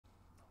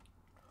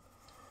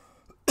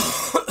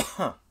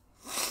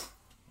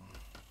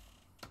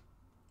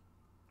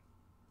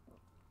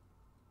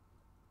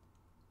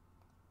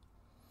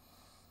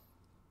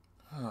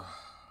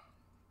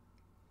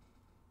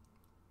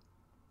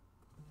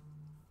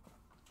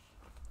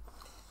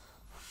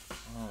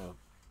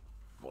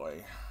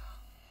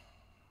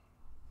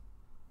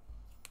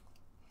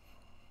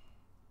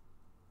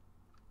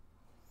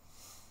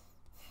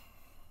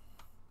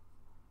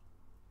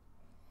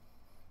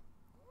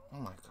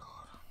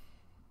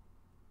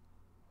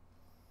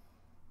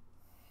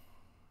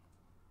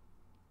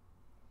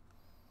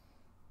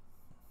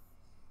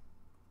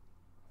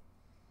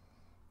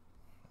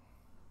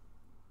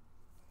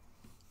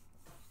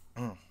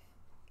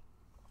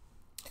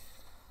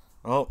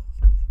Well,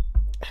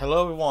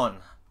 hello everyone.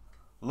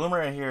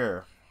 Loomer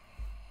here.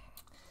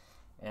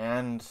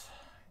 And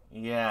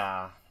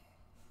yeah.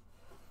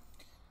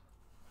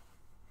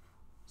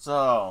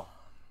 So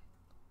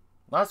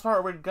last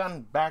part we'd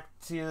gotten back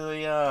to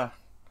the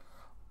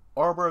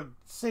Oreburgh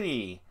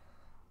City.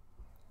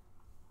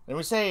 And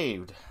we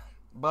saved.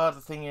 But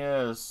the thing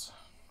is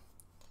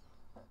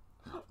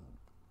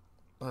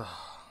the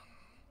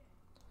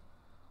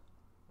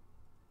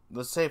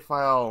save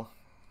file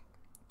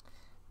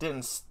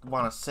didn't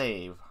want to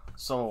save,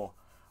 so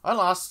I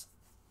lost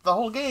the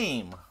whole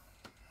game.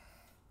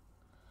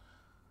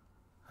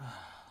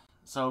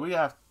 So we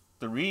have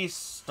to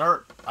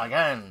restart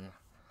again.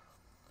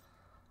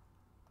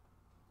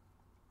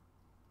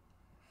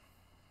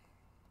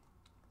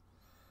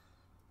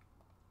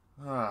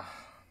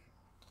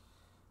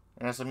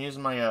 Yes, I'm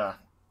using my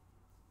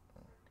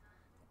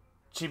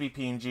chibi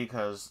PNG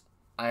because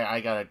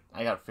I gotta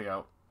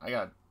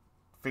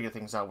figure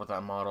things out with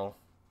that model.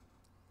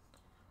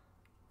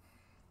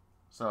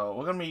 So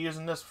we're gonna be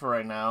using this for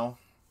right now.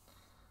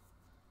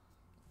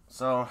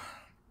 So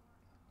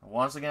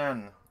once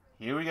again,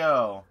 here we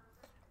go.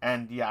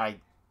 And yeah, I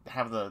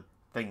have the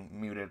thing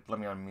muted. Let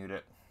me unmute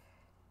it.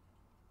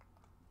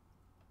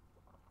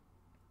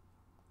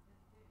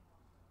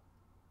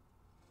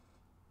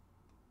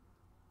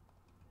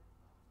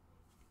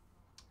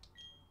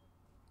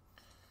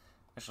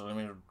 Actually,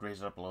 let me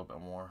raise it up a little bit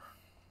more.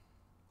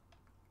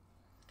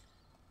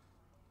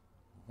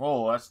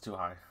 Whoa, that's too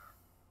high.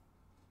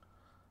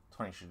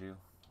 20 should do.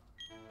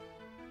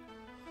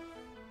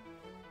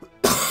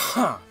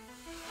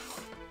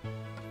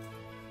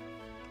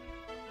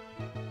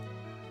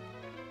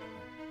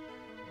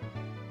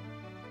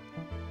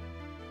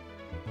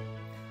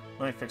 Let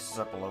me fix this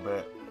up a little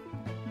bit.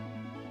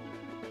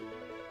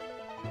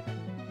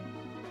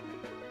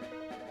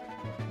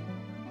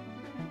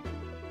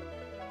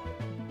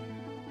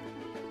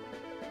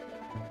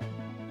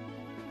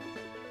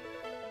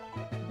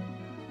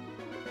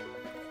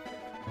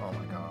 Oh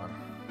my god.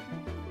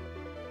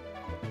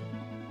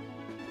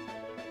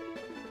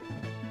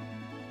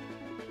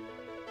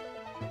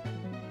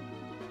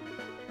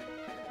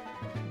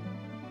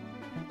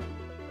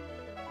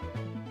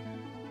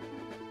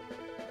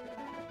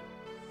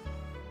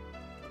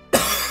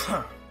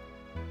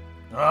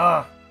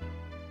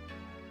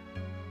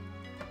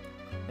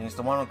 He's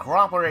the one who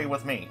cooperate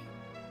with me.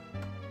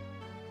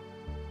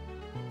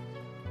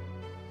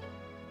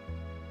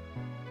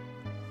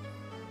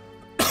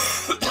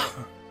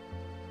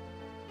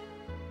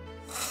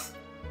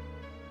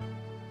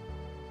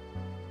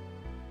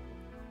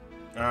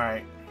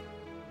 Alright.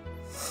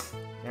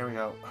 Here we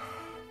go.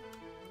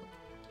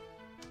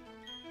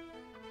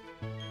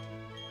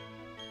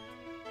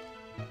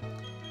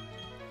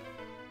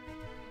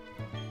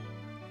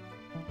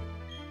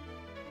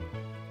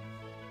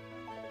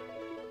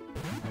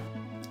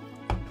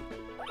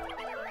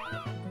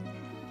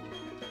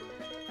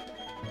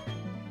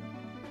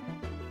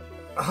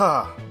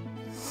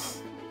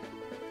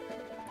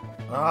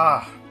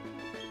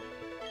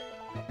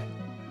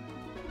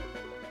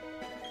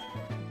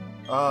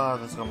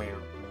 This is gonna be a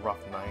rough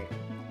night.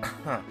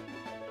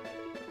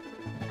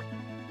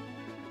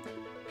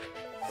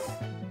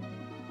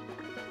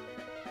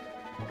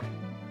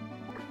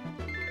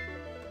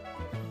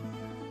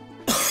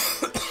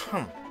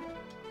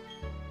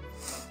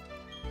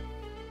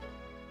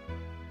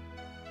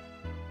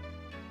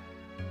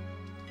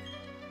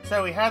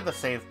 So we had the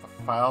save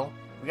file.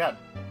 We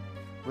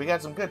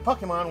got some good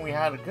Pokemon. We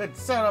had a good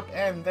setup,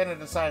 and then it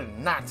decided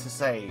not to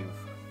save.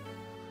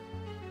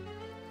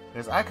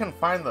 Because I couldn't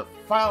find the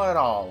file at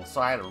all, so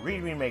I had to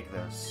remake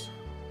this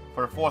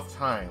for the 4th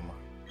time.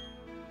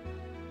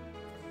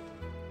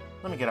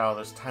 Let me get out of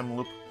this time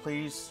loop,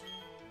 please.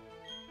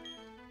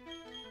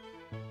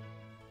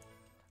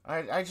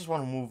 I just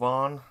want to move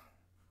on.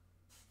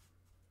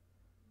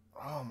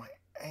 Oh, my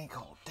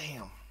ankle,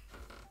 damn.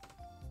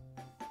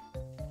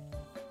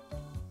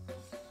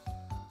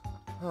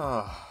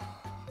 Oh.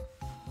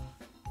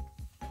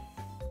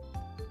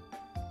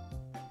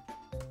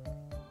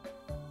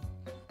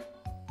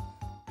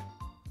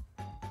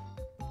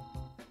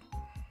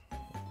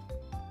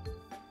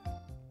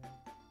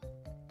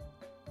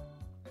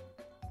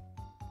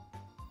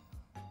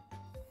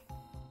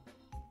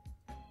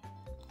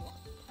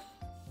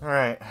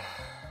 Alright.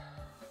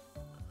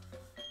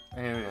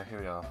 Here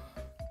we go.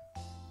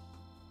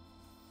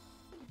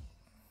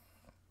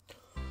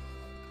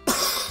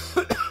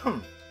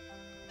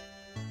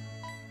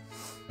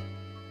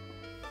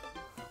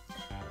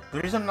 The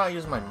reason I'm not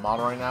using my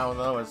model right now,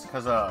 though, is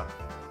because, the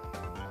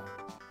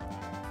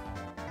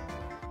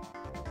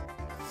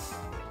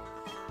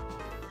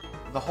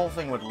whole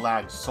thing would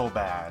lag so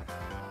bad.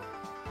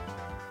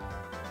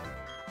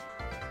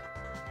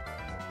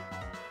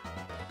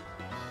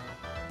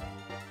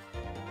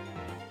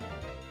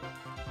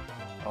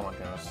 Oh my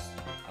goodness.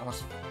 I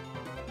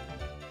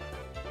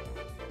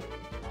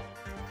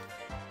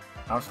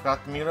almost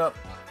forgot to mute up.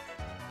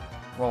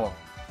 Well,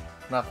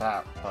 not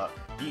that, but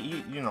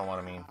you know what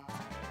I mean.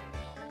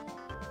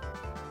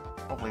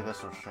 Hopefully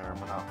this will share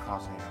without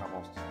causing any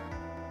troubles.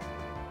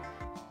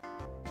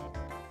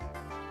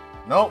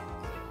 Nope.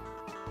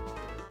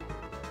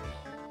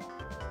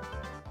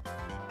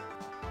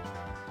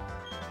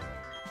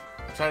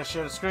 Try to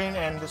share the screen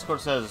and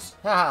Discord says,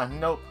 haha,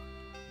 nope.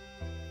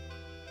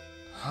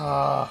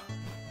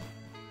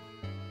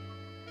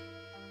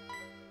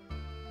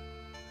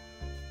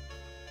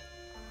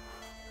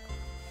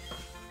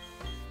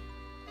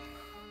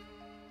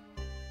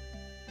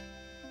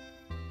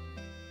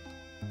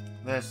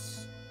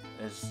 This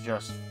is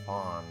just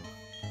fun.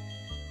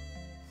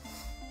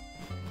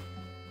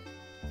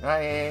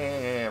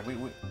 Yeah.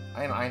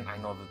 I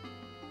know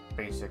the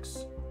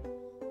basics.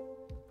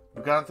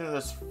 We've gone through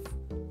this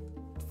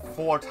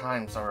 4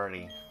 times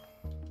already.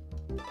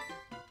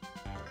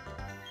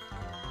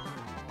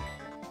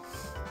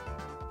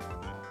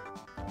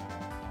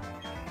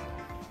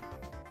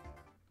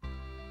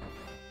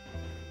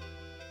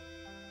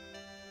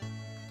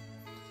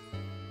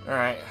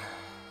 Alright.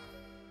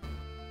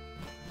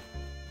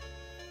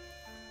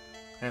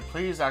 And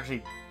please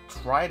actually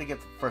try to get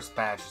the first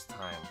badge this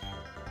time.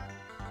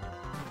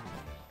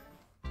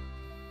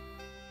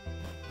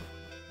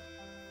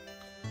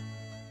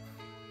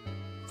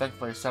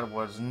 Thankfully, setup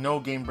was no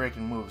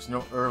game-breaking moves,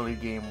 no early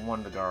game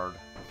Wonder Guard.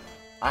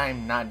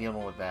 I'm not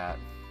dealing with that.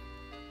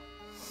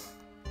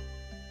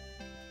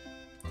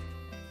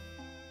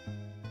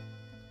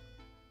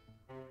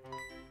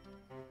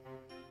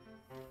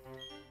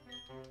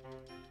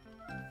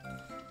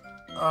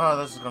 Oh,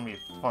 this is gonna be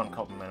a fun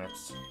couple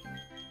minutes.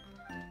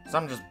 So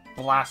I'm just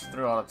blasting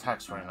through all the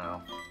text right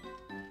now.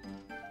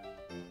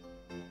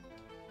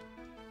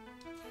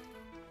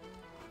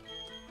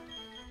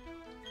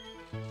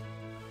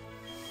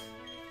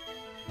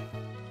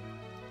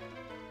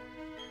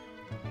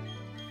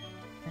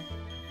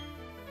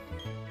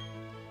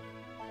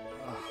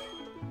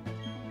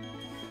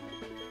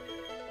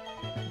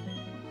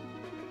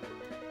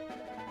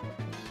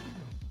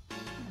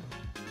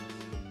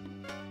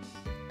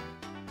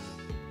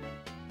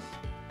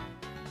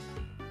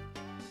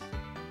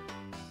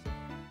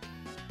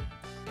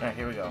 Alright,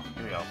 here we go.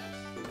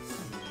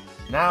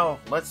 Now,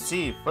 let's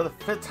see, for the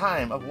 5th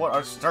time, of what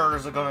our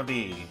starters are gonna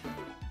be.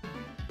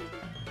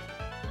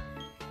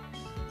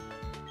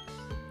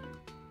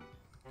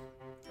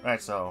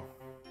 Alright, so...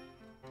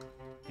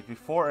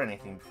 Before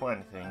anything,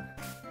 we're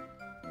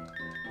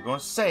gonna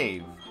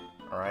save,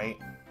 alright?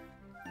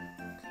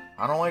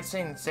 I don't like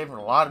saying saving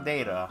a lot of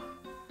data,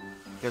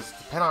 because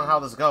depending on how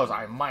this goes,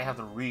 I might have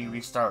to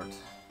restart.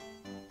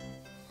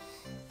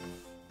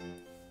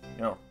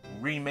 You know,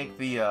 remake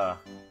the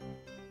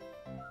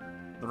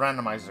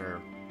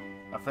randomizer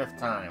a 5th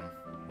time,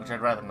 which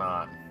I'd rather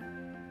not.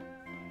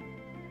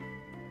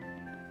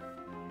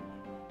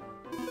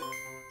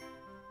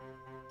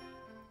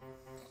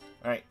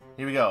 Alright,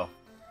 here we go.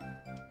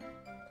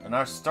 And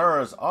our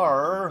stars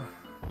are...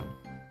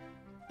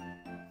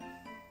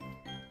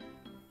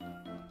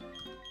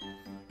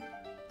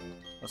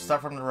 Let's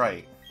start from the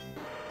right.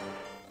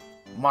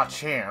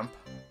 Machamp.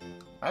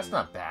 That's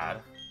not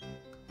bad.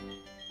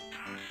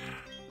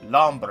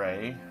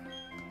 Lombre.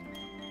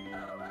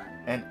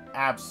 And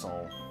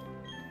Absol.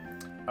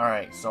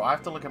 Alright, so I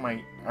have to look at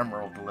my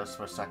Emerald list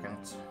for a second.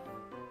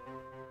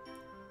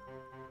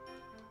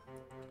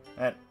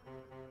 And...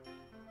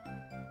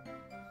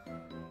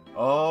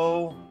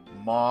 Oh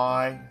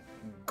my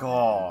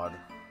god.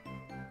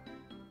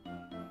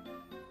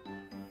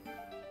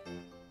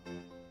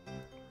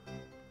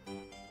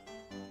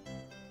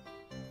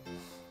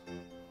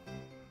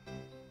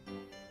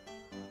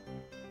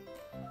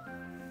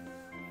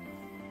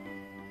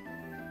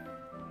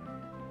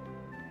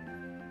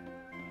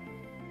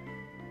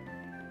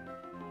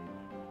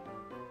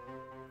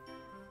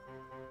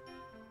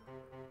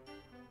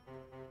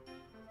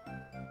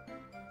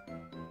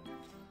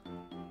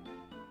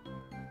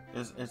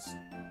 Is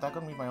that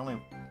gonna be my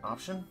only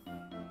option?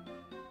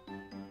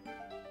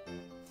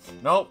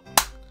 Nope.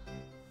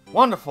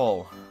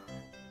 Wonderful.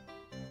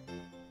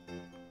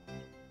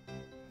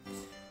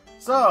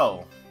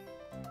 So,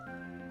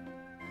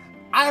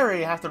 I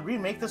already have to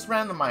remake this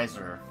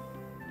randomizer.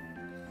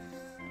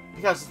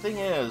 Because the thing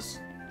is,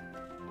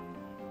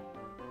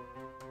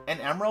 in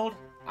Emerald,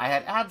 I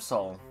had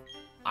Absol.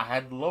 I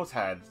had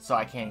Lotad, so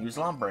I can't use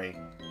Lombre.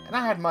 And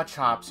I had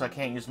Machop, so I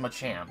can't use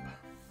Machamp.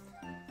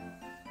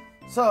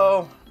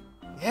 So,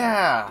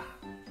 yeah.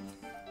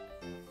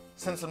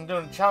 Since I'm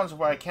doing a challenge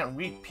where I can't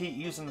repeat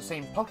using the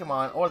same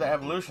Pokemon or the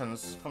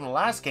evolutions from the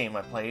last game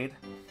I played,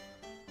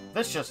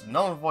 this just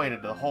null and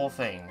voided the whole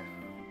thing.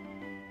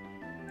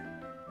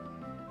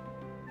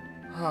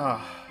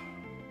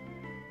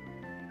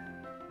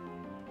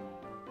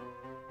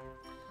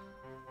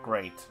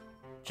 Great.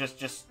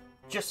 Just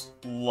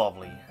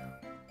lovely.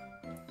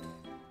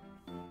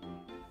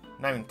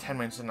 Not even 10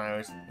 minutes and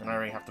I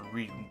already have to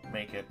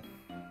remake it.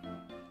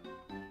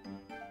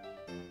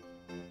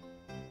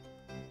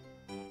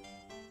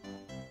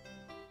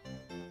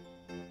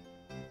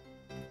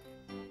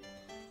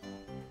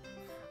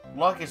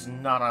 Luck is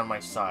not on my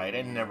side.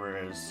 It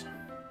never is.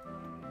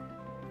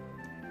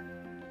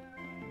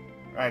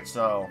 Alright,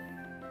 so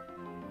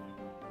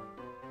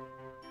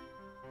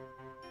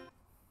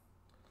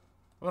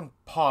I'm gonna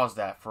pause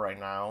that for right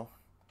now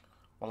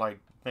while I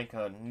make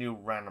a new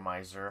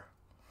randomizer.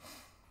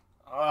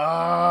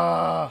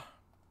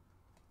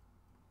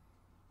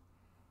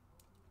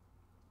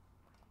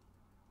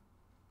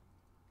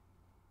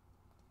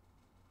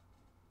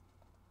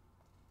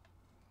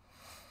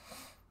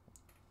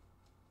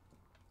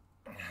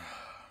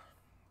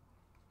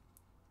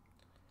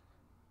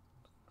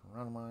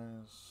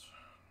 Randomize.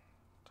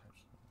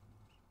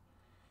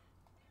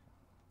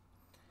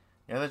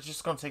 Yeah, that's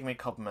just gonna take me a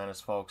couple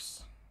minutes,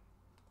 folks.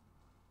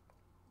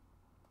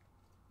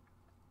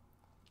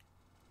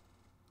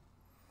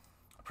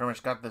 I pretty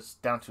much got this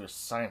down to a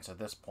science at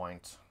this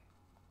point.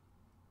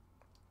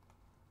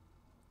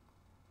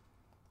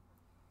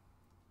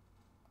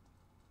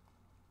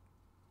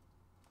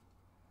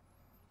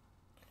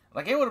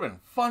 Like, it would have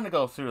been fun to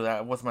go through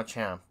that with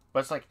Machamp,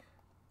 but it's like,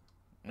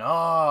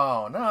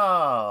 no,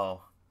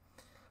 no.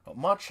 But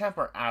Machamp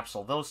or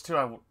Absol,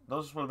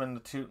 those would have been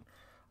the two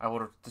I would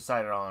have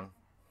decided on.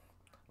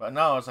 But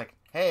no, it's like,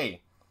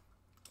 hey,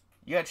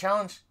 you got a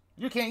challenge?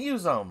 You can't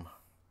use them.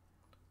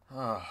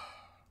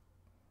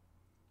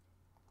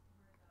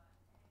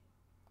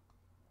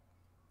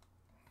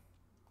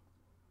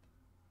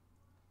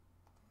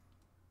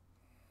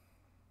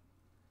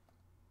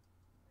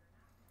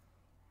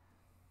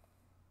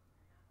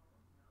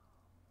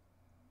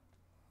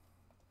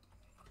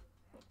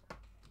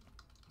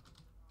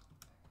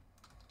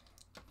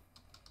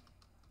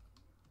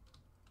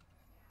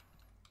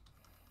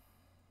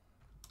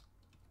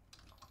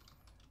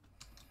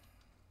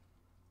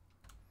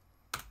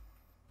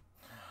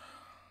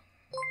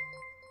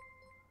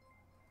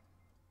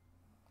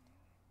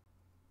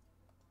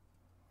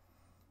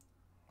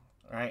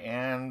 Alright,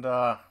 and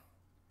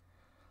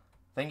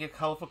thank you,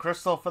 Colorful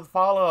Crystal, for the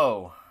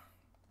follow.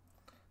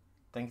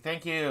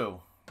 Thank you.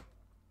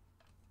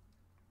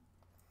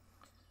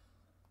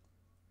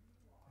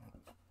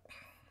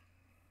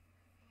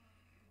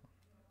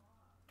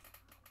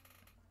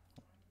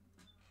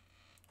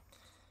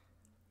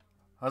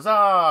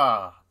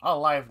 Huzzah!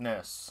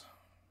 Aliveness.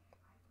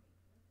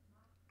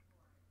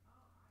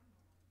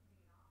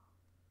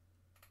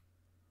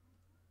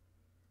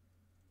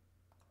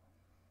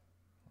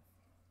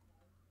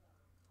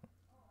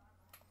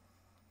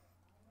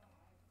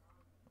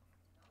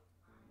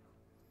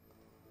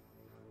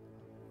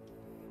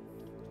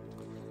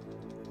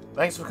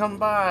 Thanks for coming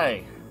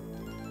by.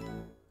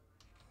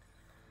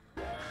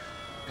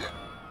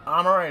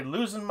 I'm already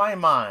losing my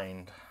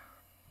mind.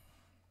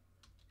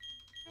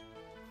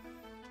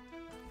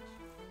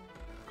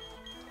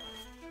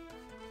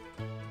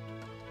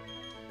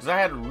 Because I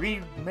had to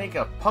remake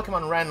a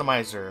Pokemon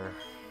randomizer.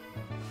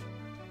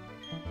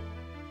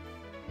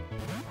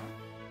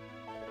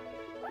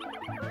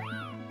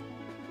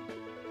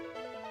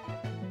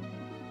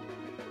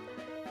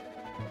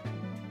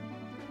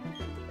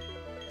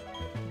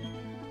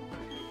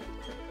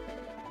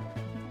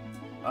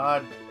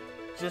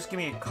 Just give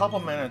me a couple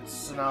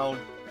minutes and I'll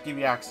give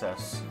you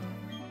access.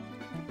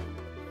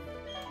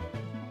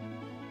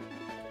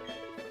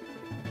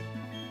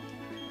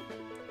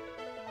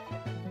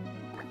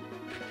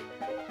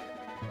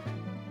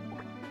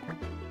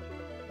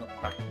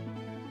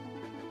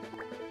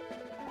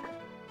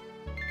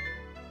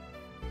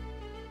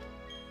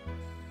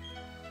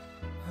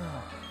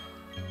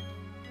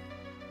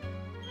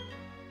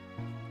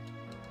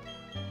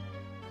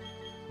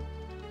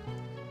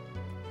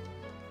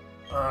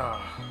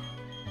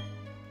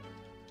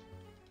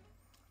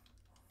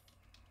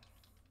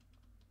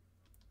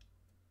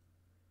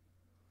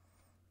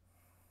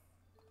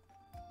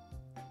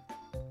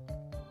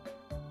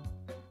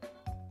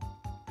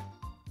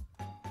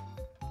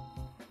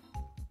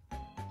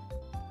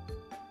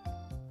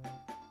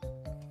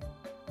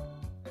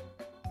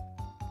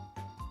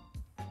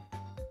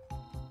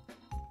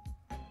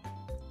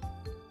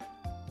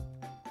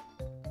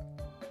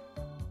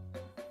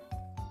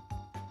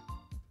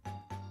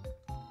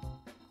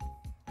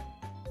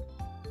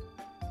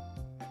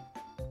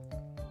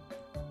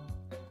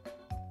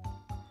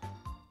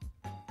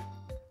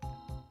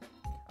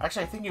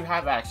 Actually, I think you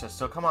have access,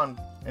 so come on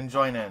and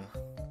join in.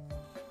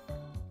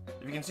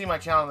 If you can see my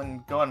channel,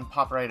 then go ahead and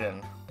pop right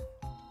in.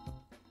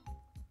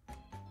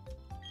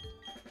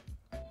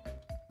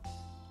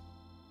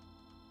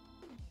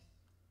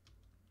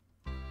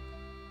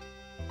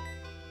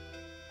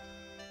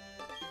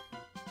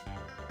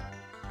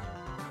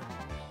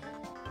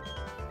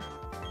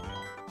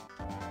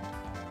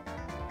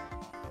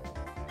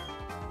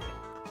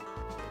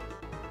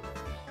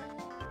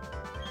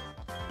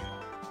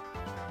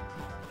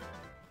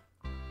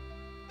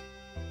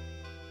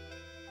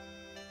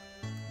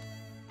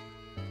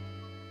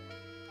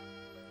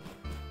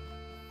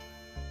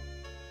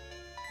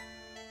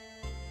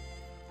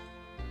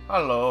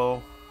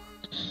 Hello.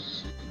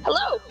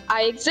 Hello,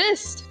 I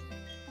exist.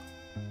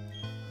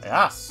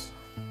 Yes.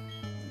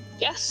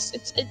 Yes,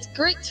 it's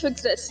great to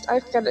exist.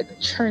 I've got to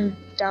turn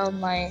down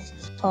my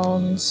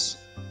phone's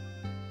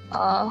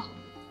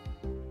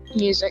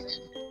music.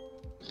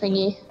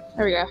 thingy.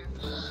 There we go.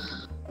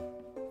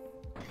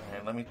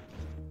 Alright, let me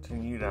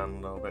turn you down a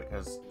little bit,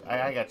 because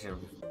I got you.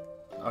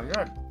 Oh, you're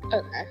right.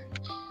 Okay.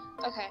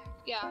 Okay.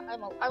 Yeah,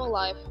 I'm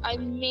alive. I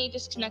may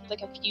disconnect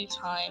like a few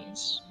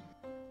times.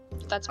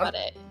 That's about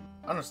it.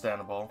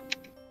 Understandable.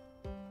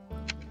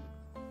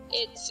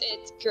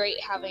 It's great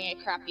having a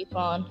crappy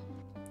phone.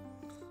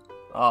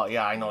 Oh,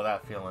 yeah, I know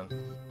that feeling.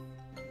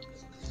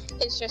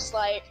 It's just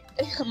like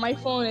my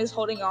phone is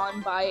holding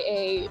on by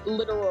a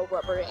literal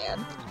rubber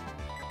band.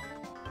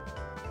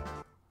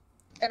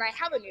 And I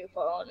have a new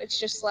phone. It's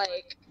just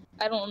like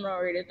I don't know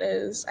where it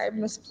is. I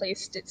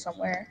misplaced it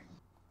somewhere.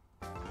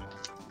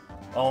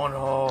 Oh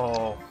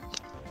no.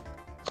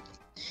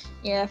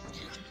 Yeah.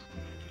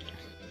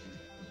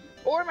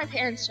 Or my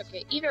parents took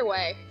it. Either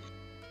way.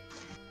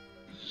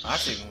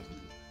 Actually,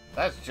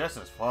 that's just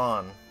as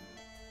fun.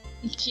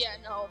 Yeah,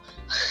 no.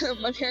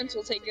 My parents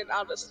will take it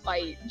out of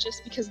spite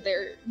just because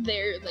they're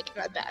like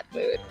in a bad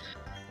mood.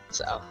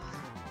 So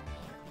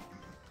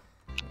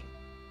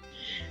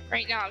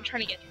right now I'm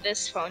trying to get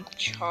this phone to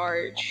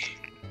charge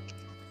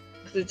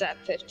because it's at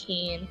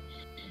 15. And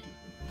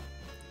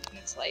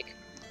it's like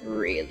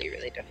really,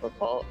 really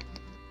difficult.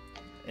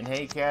 And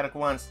hey, Chaotic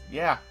Ones,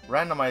 yeah,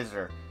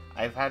 randomizer.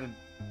 I've had to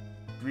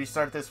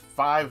restart this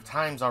 5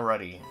 times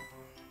already.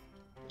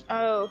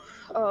 Oh,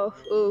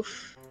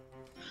 oof.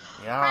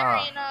 Yeah.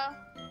 Hi, Raina.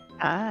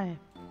 Hi.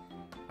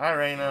 Hi,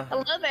 Raina.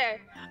 Hello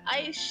there.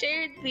 I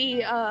shared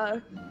the,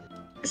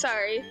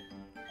 sorry.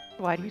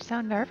 Why do you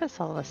sound nervous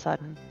all of a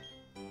sudden?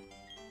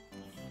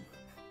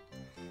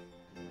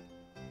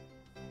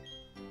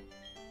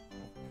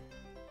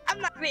 I'm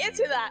not gonna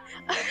answer that.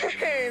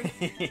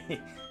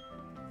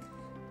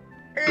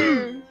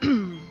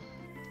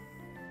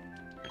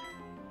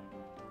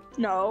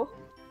 No.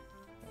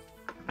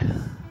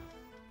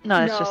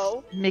 No, it's No.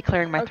 just me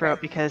clearing my Okay. throat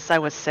because I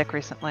was sick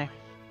recently.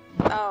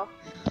 Oh.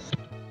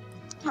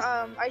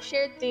 I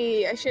shared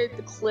the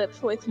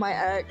clip with my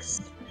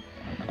ex.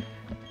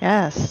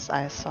 Yes,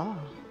 I saw.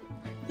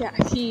 Yeah,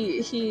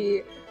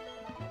 he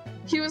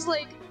was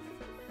like,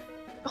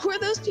 "Who are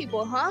those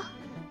people, huh?"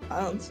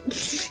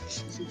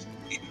 It's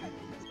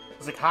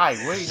like, hi,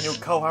 we're your new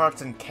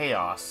cohorts in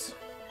Chaos.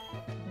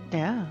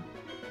 Yeah.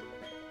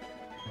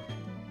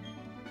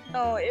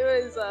 Oh, it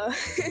was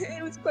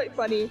it was quite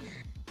funny.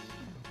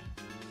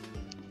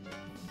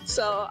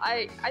 So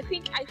I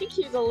think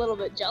he was a little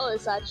bit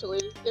jealous actually.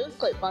 It was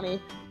quite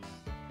funny.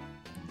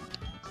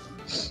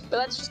 But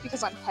that's just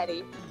because I'm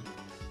petty.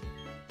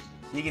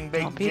 You can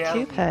bake Don't be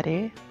jelly. too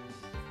petty.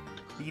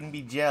 You can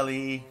be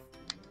jelly.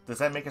 Does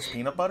that make us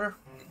peanut butter?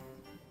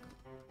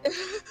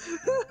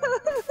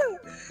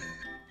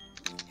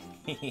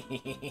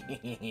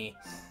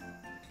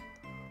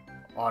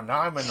 Oh,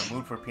 now I'm in the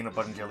mood for peanut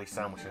butter and jelly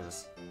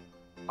sandwiches.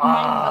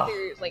 My mother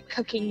is like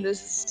cooking this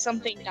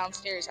something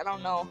downstairs. I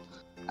don't know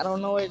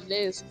what it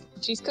is.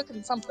 She's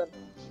cooking something.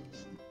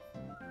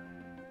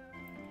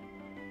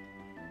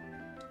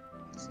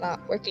 It's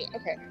not working.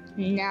 Okay.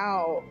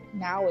 Now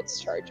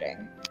it's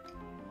charging.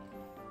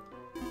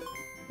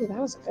 Ooh, that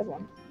was a good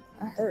one.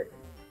 That hurt.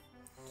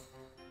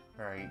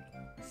 Alright,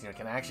 so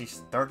can I actually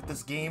start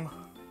this game?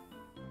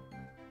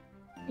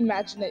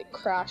 Imagine it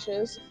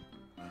crashes.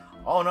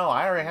 Oh no,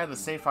 I already had the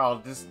save file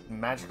just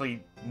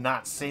magically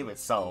not save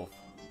itself.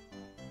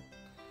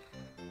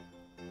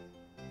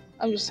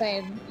 I'm just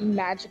saying,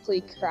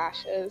 magically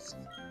crashes.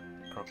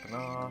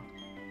 Crocodile,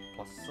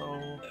 plus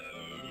so.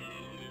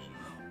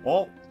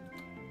 Oh,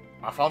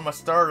 I found my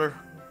starter.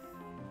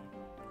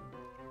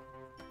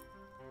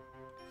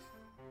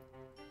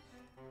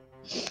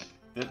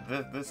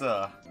 This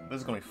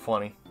is gonna be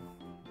funny.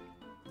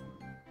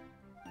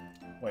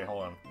 Wait,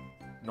 hold on.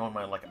 No,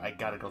 like, I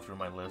gotta go through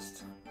my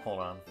list. Hold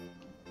on.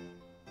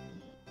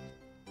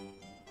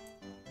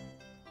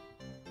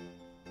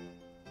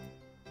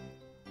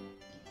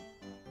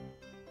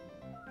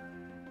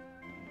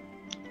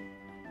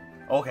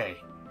 Okay,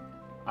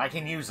 I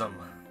can use them.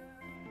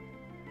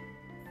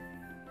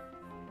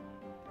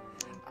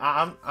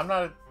 I'm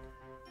not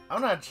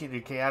a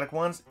cheated Chaotic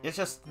Ones. It's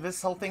just this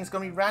whole thing's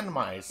gonna be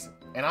randomized,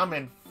 and I'm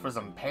in for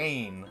some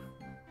pain.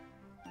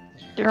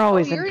 You're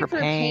always You're in for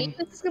pain.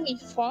 This is gonna be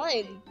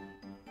fun.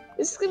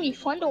 This is gonna be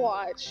fun to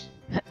watch.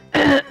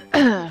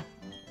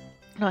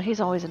 No, he's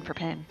always in for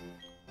pain.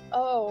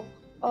 Oh,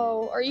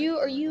 are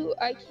you?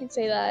 I can't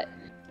say that.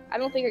 I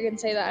don't think I can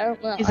say that. I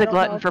don't know. He's I a don't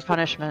glutton know for if-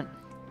 punishment.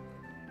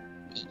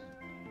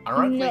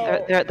 Alright,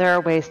 No. There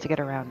are ways to get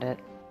around it.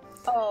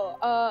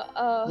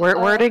 Oh,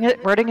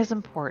 Wording is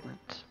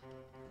important.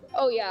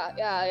 Oh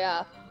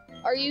yeah.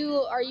 Are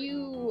you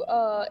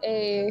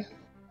a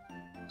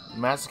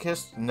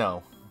masochist?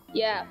 No.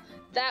 yeah,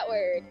 that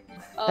word.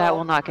 That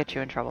will not get you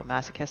in trouble.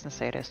 Masochist and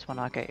sadist will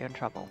not get you in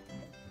trouble.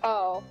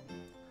 Oh,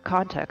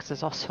 Context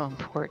is also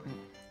important.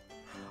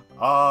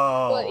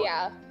 Oh. well,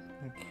 yeah.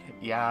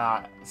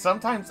 Yeah,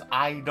 sometimes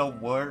I don't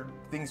word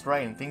things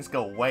right and things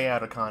go way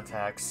out of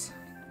context.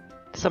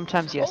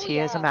 Sometimes, yes, Oh, he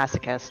is a yeah.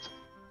 masochist.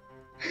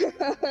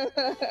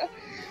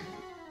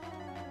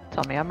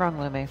 Tell me I'm wrong,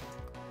 Lumi.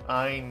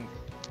 I'm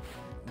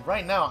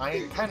right now,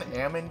 I kind of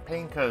am in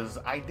pain because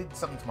I did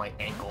something to my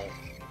ankle.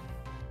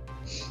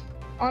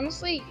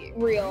 Honestly,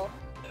 real.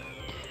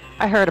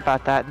 I heard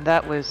about that, and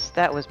that was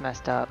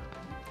messed up.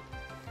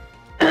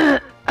 I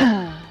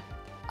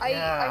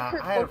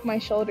hurt both my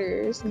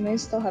shoulders, and they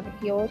still haven't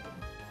healed.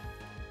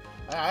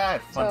 I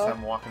had fun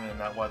time walking in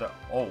that weather.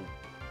 Oh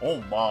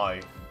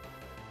my.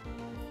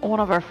 One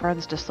of our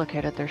friends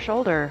dislocated their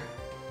shoulder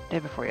day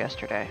before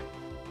yesterday.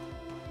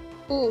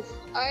 Oof.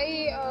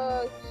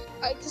 I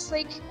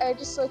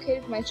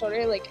dislocated my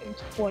shoulder like in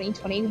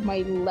 2020, my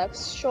left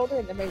shoulder,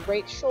 and then my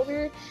right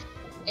shoulder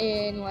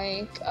in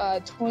like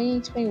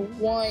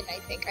 2021. I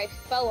think I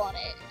fell on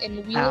it,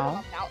 and we live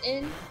on a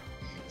mountain,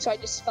 so I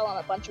just fell on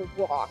a bunch of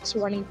rocks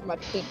running from a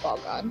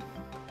paintball gun.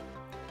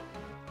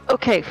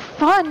 Okay,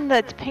 fun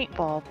that's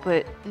paintball,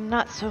 but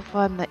not so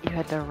fun that you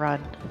had to run.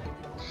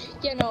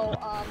 Yeah, no.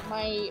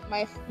 My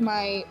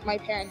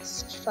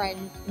parents'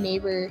 friend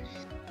neighbor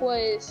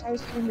I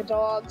was petting the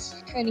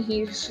dogs, and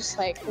he was just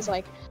like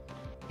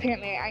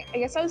apparently I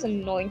guess I was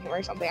annoying him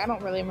or something. I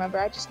don't really remember.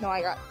 I just know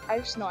I got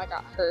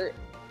hurt.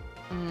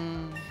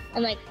 And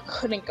like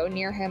couldn't go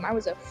near him. I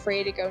was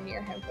afraid to go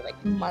near him for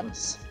like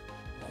months.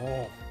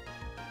 Oh.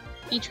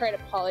 He tried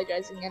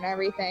apologizing and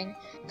everything,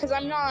 because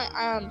I'm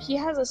not. He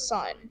has a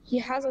son,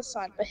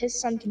 but his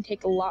son can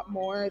take a lot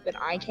more than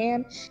I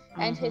can,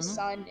 and his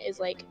son is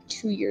like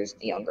 2 years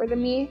younger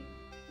than me.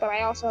 But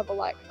I also have a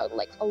lot of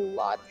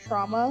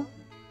trauma,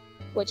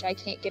 which I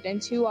can't get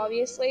into,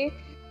 obviously,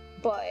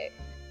 but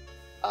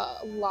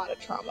a lot of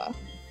trauma.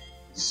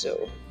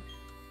 So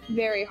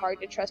very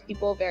hard to trust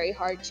people, very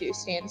hard to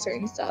stand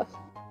certain stuff.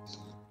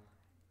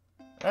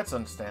 That's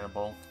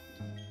understandable.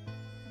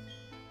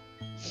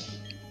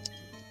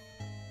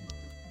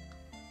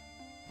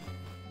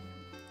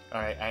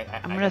 Alright,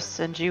 I'm gonna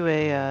send you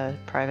a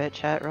private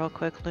chat real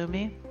quick,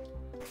 Lumi.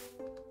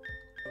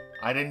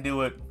 I didn't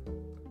do it.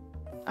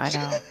 I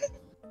know.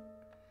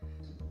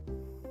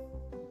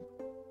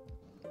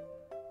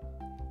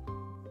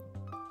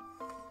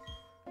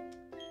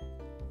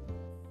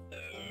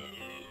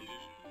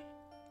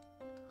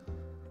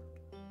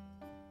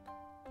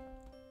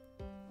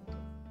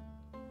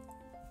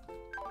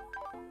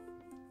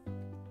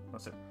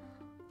 What's it?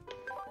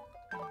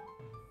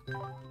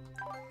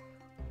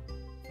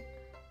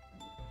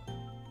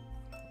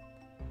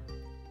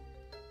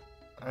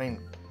 I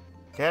mean,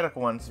 chaotic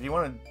ones, if you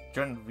want to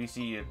join the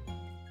VC, you're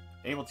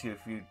able to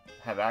if you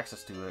have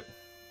access to it.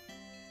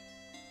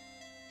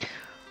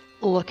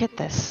 Look at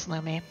this,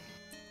 Lumi.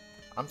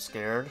 I'm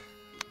scared.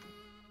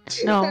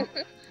 No,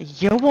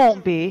 you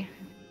won't be.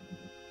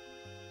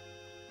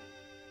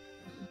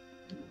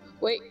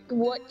 Wait,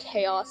 what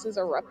chaos is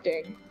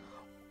erupting?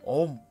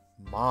 Oh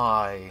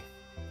my.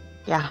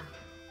 Yeah.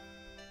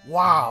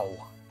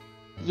 Wow.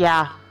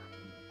 Yeah.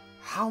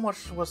 How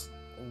much was...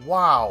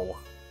 Wow.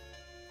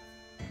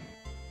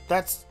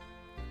 That's...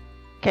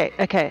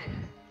 Okay.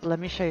 Let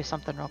me show you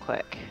something real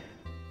quick.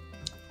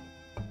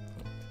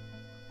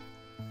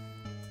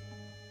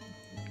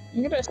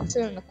 I'm gonna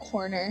sit in the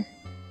corner.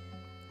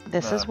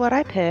 This is what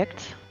I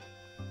picked.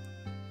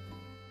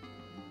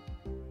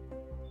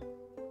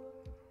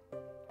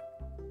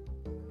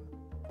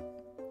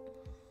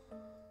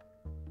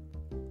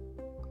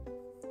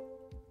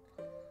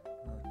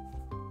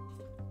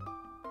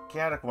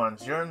 Chaotic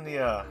ones, you're in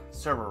the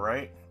server,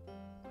 right?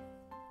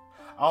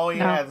 Oh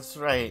yeah, No. That's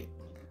right.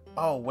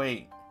 Oh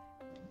wait.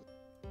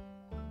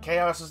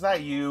 Chaos, is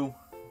that you?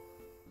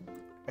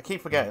 I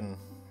keep forgetting.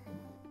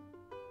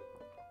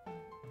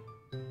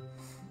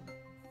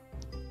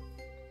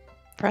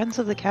 Friends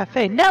of the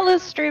Cafe.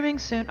 Nella's streaming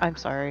soon. I'm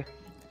sorry.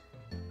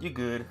 You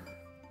good.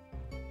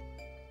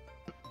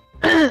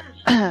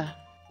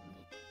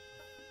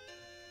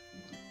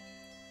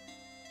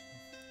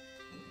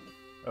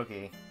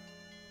 Okay.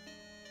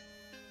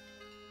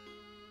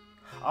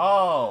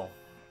 Oh.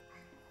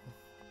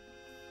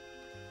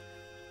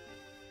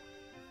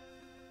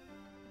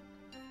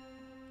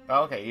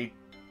 Okay.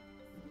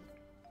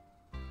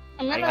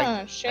 I'm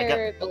gonna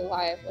share the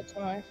live with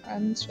some of my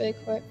friends really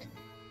quick.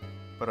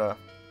 But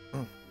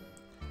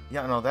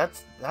yeah, no,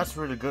 that's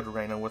really good,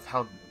 Reina. With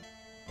how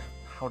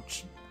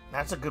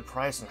that's a good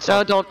price.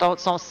 So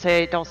don't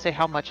say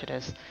how much it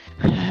is.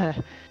 Oh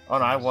no,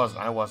 I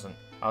wasn't. I was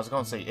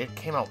gonna say it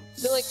came out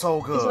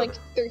so good. It's like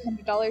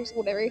 $300,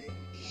 whatever.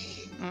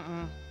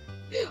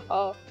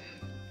 Oh.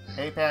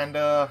 Hey,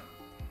 Panda.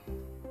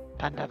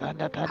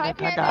 Hi,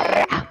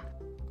 Panda.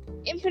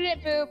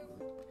 Infinite boop.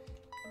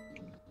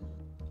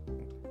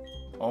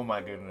 Oh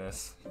my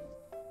goodness.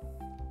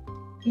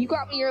 You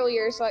got me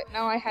earlier, so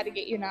now I had to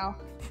get you now.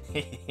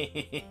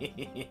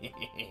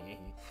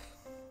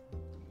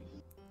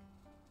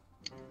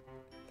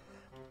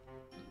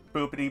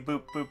 Boopity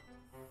boop boop.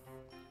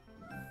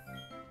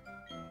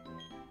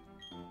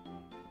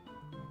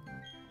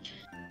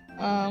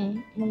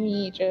 Let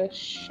me just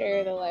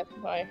share the live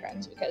with my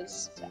friends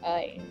because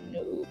I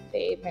know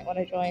they might want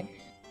to join.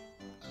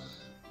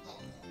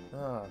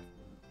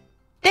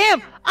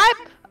 Damn!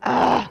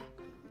 I'm.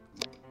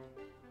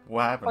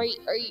 What happened?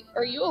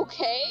 Are you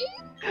okay?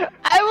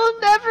 I will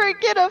never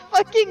get a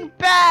fucking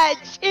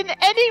badge in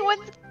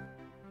anyone's.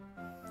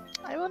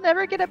 I will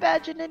never get a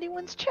badge in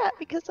anyone's chat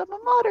because I'm a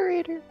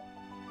moderator.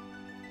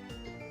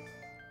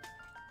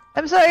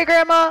 I'm sorry,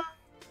 Grandma.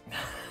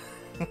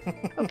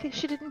 Okay,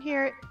 she didn't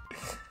hear it.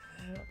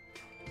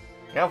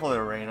 Careful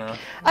there, Reina.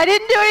 I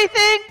didn't do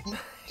anything.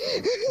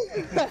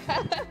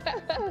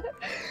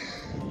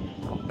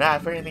 Nah,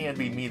 if anything, it'd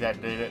be me that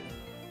did it.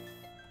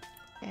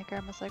 Yeah,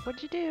 Grandma's like,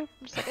 "What'd you do?"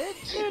 I'm just like,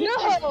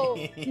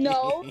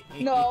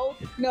 No,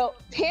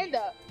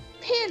 Panda.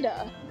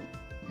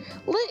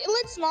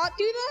 Let's not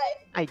do that.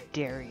 I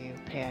dare you,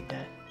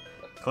 Panda.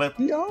 Clip.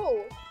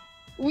 No,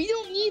 we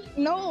don't need.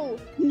 No,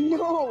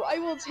 I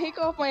will take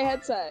off my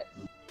headset.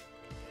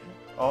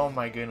 Oh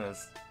my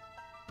goodness.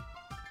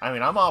 I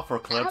mean, I'm all for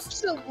clips.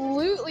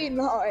 Absolutely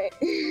not.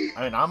 I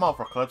mean, I'm all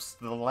for clips.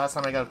 The last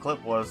time I got a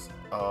clip was,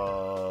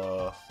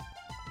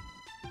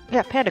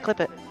 Yeah, Panda,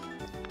 clip it.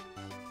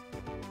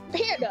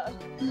 Panda.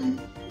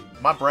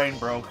 my brain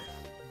broke.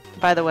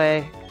 By the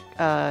way,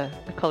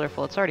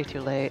 Colorful, it's already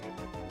too late.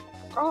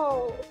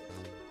 Oh.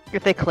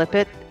 If they clip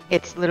it,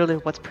 it's literally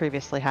what's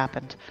previously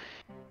happened.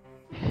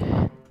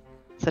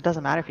 So it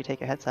doesn't matter if you take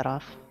your headset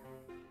off.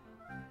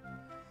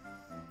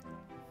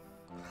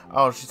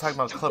 Oh, she's talking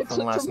about a clip from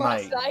last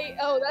night.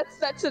 Oh,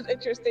 that's an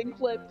interesting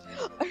clip.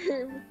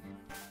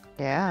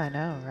 Yeah, I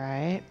know,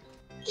 right?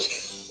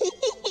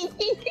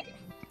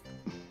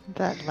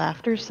 That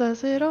laughter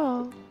says it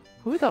all.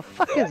 Who the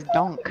fuck is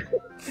Donk?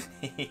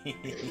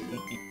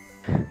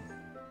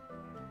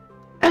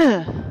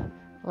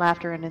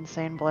 Laughter and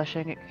insane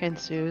blushing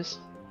ensues.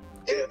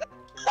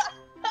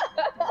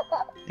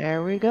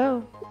 There we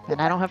go. And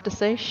I don't have to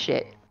say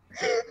shit.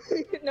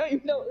 No,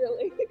 you don't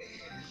really.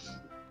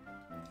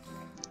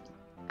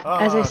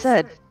 As I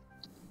said,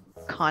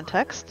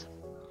 context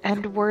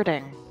and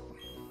wording.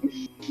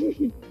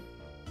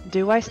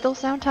 Do I still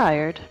sound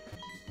tired?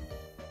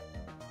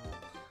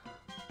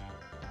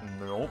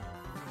 Nope.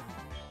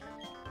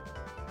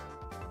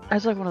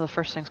 That's like one of the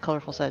first things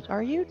Colorful said.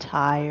 Are you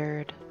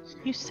tired?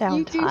 You sound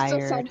You do tired.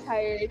 still sound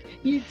tired.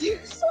 You do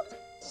so.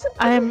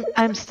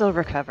 I'm still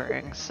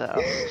recovering, so.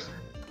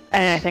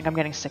 And I think I'm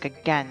getting sick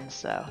again,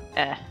 so.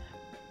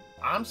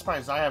 I'm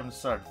surprised I haven't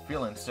started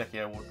feeling sick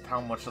yet with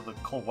how much of the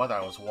cold weather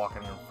I was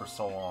walking in for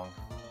so long.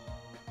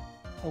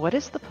 What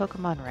is the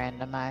Pokemon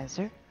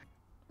randomizer?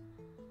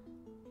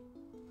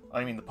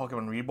 I mean, the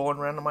Pokemon Reborn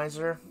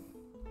randomizer?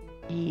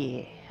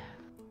 Yeah.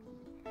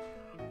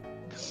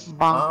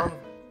 Bonk.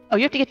 Oh,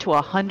 you have to get to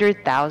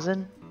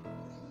 100,000?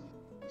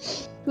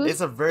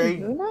 It's a very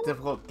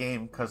difficult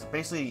game because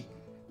basically,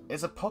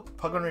 it's a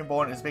Pokemon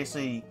Reborn is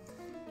basically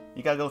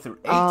you gotta go through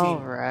 18.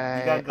 Alright.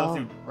 You gotta go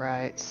through.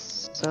 Right.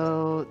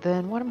 So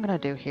then what I'm gonna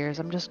do here is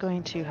I'm just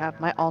going to have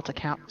my alt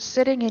account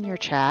sitting in your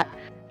chat.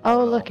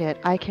 Oh, look it!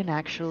 I can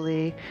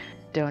actually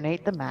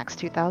donate the max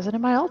 2,000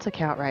 in my alt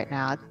account right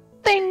now.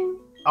 Ding!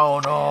 Oh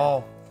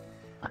no!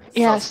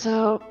 Yeah.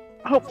 So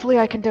hopefully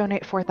I can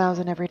donate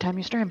 4,000 every time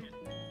you stream.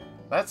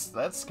 That's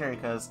scary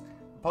because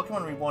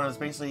Pokemon Reborn is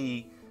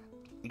basically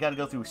you gotta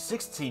go through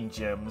 16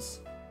 gyms,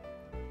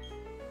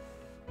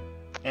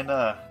 and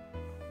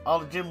all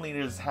the gym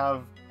leaders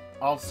have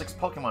all 6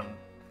 Pokemon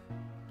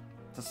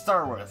to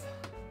start with,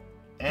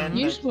 and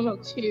Usually no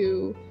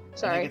 2.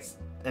 Sorry.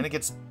 And it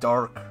gets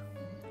dark.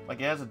 Like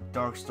it has a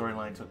dark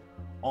storyline to it.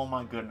 Oh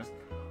my goodness.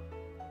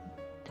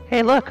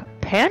 Hey, look,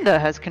 Panda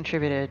has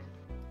contributed.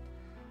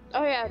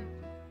 Oh yeah.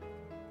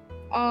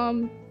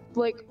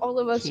 Like all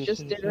of us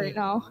just did right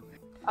now.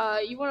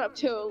 You went up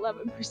to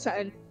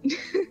 11%. You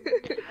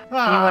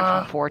went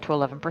from 4 to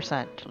 11%,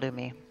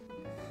 Lumi.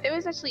 It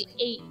was actually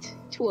 8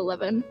 to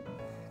 11.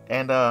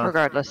 And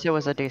Regardless, it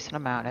was a decent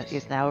amount. It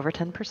is now over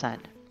 10%.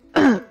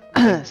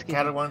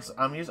 Scattered ones.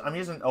 I'm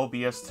using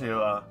OBS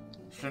to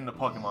stream the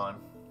Pokemon.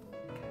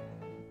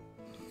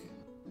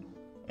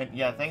 And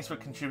yeah, thanks for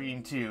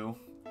contributing too.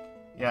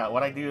 Yeah,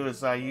 what I do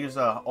is I use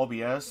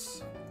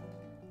OBS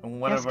and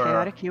whatever. Yes,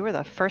 Chaotic, you were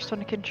the first one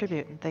to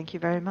contribute, and thank you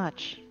very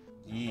much.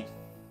 Yeah.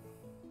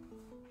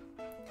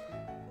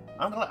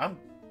 I'm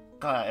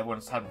glad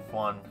everyone's having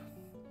fun.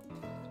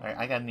 Alright,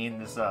 I gotta name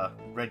this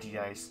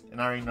Regice,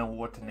 and I already know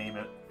what to name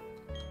it.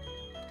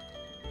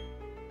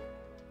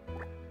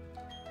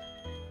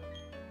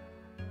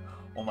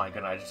 Oh my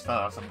god, I just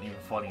thought of something even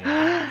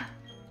funnier.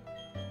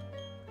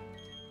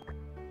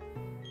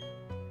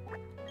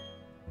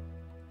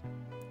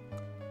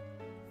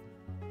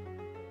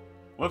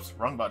 Whoops,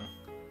 wrong button.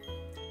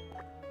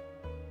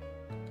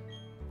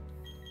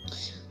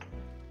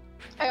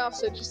 I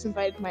also just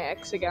invited my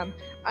ex again.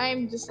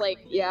 I'm just like,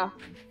 yeah.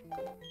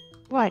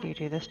 Why do you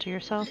do this to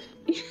yourself?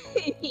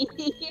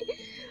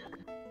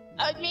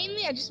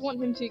 Mainly, I just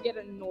want him to get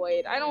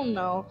annoyed. I don't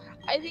know.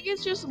 I think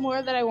it's just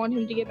more that I want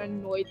him to get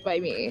annoyed by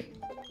me.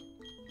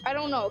 I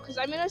don't know, because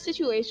I'm in a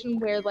situation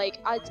where, like,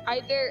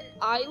 either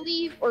I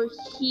leave or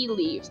he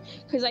leaves,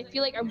 because I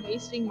feel like I'm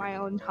wasting my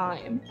own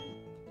time.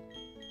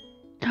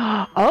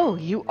 Oh,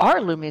 you are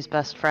Lumi's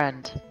best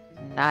friend.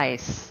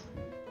 Nice.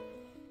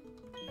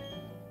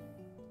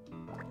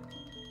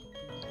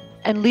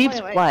 And leaves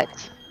Anyway.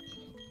 what?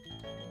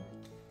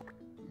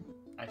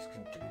 Ice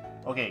cream.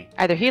 Okay.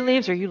 Either he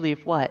leaves or you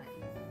leave what?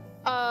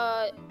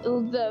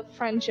 The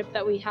friendship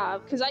that we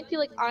have, because I feel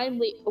like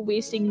I'm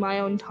wasting my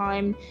own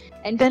time,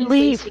 and Then he's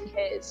leave. wasting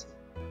his.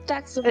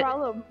 That's the Uh,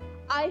 problem.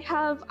 I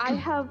have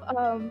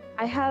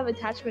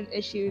attachment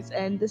issues,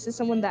 and this is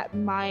someone that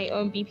my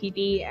own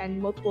BPD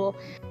and multiple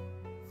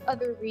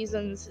other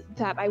reasons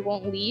that I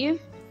won't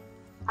leave.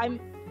 I'm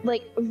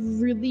like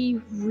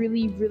really,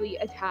 really, really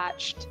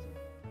attached.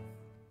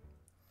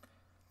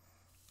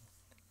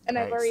 And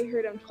I've Nice. already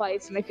heard him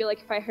twice, and I feel like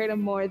if I heard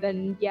him more,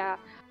 then yeah.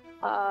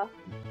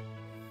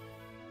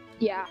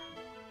 Yeah.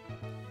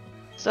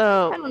 I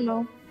So, don't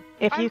know.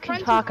 if I'm you can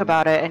friends talk with-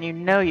 about it and you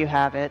know you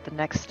have it, the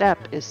next step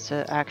is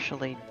to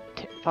actually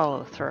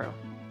follow through.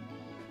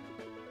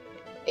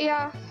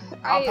 Yeah.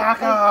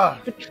 Alpaca!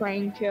 I've been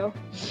trying to.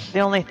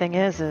 The only thing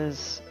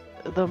is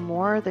the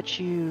more that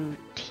you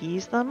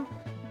tease them,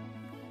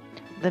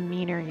 the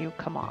meaner you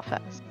come off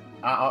as.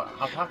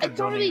 Alpaca It's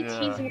not really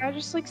donated. teasing. I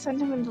just like sent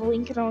him the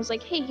link, and I was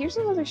like, "Hey, here's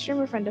another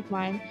streamer friend of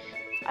mine."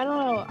 I don't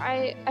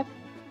know.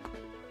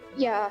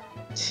 Yeah.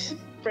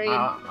 Brain.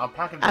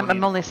 Alpaca I'm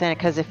donated. only saying it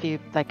because if you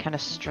like kind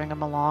of string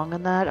them along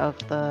in that of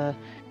the,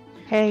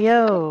 hey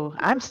yo,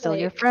 I'm still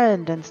your Like-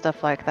 friend and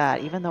stuff like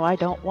that, even though I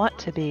don't want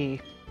to be.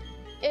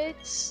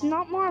 It's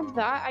not more of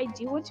that. I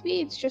do want to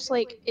be. It's just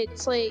like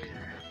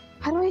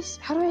how do I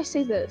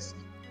say this?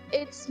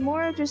 It's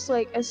more of just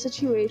like a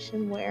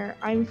situation where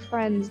I'm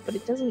friends, but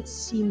it doesn't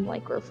seem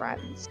like we're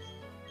friends.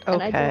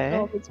 And I don't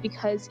know Okay. if it's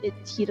because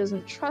he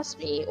doesn't trust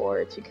me, or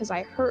it's because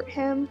I hurt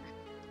him,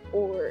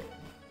 or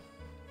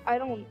I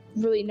don't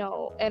really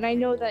know. And I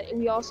know that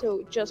we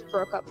also just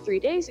broke up 3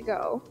 days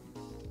ago.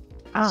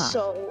 Ah,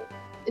 So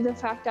the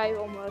fact I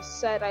almost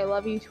said I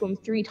love you to him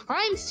 3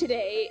 times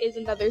today is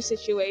another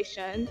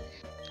situation.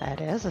 that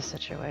is a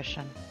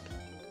situation.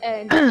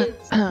 And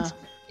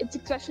it's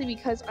especially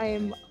because I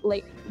am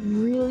like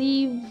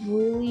really,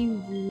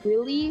 really,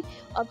 really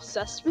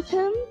obsessed with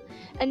him,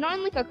 and not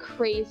in like a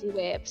crazy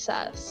way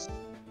obsessed.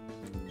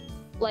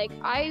 Like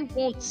I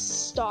won't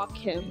stalk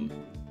him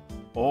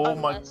Oh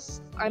my.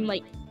 unless I'm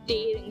like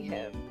dating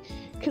him,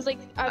 because like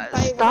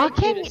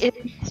Stalking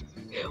is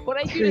what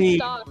I do to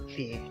stalk,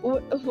 creepy.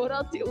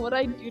 what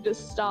I do to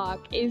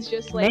stalk is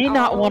just like May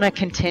not I'll- want to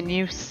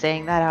continue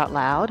saying that out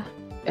loud,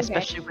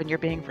 especially when you're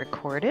being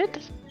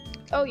recorded.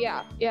 Oh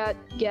yeah.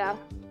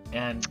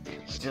 And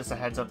just a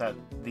heads up that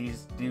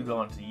these do go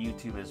onto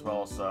YouTube as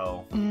well,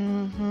 so.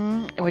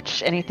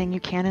 Which anything you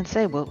can and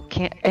say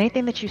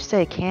anything that you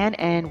say can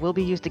and will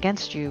be used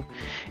against you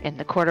in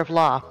the court of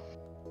law.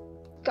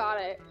 Got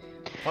it.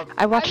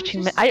 I watch was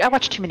too just- I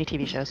watch too many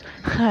TV shows.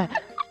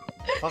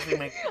 Plus we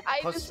make. I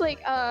plus, just like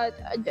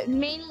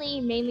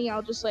mainly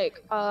I'll just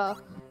like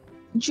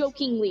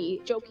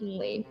jokingly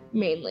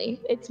mainly.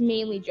 It's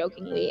mainly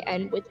jokingly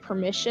and with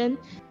permission.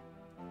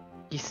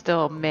 You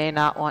still may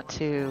not want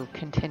to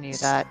continue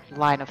that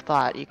line of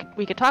thought.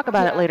 We could talk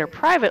about it Yeah. later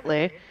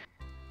privately.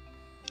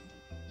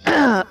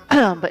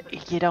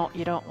 But you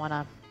don't want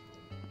to.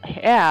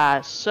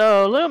 Yeah.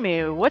 So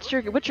Lumi, what's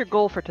your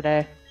goal for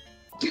today?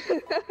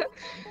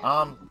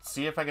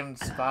 See if I can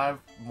survive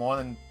more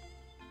than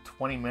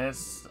 20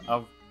 minutes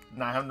of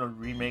not having to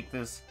remake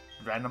this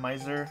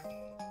randomizer.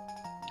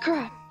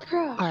 Crash.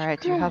 All right.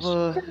 Do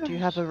you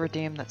have a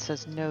redeem that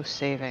says no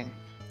saving?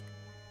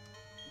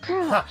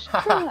 Crash.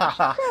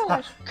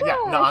 Yeah,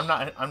 no,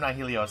 I'm not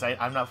Helios.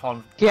 I'm not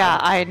falling. Yeah,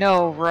 I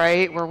know,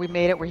 right? Where we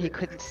made it where he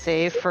couldn't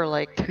save for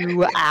like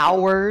 2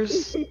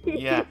 hours.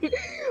 Yeah.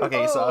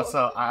 Okay, Oh.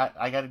 so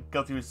I gotta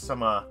go through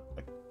some a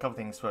couple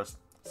things first.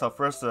 So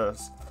first,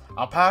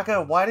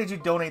 Alpaca, why did you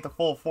donate the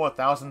full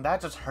 4,000?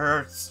 That just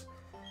hurts.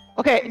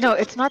 Okay, no,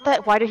 it's not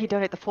that. Why did he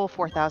donate the full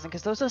 4,000?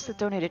 Because those of us that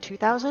donated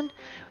 2,000,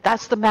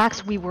 that's the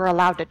max we were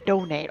allowed to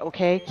donate.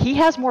 Okay, he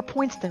has more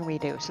points than we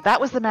do, so that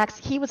was the max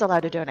he was allowed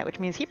to donate, which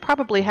means he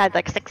probably had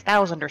like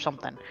 6,000 or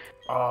something,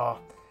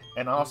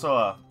 And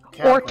also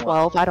or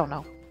 12. I don't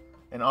know.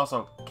 And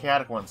also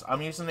chaotic ones.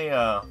 I'm using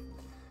a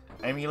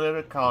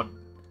emulator called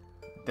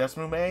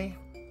Desmume,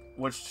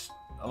 which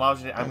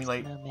allows you to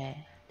emulate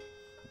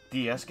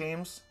DS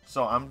games.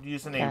 So I'm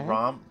using a Okay.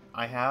 ROM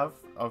I have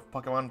of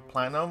Pokemon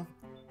Platinum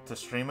to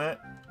stream it,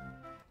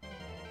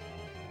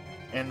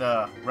 and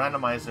a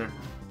randomizer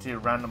to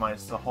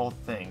randomize the whole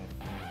thing.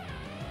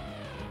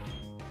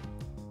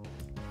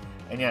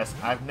 And yes,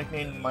 I've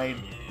nicknamed my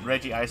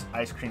Reggie ice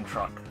cream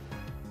truck.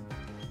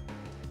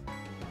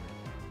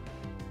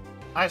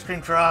 Ice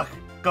cream truck,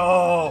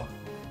 go!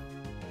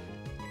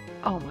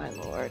 Oh my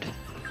lord.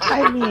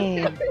 I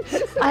mean,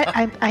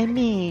 I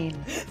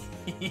mean.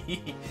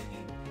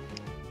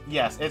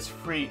 Yes, it's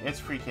free. It's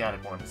free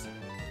chaotic ones.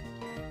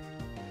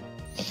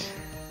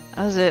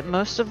 As it,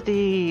 most of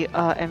the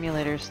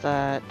emulators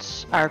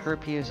that our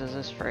group uses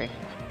is free.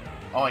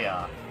 Oh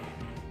yeah.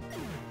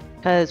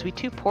 Because we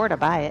too poor to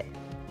buy it.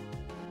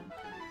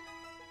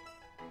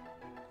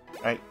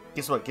 Alright,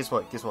 guess what? Guess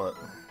what? Guess what?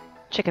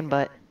 Chicken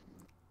butt.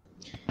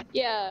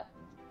 Yeah.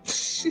 Let's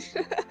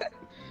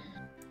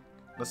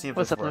see if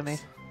What's this up,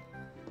 works.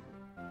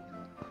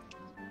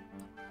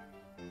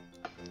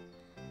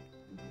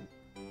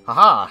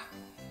 Haha!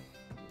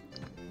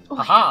 Oh,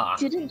 Haha! I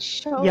didn't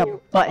show. Yeah,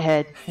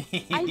 butthead.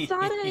 I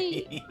thought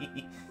I-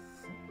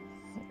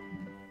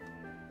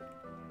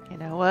 You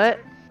know what?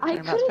 I Talking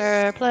about could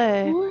fair have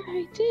play. swore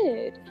I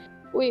did.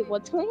 Wait,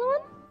 what's going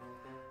on?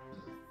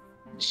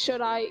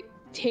 Should I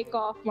take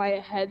off my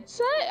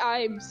headset?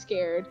 I'm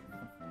scared.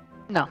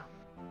 No,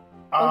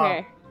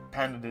 Okay.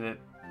 Panda did it.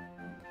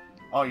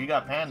 Oh, you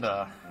got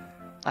Panda.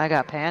 I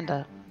got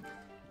Panda.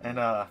 And,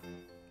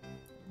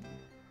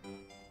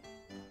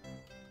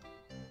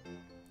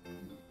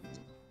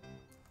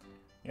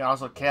 yeah,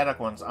 also chaotic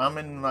ones. I'm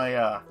in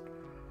my,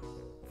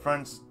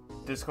 friend's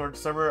Discord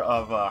server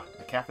of,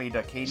 the Cafe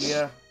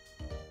d'Acadia.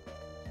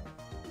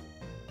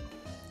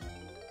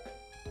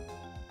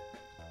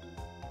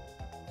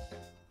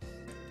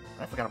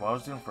 I forgot what I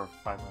was doing for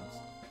 5 minutes.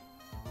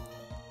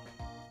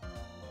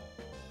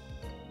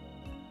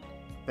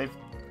 They've...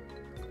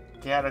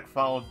 Chaotic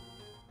followed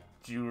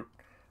you,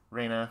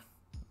 Reina.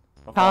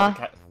 Huh?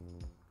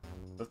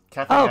 The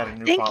cafe Oh, had a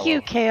new thank follow.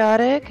 you,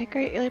 Chaotic. I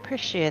greatly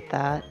appreciate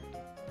that.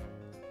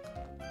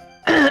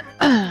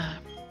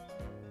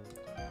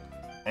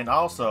 And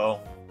also...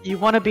 You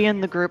want to be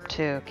in the group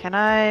too? Can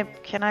I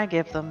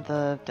give them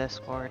the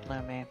Discord,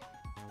 Lumi?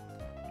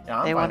 Yeah,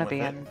 I'm They want to be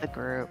in the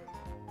group.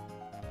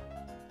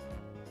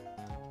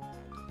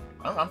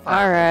 I'm fine.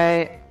 All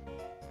right.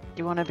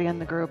 You want to be in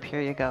the group?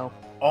 Here you go.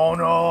 Oh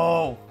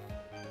no!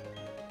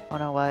 Oh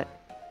no, what?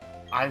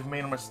 I've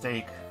made a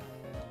mistake.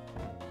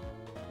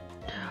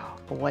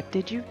 What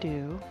did you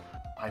do?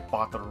 I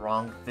bought the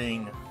wrong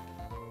thing.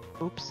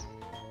 Oops.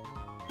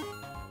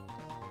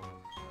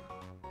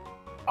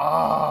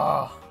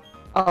 Ah!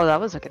 Oh, that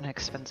was like an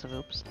expensive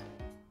oops.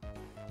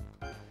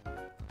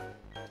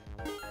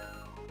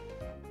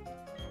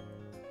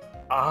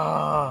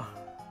 Ah!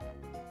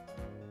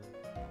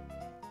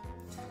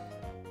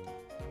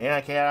 Yeah,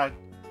 Chaotic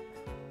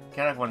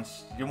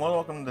ones. You're more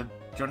welcome to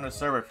join the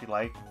server if you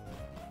like.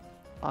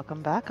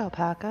 Welcome back,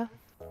 Alpaca.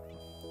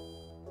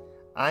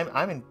 I'm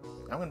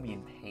gonna be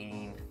in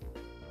pain.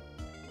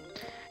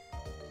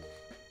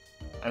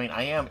 I mean,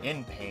 I am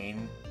in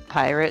pain.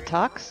 Pirate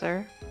talk,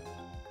 sir.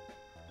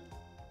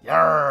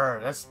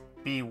 Yarr! Let's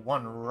be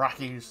one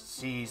rocky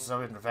seas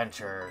of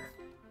adventure.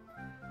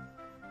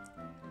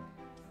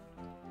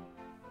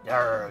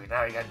 Yarr!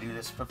 Now you gotta do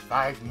this for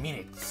 5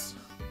 minutes.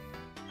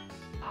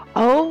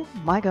 Oh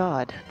my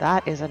god,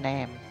 that is a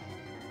name.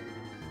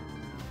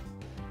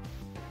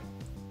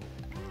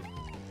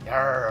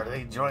 Yarr!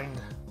 They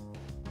joined.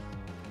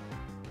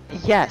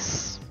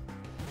 Yes.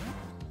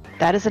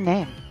 That is a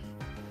name.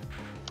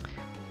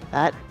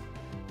 That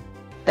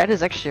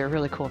is actually a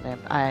really cool name.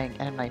 I'm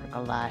not even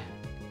gonna lie.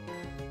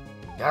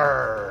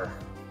 Yarr!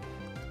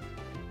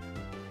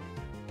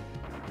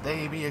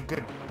 They be a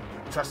good,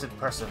 trusted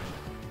person.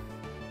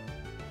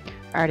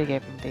 I already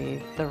gave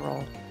him the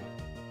role.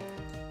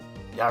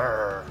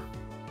 Yarr!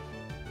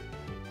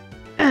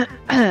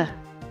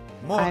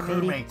 More Hi, matey.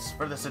 crewmates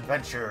for this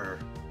adventure.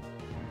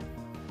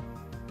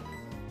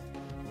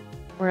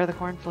 Where are the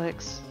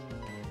cornflakes?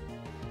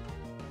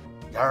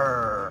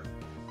 Yarr!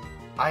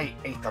 I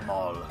ate them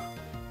all.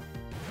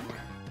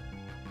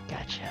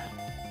 Gotcha.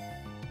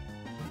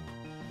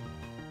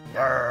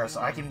 Yarr!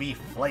 So I can be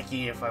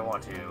flaky if I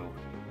want to.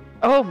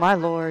 Oh my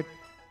lord.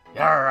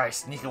 Yarr! I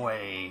sneak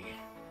away.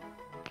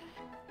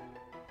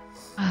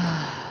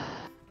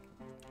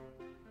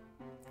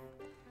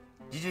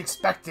 Did you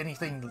expect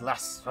anything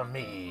less from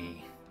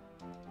me?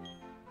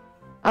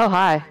 Oh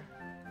hi.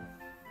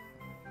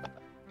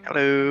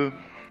 Hello.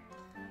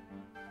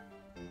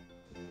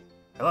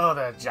 Hello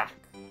there, Jack.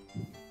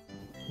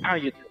 How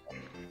you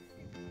doing?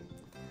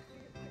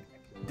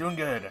 Doing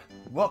good.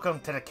 Welcome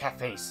to the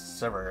cafe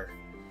server.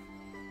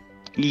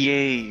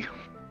 Yay.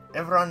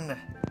 Everyone,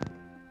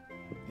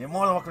 you're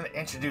more than welcome to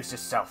introduce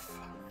yourself.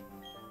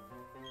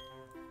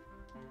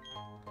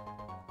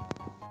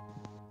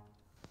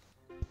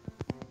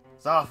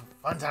 So,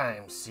 fun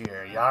times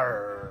here,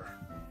 yarr.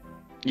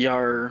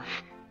 Yar.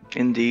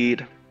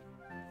 Indeed.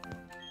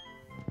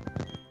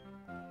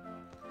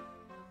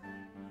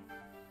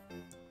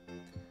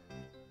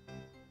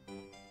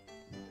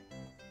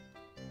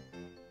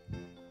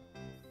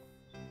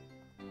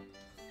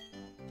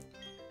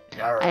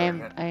 Yarr.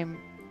 I am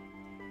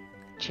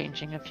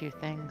changing a few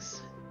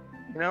things.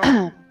 You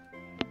know?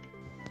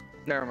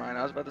 Never mind.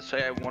 I was about to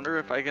say, I wonder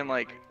if I can,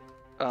 like,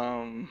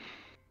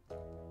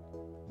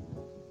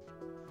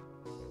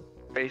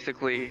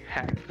 basically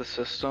hack the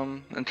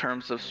system in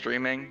terms of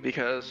streaming,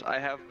 because I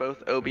have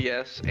both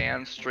OBS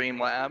and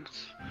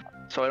Streamlabs,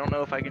 so I don't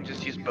know if I can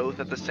just use both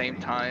at the same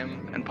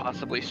time and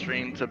possibly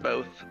stream to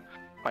both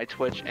my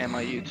Twitch and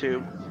my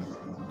YouTube.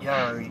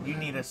 Yarr, you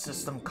need a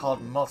system called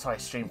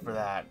multi-stream for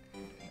that.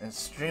 And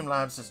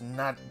Streamlabs is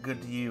not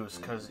good to use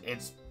because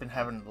it's been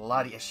having a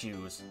lot of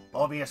issues.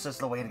 OBS is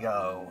the way to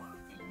go.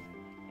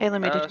 Hey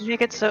Lemmy, did you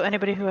make it so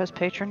anybody who has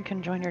Patreon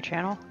can join your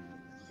channel?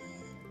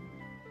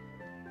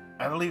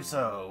 I believe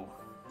so.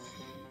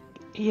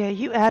 Yeah,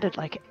 you added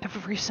like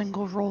every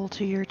single role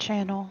to your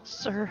channel,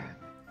 sir.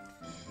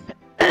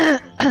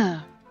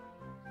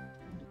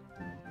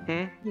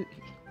 Hmm?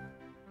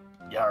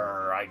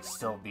 Yarr, I'd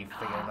still be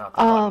figuring out the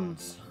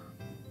buttons.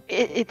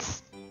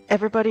 It's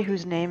everybody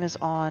whose name is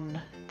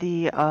on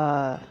the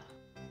Oh.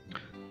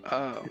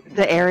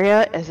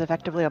 area is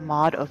effectively a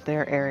mod of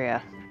their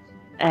area,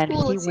 and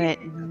Cool, he let's see. went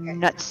Okay.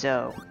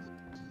 nutso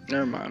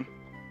Never mind.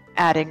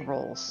 adding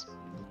rolls.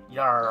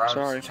 Yarr, I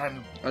Sorry. was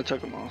trying to... I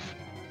took them off.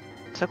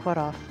 Took what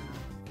off?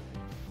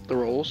 The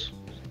rolls?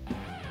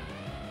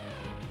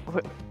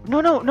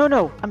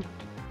 No. I'm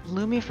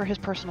Lumi for his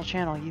personal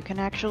channel. You can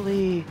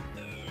actually,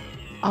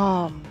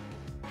 what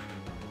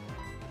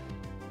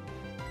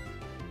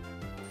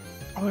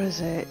is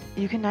it?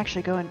 You can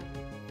actually go and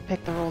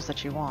pick the roles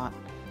that you want.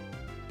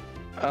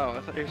 Oh,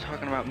 I thought you were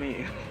talking about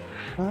me.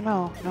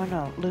 No,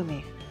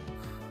 Lumi.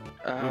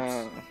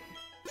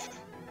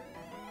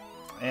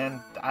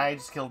 And I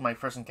just killed my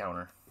first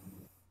encounter.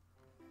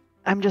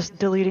 I'm just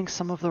deleting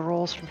some of the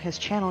roles from his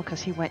channel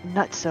because he went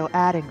nutso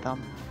adding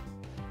them.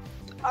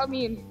 I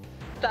mean,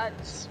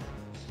 that's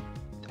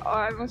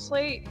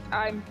honestly,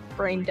 I'm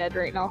brain dead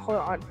right now. Hold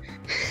on.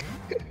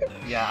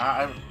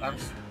 Yeah, I'm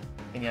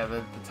and yeah,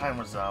 the time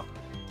was up.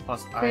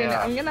 Plus,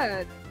 I'm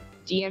gonna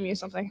DM you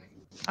something.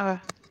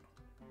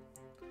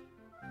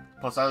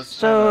 plus I was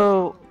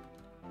So,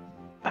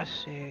 let's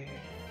see.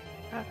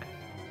 Okay.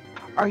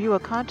 Are you a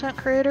content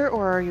creator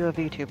or are you a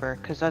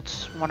VTuber? Because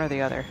that's one or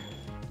the other.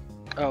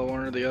 Oh, one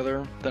or the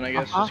other? Then I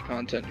guess Uh-huh. just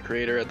content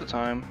creator at the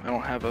time. I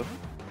don't have a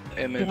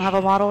image. You don't have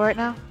a model right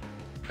now?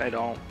 I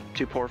don't.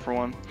 Too poor for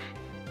one.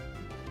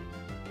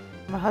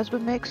 My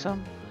husband makes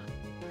them.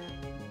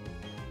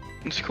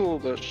 It's cool,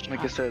 but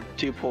like I said,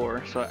 too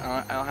poor, so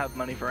I don't have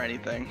money for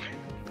anything.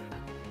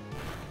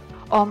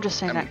 Oh, I'm just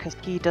saying I that mean- because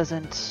he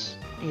doesn't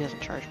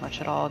charge much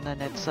at all, and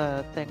then it's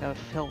a thing of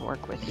he'll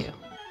work with you.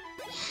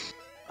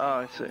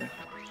 Oh, I see.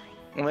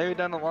 Well, maybe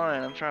down the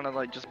line, I'm trying to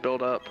like just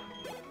build up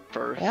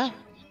first. Yeah,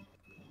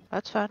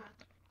 that's fine.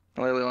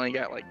 I literally only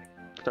got like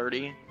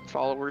 30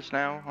 followers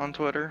now on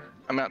Twitter.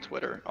 I'm not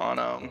Twitter,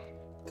 on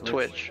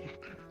Twitch.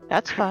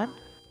 That's fine.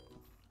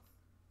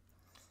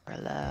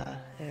 Umbrella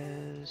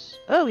is.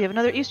 Oh, we have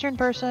another Eastern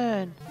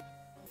person.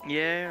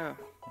 Yeah.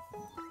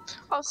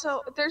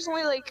 Also, there's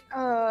only like,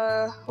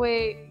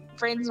 wait,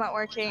 brain's not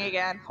working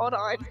again. Hold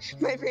on.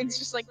 My brain's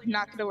just like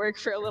not gonna work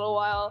for a little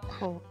while.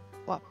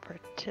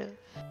 Cooperative.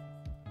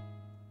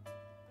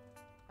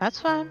 That's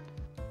fine.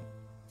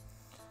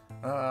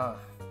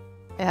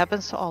 It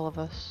happens to all of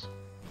us.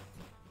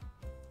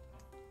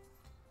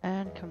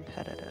 And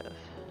competitive.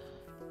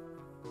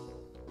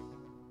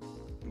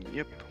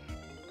 Yep.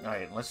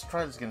 Alright, let's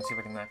try this again, see if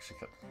I can actually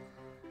kill.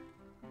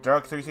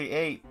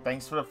 Dark338,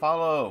 thanks for the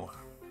follow.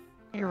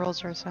 Your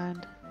rolls are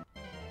assigned.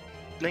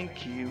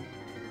 Thank you.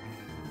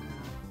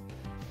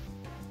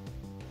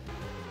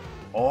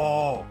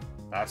 Oh,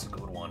 that's a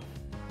good one.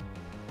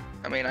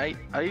 I mean,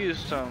 I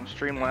used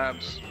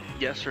Streamlabs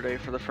yesterday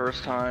for the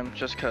first time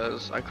just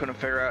because I couldn't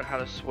figure out how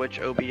to switch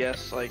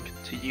OBS like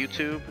to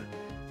YouTube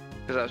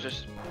because I was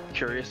just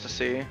curious to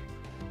see.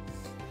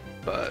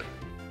 But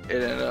it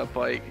ended up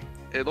like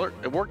it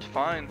worked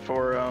fine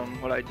for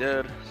what I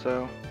did.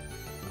 So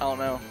I don't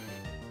know.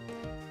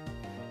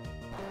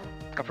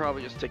 I'll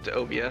probably just stick to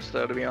OBS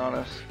though, to be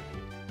honest.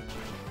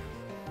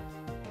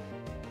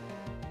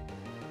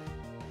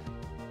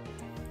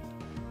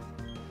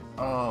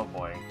 Oh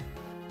boy.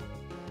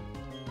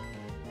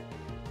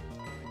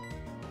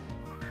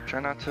 Try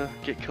not to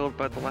get killed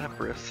by the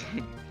Lapras.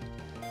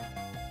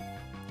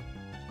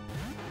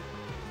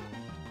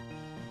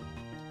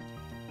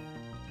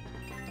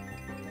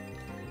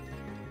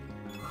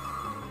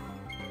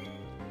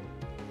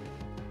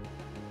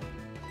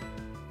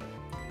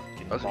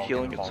 Was it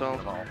healing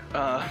itself?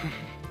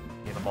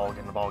 Get the ball,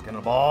 get the ball, get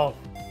the ball.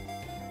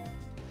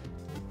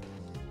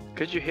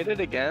 Could you hit it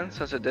again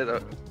since it did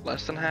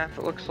less than half,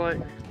 it looks like?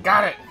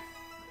 Got it!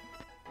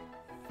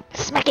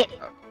 Smack it!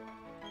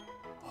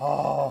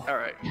 Oh.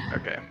 Alright,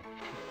 okay.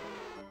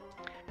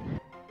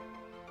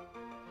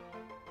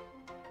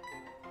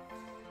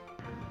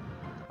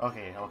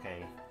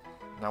 Okay.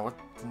 Now what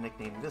to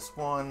nickname this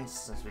one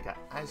since we got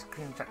ice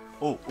cream truck.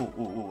 Ooh,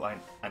 I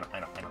know. I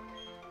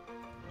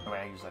mean,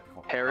 I used that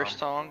before. Parish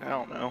song? I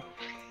don't know.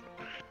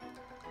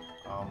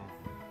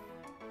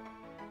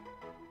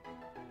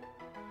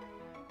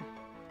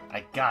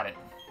 I got it.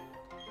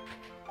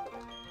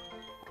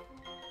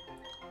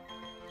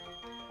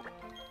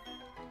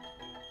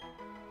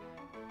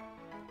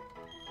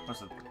 There's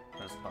the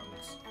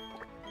buttons.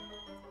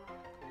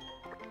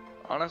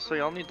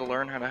 Honestly, I'll need to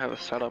learn how to have a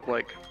setup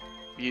like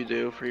you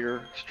do for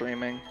your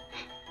streaming.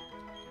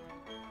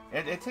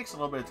 It takes a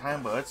little bit of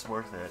time, but it's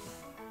worth it.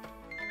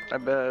 I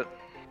bet.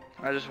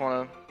 I just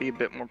want to be a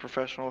bit more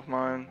professional with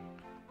mine.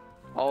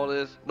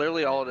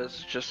 Literally all it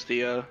is just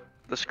the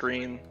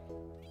screen.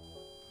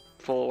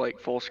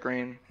 Full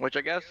screen. Which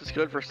I guess is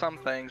good for some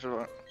things,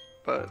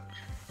 but...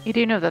 You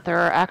do know that there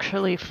are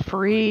actually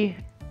free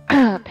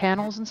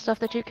panels and stuff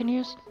that you can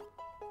use?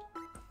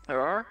 There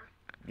are?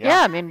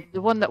 Yeah, I mean,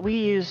 the one that we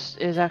use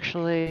is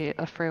actually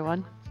a free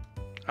one.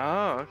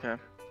 Oh, okay.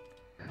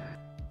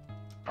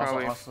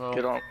 Probably Also,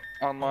 get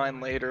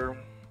online later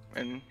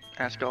and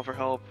ask y'all for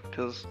help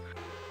because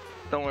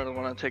don't really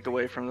want to take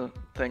away from the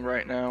thing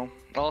right now.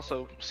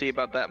 Also, see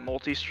about that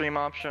multi-stream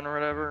option or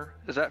whatever.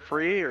 Is that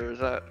free or is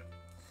that?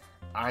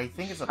 I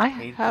think it's a I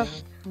paid have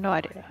thing. no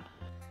idea.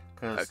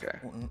 Because Okay.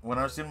 when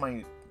I was doing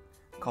my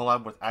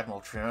collab with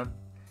Admiral Trina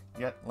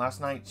last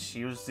night,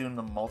 she was doing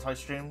the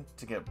multi-stream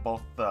to get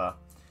both the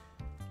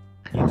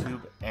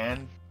YouTube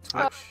and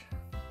Twitch.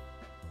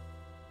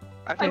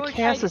 I feel And like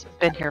Chaos has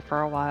been here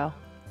for a while.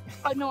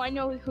 Oh no, I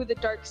know who the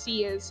Dark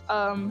Sea is.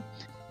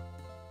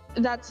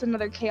 That's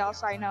another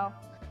Chaos I know.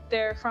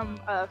 They're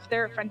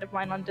they're a friend of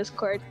mine on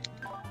Discord.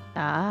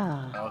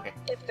 Ah. Oh, okay.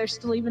 If they're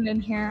still even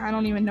in here, I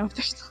don't even know if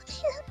they're still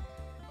here.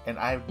 And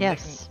I've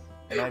Yes.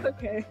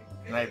 Okay.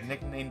 I've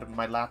nicknamed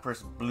my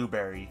Lapras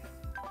Blueberry.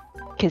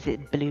 Cause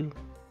it blue.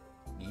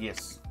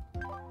 Yes.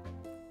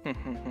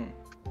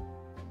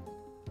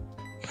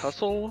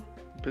 Hustle,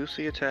 boost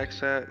the attack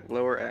stat,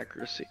 lower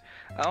accuracy.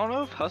 I don't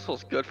know if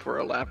Hustle's good for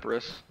a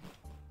Lapras.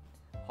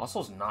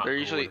 Hustle's not. They're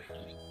usually,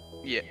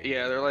 good.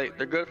 yeah,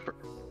 they're good for.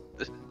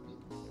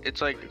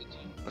 It's like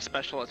a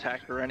special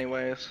attacker,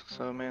 anyways.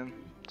 So man.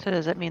 So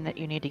does that mean that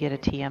you need to get a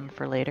TM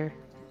for later?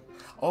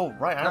 Oh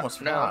right, I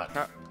almost No,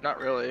 forgot. not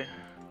really.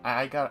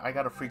 I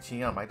got a free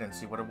TM. I didn't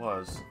see what it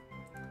was.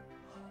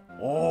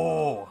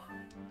 Oh.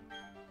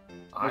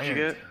 What'd you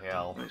Iron get?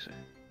 Tail. Let me see.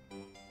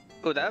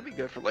 Oh, that'd be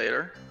good for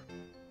later.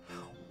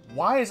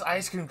 Why is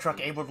Ice Cream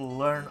Truck able to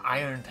learn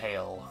Iron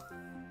Tail?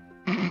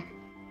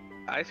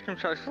 Ice Cream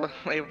Truck's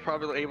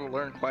probably able to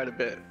learn quite a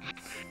bit.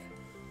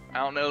 I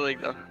don't know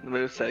like the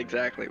moveset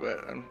exactly, but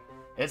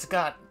It's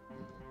got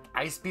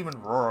Ice Beam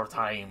and Roar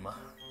Time.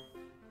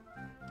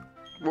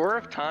 Roar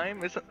of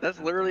Time that's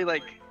literally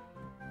like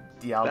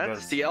Dialga's.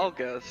 that's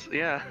Dialga's,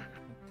 yeah.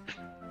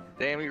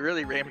 Damn, you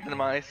really rammed into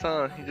my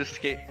son. You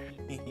just gave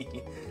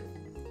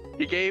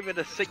it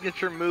a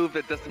signature move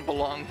that doesn't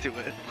belong to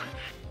it.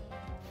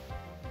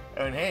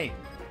 And hey,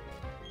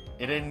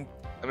 it didn't.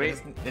 I mean,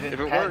 it didn't if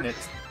it patent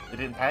works. it. It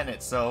didn't patent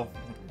it, so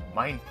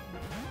mine.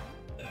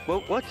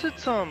 Well, what's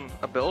its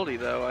ability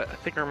though? I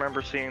think I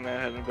remember seeing that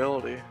had an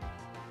ability.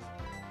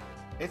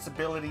 Its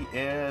ability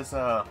is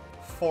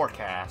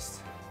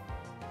forecast.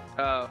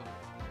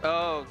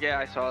 Oh yeah,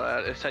 I saw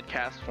that. It said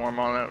cast form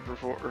on it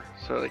before,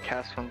 so the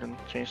cast form can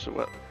change to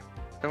what?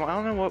 I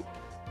don't know what.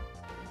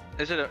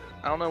 Is it?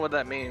 I don't know what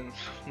that means.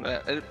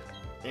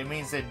 It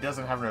means it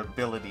doesn't have an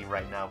ability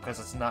right now because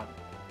it's not.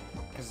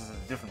 Because it's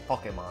a different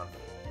Pokemon.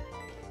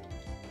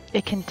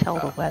 It can tell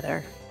the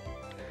weather.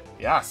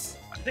 Yes.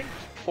 I think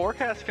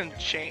forecast can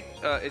change.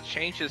 It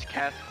changes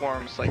cast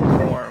form's like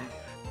form.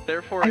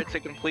 Therefore, it's a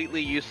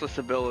completely useless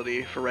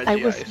ability for Regice. I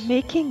was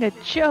making a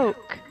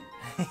joke.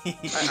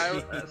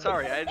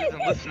 Sorry, I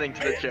wasn't listening to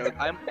the joke.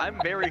 I'm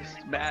very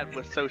bad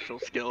with social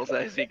skills,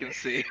 as you can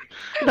see.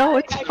 No,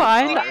 it's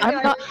fine.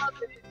 sorry.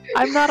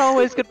 I'm not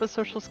always good with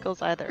social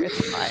skills either.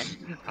 It's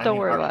fine. Don't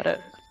worry about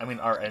it. I mean,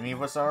 are any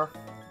of us are?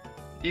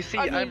 You see,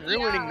 I mean, I'm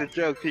ruining yeah. the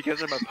joke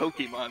because I'm a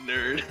Pokemon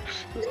nerd.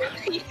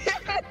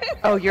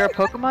 Oh, you're a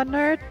Pokemon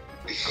nerd?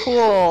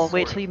 Cool.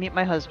 Wait till you meet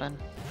my husband.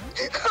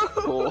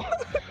 Cool.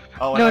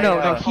 Oh, No, and no.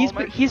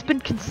 I, He's been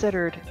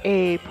considered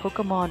a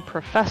Pokemon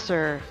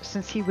professor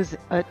since he was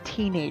a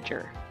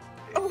teenager.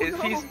 Is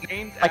he's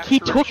named Like,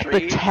 he after a took the tree? I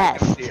can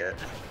test. see it.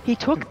 He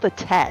took the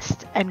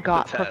test and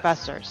got test.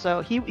 professor.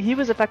 So he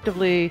was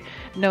effectively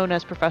known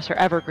as Professor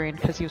Evergreen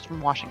because he was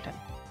from Washington.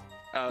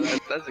 Oh,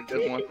 that's a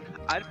good one.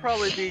 I'd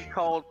probably be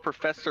called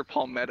Professor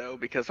Palmetto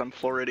because I'm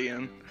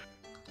Floridian.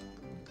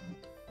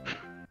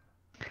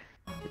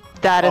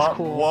 That is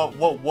cool. Whoa,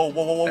 whoa, whoa,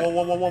 whoa, whoa, whoa,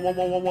 whoa, whoa, whoa, whoa,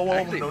 whoa, whoa, whoa,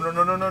 Actually- no, no,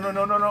 no, no, no, no,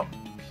 no, no, no.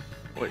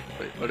 Wait,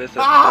 what is it?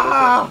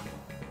 Ah!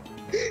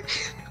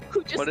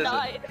 Who just What is it?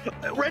 died?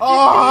 Reggie!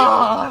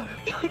 Ah!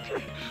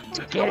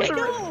 Get it?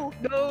 No!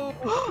 No!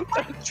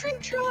 My dream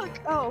truck!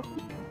 Oh.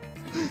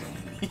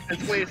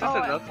 Wait, is this Oh,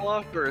 a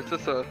Nuzlocke or is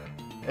this a?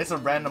 It's a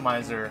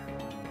randomizer.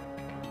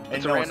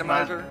 It's And a no,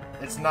 randomizer.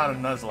 It's not a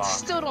Nuzlocke.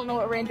 Still don't know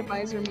what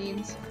randomizer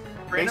means.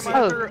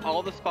 Randomizer,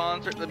 all the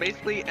spawns are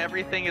basically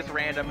everything is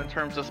random in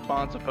terms of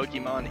spawns of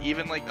Pokemon.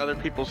 Even like other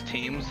people's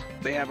teams,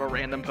 they have a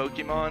random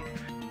Pokemon.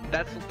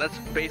 That's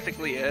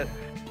basically it.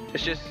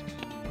 It's just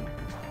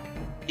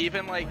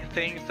even like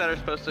things that are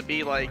supposed to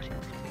be like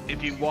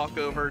if you walk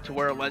over to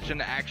where a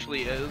legend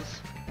actually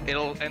is,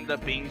 it'll end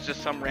up being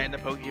just some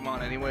random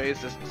Pokemon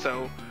anyways.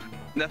 So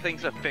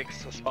nothing's a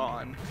fixed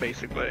spawn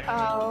basically.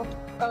 Oh.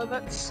 Oh,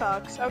 that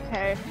sucks.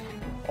 Okay.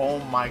 Oh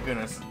my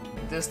goodness.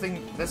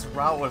 This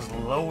route was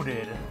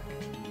loaded.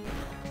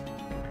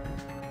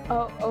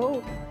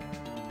 Oh.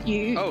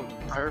 You. Oh,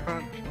 Fire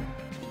Punch.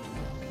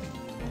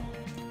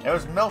 It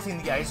was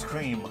melting the ice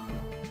cream.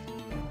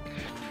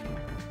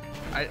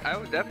 I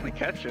would definitely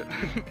catch it.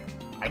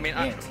 I mean,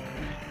 can't.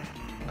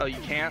 Oh, you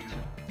can't?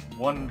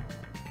 One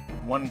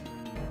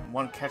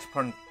catch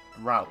per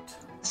route.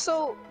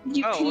 So, Oh,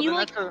 can well, you then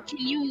like, that's can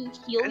you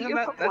heal Isn't your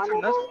that- that's Pokemon a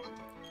at all?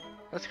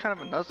 That's kind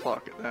of a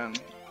Nuzlocke then.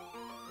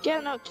 Yeah,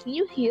 no, can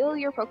you heal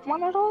your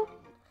Pokemon at all?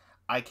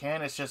 I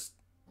can, it's just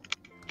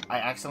I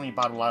accidentally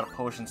bought a lot of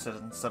potions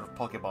instead of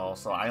Pokeballs,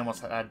 so I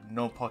almost had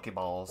no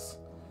Pokeballs.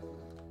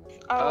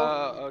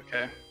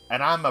 Okay.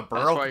 And I'm a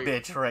broke why-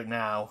 bitch right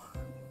now.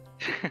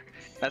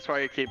 That's why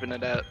you're keeping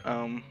it at,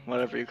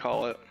 whatever you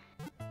call it.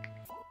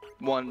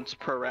 Once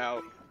per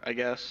route, I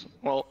guess.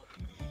 Well,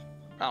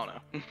 I don't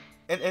know.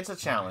 It's a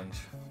challenge.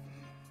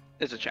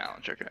 It's a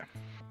challenge, okay.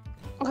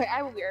 Okay,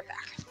 I will be right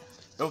back.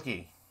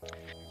 Okay.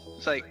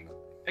 It's like,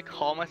 I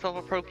call myself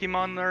a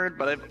Pokemon nerd,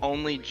 but I've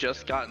only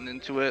just gotten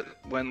into it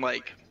when,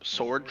 like,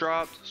 Sword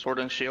dropped, Sword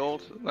and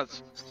Shield.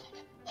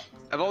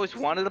 I've always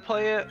wanted to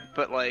play it,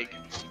 but, like...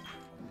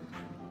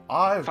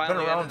 I've been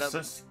Finally around ended up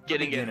since the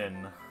getting it.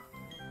 beginning.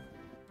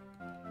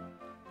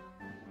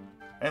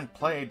 And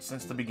played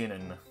since the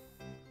beginning.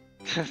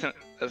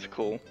 That's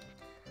cool.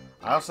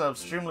 I also have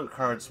stream loot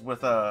cards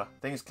with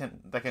things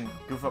that can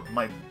goof up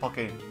my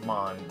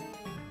Pokemon.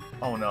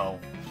 Oh no.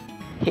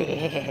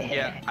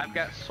 Yeah, I've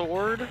got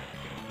Sword,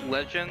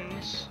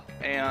 Legends,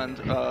 and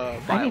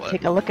Violet. I need to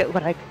take a look at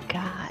what I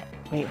got.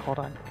 Wait, hold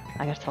on.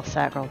 I gotta tell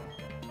Satgirl.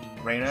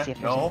 Reina, See if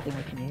there's no. anything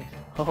we can use.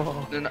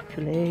 Oh, No, no.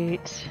 too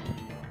late.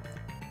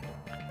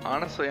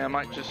 Honestly, I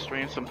might just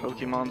stream some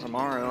Pokemon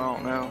tomorrow. I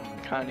don't know.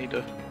 Kind of need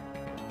to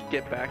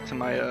get back to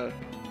my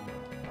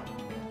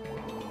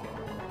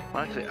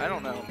Actually, I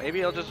don't know.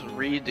 Maybe I'll just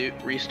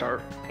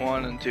restart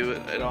one and do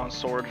it on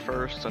Sword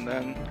first, and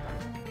then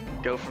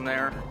go from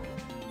there.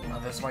 Oh,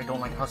 that's why I don't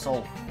like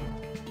Hustle.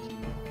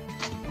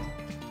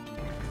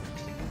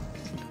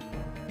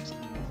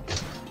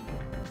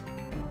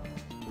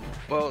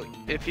 Well,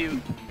 if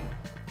you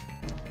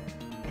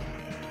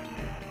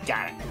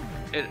Got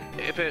it.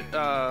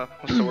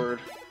 what's the word?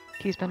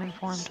 He's been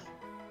informed.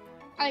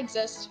 I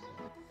exist.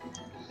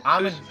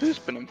 Who's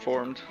been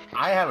informed?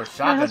 I have a My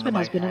shotgun husband in my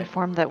has been head.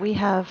 informed that we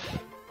have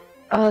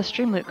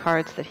stream loot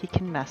cards that he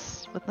can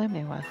mess with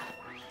Lumi with.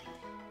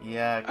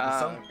 Yeah,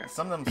 'cause Okay.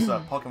 some of them's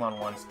Pokemon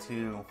ones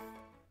too.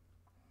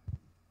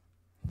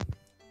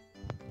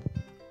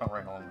 Oh,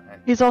 right, hold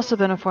on. He's also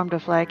been informed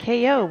of like,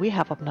 hey yo, we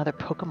have another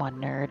Pokemon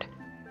nerd.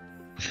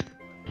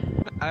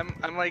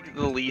 I'm like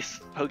the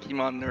least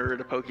Pokemon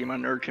nerd a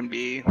Pokemon nerd can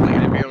be. Like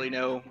I barely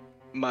know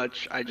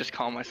much. I just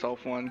call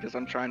myself one because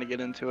I'm trying to get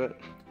into it.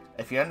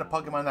 If you're into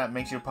Pokemon, that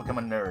makes you a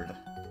Pokemon nerd.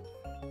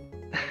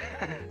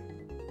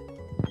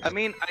 I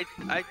mean,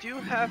 I do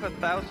have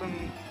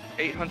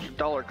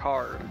 $1,800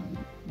 card.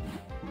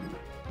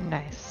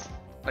 Nice.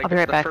 Like, I'll be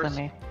right the back, first,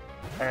 Lumi.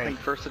 I Alright, think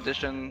first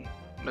edition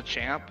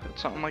Machamp,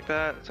 something like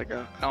that. It's like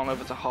I don't know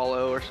if it's a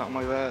hollow or something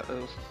like that.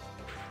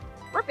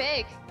 We're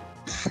big.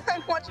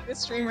 I'm watching the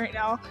stream right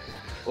now.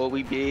 Well,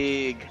 we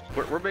big.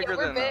 We're bigger Yeah,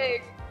 we're than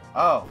big.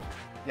 oh,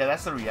 yeah,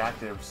 that's the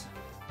reactives.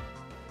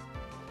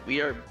 we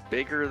are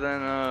bigger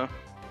than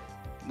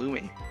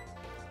Lumi.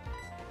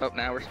 Oh,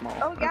 now we're small.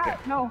 Oh yeah, Okay.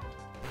 no.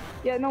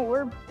 Yeah, no,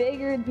 we're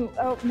bigger than.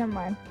 Oh, never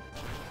mind.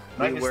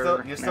 No, We you're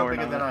were, still now we're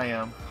bigger than not. I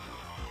am.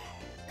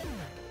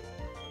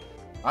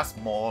 I'm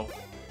small.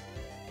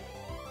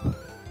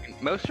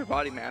 Most of your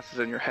body mass is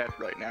in your head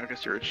right now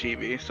because you're a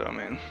chibi. So I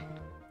mean,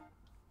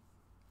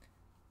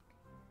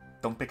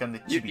 Don't pick on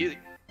the you, chibi.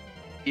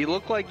 you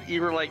look like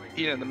you were like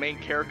the main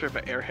character of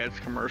an Airheads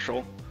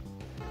commercial.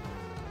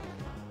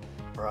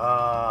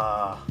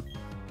 Bruh.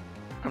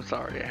 I'm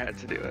sorry, I had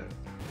to do it.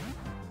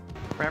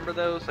 Remember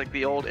those, like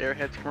the old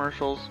Airheads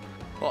commercials?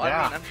 Well,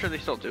 Yeah. I mean, I'm sure they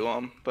still do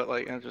them, but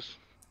like, Not as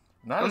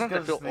sometimes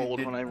good I feel as they old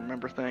did. when I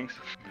remember things.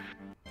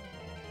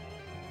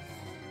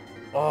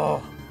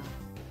 Oh,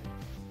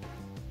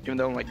 Even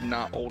though I'm like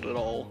not old at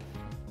all.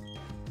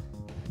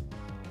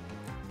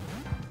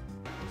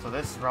 so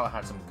this route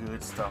had some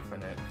good stuff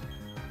in it.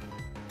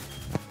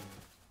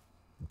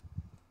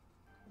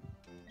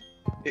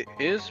 It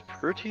is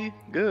pretty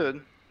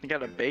good. They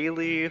got a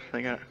Bayleaf,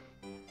 they got...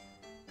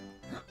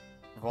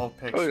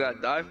 Vulpix. Oh, you got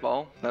a Dive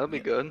Ball. That'll be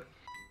good.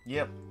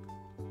 Yep.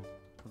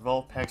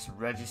 Vulpix,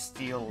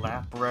 Registeel,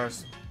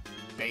 Lapras,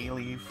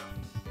 Bayleaf.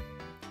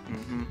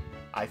 Mm-hmm.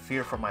 I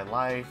fear for my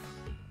life.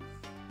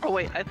 Oh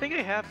wait, I think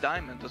I have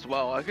Diamond as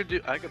well. I could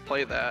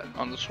play that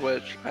on the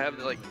Switch. I have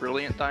the like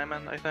Brilliant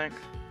Diamond, I think.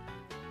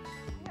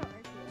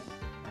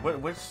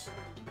 Which?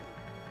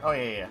 Oh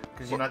yeah.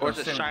 Because you're not Or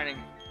gonna is it Shining?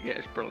 Yeah,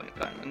 it's Brilliant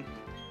Diamond.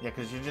 Yeah,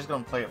 because you're just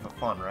gonna play it for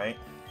fun, right?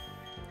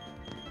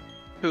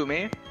 Who,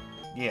 me?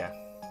 Yeah.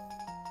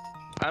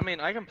 I mean,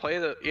 I can play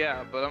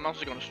but I'm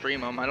also gonna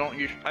stream them. I don't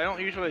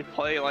usually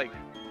play like.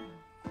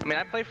 I mean,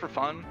 I play for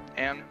fun,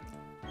 and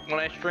when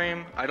I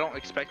stream, I don't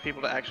expect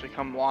people to actually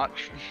come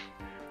watch.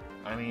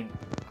 I mean,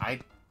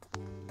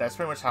 that's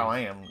pretty much how I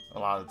am a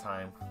lot of the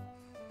time.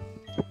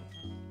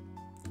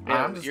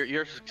 Yeah, I'm just,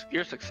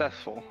 you're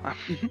successful.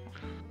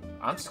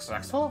 I'm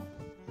successful?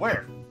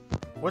 Where?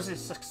 What's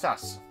his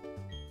success?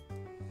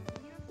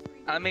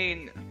 I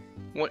mean,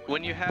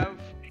 when you have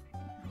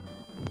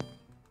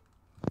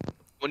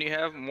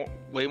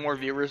way more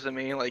viewers than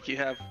me, like you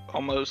have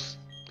almost,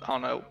 I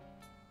don't know,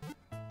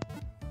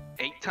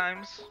 8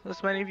 times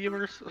as many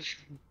viewers.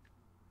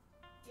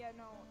 Yeah,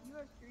 no, you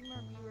have 3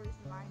 more viewers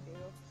than I do,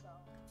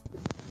 so.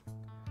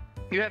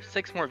 You have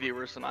 6 more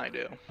viewers than I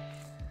do.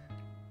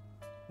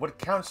 What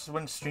counts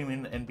when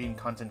streaming and being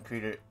content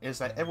creator is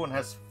that everyone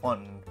has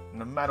fun,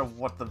 no matter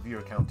what the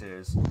viewer count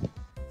is.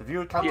 The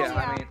viewer count Yeah, is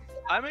I mean,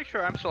 I make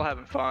sure I'm still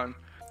having fun.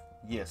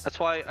 Yes. That's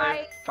why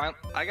I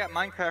got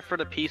Minecraft for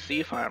the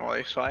PC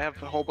finally, so I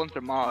have a whole bunch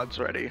of mods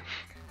ready.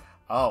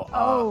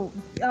 Oh.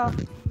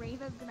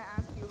 Raven's gonna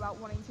ask you about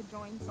wanting to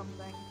join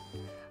something.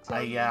 So,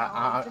 I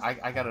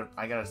gotta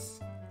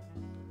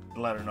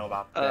let her know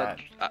about that.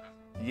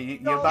 You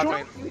about to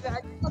don't do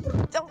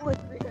that. Don't let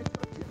Raven.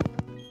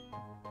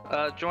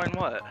 Join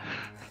what?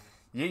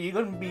 you're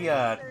gonna be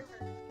yeah,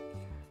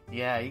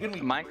 you're gonna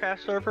be Minecraft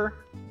server?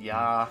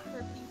 yeah.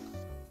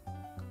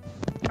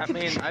 I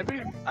mean,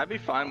 I'd be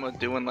fine with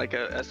doing like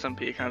a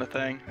SMP kind of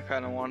thing. I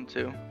kind of wanted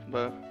to,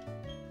 but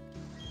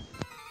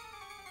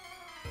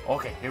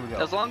Okay, here we go.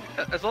 as long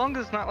as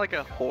it's not like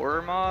a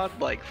horror mod,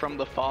 like From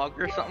the Fog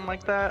or something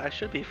like that, I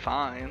should be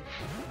fine.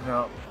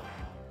 No.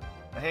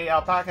 Hey,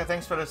 Alpaca,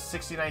 thanks for the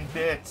 69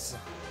 bits.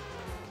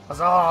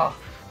 Huzzah!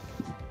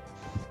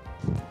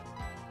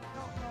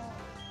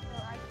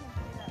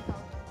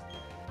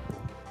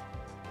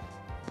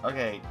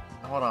 Okay,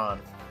 hold on.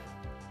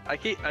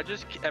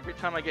 Every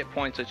time I get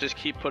points, I just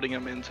keep putting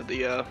them into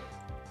the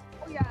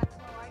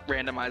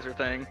randomizer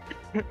thing.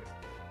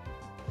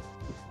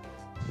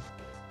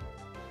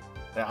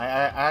 Yeah,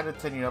 I had to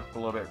turn you up a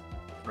little bit,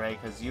 Ray,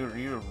 because you're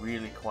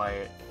really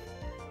quiet.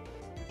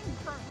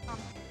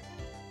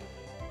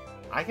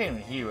 I can't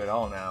even hear you at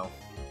all now.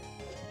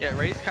 Yeah,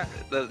 Ray's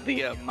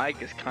the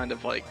mic is kind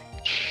of like.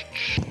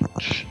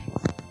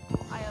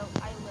 I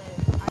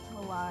live. I'm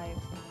alive.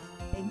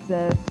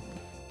 Exist.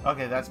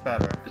 Okay, that's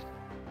better.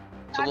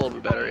 It's a little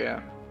bit better,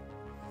 yeah.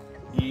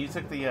 You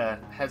took the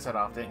headset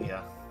off, didn't you?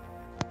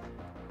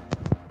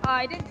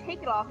 I didn't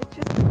take it off. It's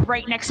just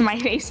right next to my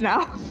face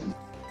now.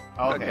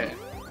 Okay.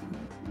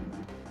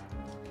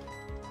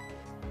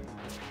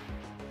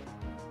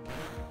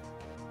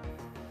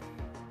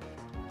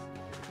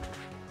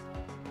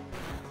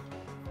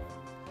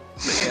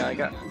 But yeah, I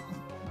got a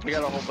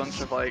whole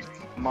bunch of like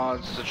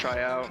mods to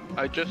try out.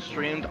 I just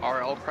streamed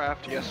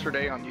RLCraft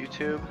yesterday on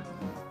YouTube.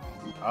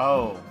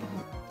 Oh.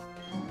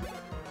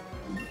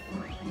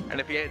 And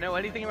if you know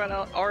anything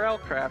about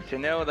RLCraft, you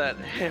know that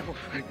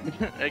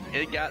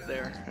it got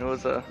there. It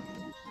was a.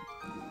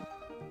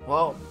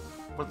 Well,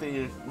 with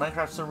the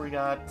Minecraft server we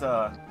got,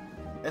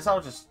 it's all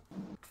just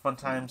fun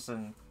times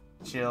and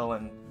chill,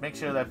 and make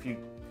sure that if you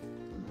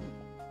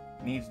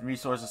need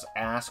resources,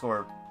 ask,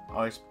 or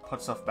always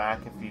put stuff back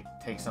if you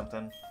take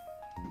something.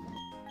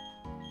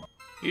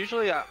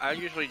 Usually, I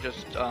usually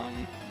just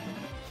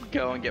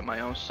go and get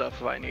my own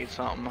stuff if I need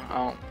something.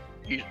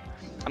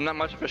 I'm not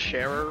much of a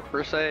sharer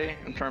per se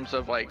in terms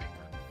of like.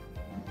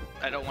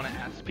 I don't want to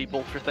ask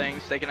people for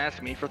things. They can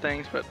ask me for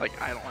things, but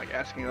like I don't like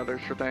asking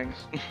others for things.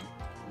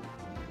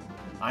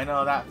 I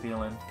know that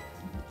feeling.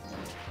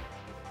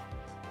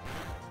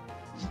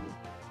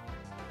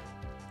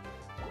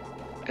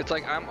 It's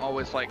like I'm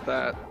always like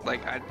that.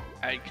 Like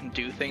I can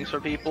do things for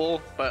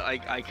people, but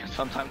I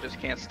sometimes just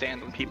can't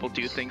stand when people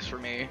do things for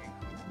me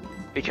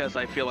because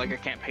I feel like I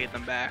can't pay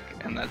them back,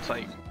 and that's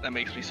like that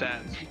makes me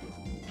sad.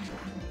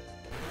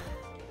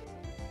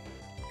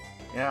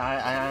 Yeah,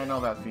 I know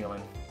that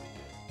feeling.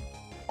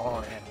 Oh,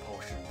 and a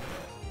potion.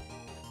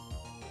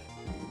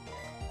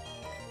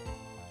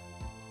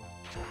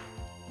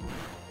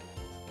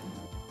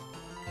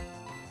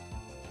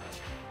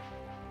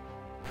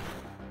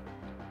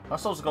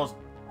 Hustle's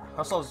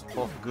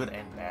both good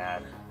and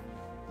bad.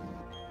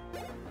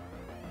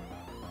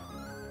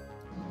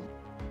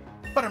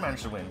 But I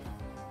managed to win.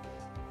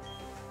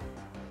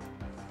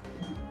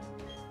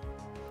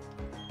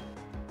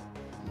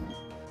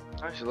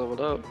 I actually leveled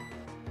up.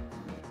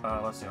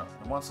 Let's see. I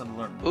want to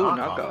learn Ooh,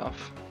 knockoff.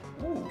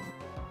 Ooh.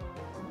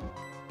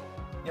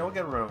 Yeah, we'll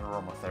get rid of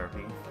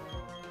aromatherapy.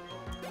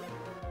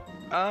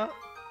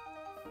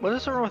 What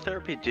does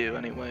aromatherapy do,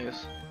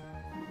 anyways?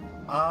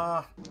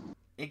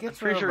 It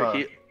gets I'm pretty rid of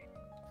sure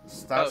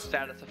status.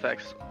 status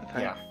effects. I think.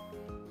 Yeah.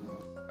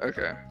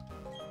 Okay.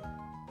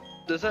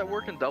 Does that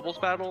work in doubles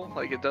battle?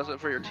 Like it does it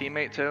for your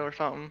teammate too, or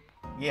something?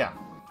 Yeah.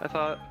 I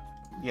thought.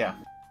 Yeah.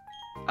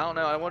 I don't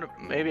know.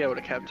 Maybe I would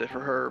have kept it for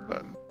her,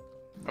 but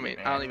I mean,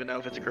 I don't even know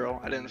if it's a girl.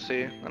 I didn't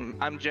see.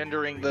 I'm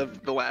gendering the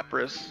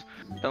Lapras.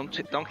 Don't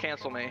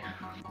cancel me.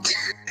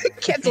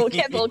 Cancel.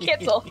 She's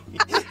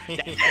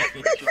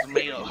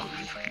male.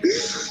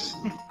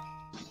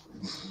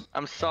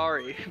 I'm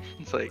sorry.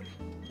 It's like.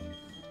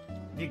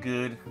 You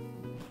good?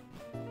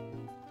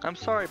 I'm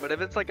sorry, but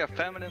if it's like a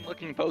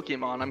feminine-looking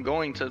Pokemon, I'm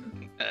going to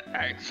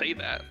say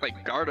that.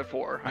 Like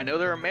Gardevoir. I know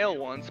there are male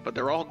ones, but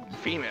they're all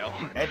female.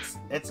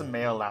 It's a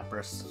male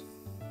Lapras.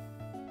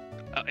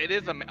 It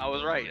is I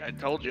was right. I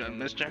told you I'm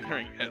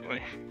misgendering it.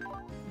 Like.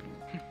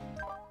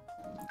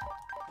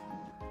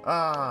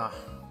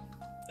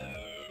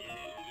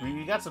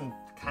 We got some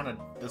kind of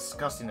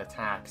disgusting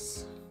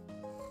attacks.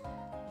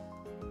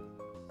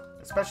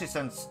 Especially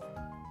since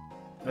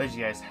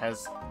Regice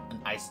has an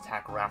ice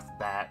attack right off the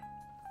bat.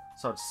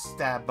 So it's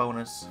stab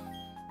bonus.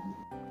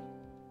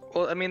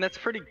 Well, I mean, that's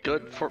pretty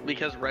good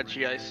because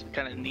Regice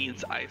kind of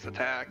needs ice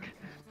attack.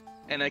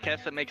 And I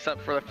guess it makes up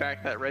for the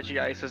fact that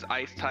Regice is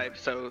ice type,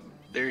 so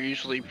they're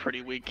usually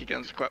pretty weak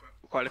against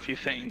quite a few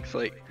things.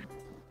 Like,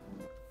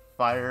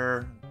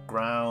 fire,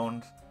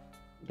 ground.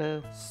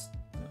 Boo.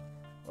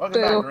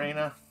 Welcome back,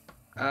 Reina.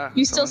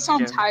 You still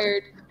sound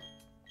tired.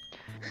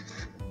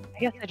 I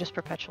guess I just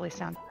perpetually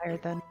sound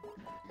tired then.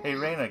 Hey,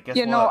 Reina, guess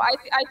You what? know, I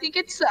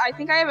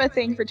think I have a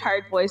thing for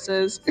tired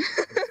voices.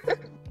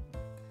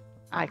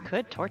 I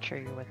could torture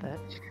you with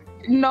it.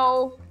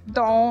 No,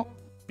 don't.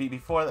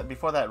 Before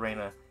that,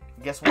 Reina,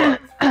 guess what?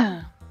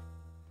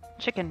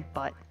 Chicken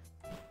butt.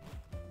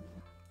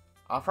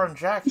 Our friend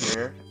Jack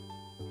here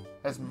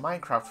has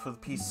Minecraft for the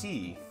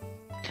PC.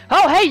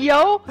 Oh, hey,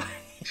 yo!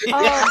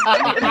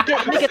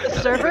 Let me get the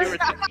server.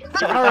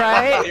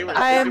 Alright,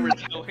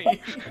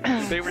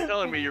 They were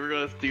telling me you were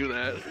gonna do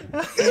that.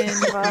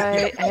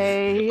 Invite.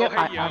 Hey, Oh,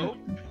 hey, yo.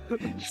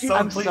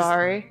 I'm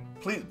sorry.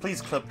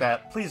 Please clip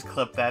that. Please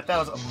clip that. That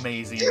was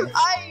amazing.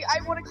 I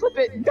want to clip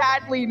it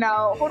badly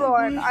now. Hold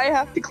on, I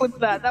have to clip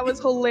that. That was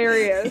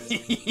hilarious. Oh,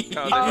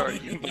 they've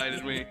already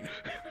invited me.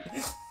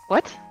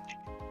 What?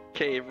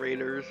 Cave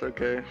Raiders,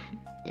 okay.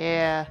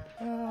 Yeah.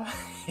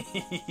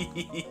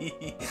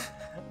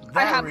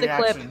 I have the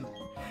clip.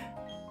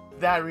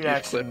 That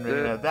reaction, clipped it?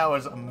 Reina, that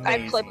was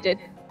amazing. I clipped it.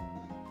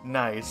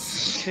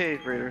 Nice.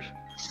 Cave Raiders.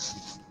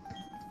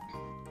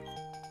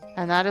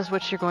 And that is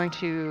what you're going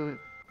to,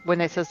 when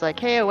it says like,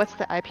 hey, what's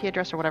the IP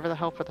address or whatever the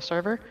hell for the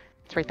server?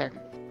 It's right there.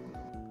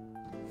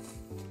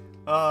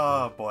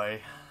 Oh boy.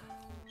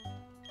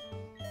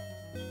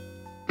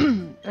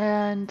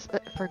 And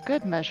for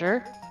good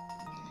measure,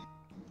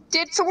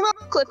 Did someone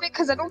else clip it?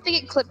 Because I don't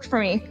think it clipped for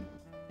me.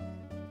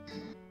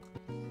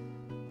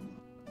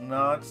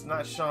 No, it's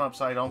not showing up,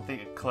 so I don't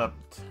think it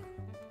clipped.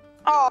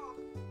 Oh,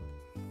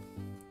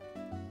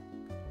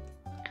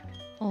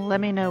 let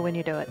me know when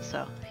you do it,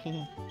 so.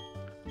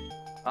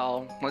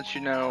 I'll let you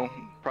know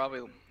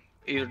probably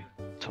either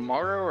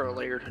tomorrow or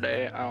later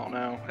today. I don't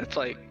know. It's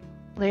like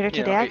Later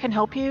Yeah, today I it- can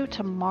help you.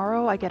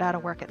 Tomorrow I get out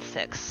of work at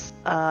 6.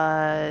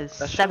 that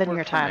should 7 work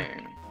your for time.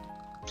 me.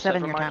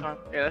 7 for your my time.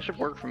 Yeah, that should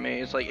work for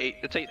me. It's like 8.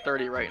 It's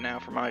 8:30 right now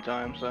for my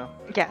time. So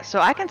Yeah, so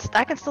I can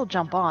still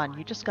jump on.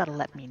 You just gotta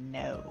let me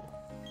know.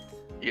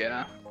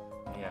 yeah,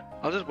 Yeah.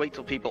 I'll just wait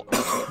till people open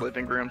the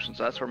living room since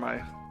that's where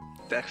my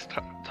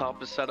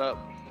desktop is set up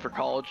for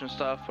college and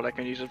stuff. But I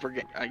can use it for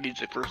I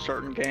use it for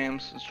certain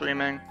games and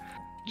streaming.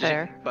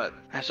 Fair. But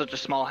I have such a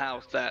small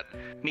house that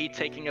me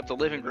taking up the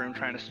living room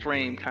trying to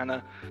stream kind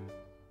of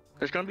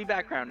there's gonna be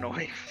background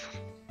noise.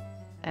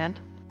 And?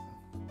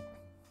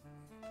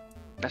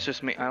 That's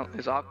just me.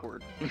 It's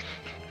awkward.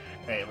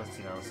 Hey, let's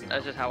see now. Let's see now.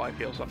 That's just how I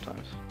feel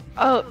sometimes.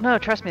 Oh, no,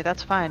 trust me,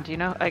 that's fine. Do you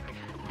know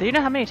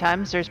how many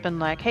times there's been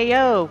like, hey,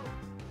 yo,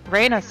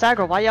 Reina,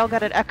 Sagro, why y'all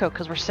got an echo?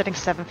 Because we're sitting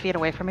 7 feet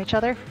away from each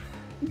other?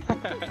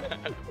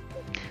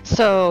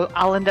 So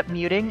I'll end up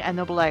muting, and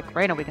they'll be like,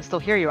 Reina, we can still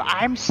hear you.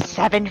 I'm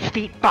 7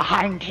 feet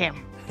behind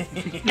him.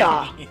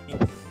 Duh.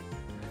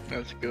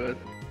 That's good.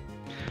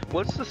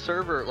 What's the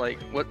server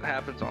like? What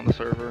happens on the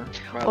server?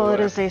 by the Well, it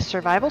way? is a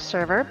survival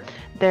server.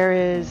 There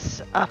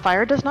is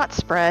fire does not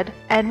spread,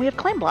 and we have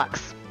claim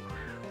blocks.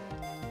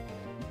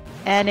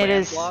 And it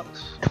Clan is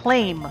blocks?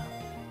 claim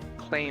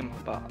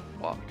Blocks.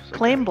 Okay.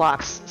 claim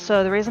blocks.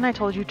 So the reason I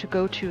told you to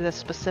go to the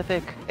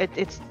specific,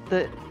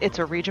 it's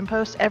a region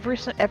post.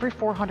 Every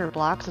 400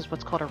 blocks is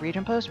what's called a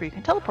region post, where you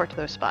can teleport to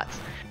those spots.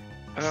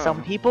 Oh.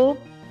 Some people,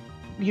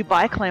 you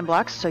buy claim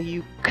blocks, so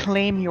you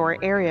claim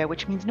your area,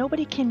 which means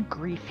nobody can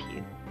grief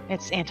you.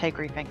 It's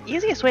anti-griefing.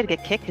 Easiest way to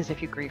get kicked is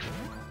if you grief.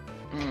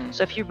 Mm.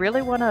 So if you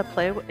really want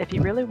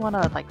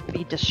to like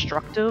be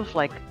destructive,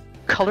 like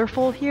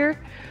colorful here,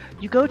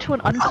 you go to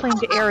an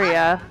unclaimed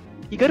area.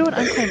 You go to an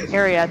unclaimed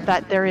area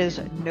that there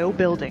is no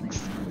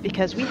buildings,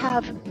 because we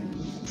have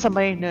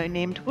somebody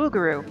named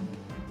Woogaroo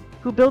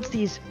who builds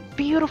these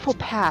beautiful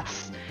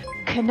paths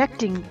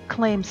connecting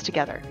claims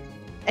together.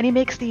 And he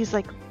makes these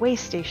like way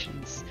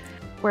stations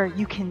where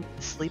you can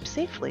sleep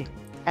safely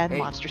and Hey.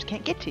 monsters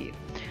can't get to you.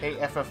 Hey,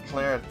 FF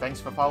player, thanks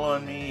for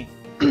following me.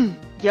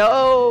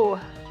 Yo!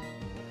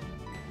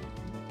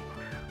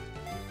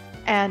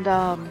 And,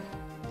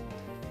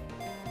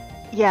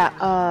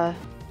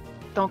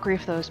 don't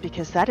grief those,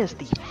 because that is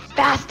the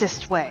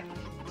fastest way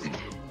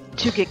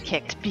to get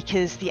kicked,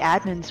 because the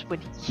admins,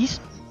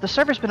 the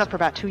server's been up for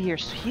about 2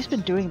 years, so he's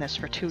been doing this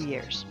for 2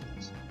 years.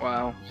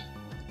 Wow.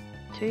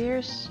 2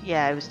 years?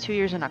 Yeah, it was 2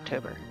 years in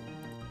October.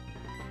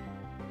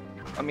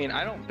 I mean,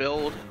 I don't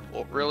build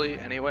really,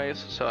 anyways.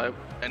 So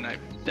I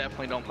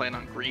definitely don't plan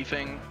on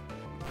griefing.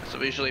 So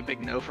usually a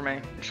big no for me.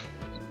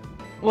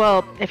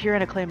 Well, if you're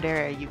in a claimed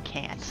area, you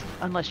can't,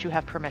 unless you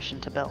have permission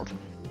to build.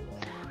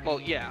 Well,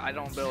 yeah, I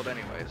don't build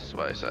anyways. That's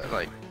what I said.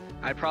 Like,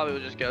 I probably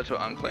would just go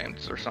to unclaimed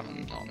or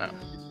something. I don't know.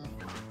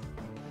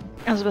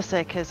 I was about to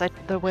say, because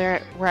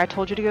where I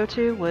told you to go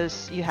to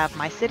was, you have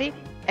my city,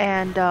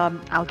 and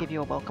I'll give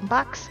you a welcome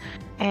box,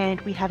 and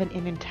we have an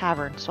inn and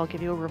tavern, so I'll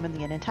give you a room in the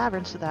inn and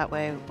tavern, so that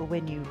way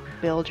when you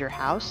build your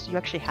house, you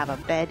actually have a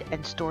bed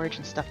and storage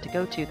and stuff to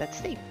go to that's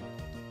safe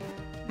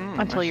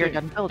until I you're see.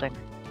 done building.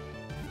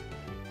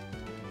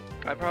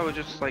 I probably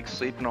just like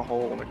sleep in a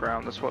hole in the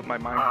ground. That's what my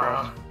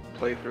Minecraft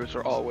playthroughs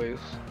are always.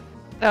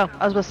 Oh,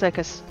 I was about to say,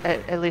 because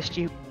at least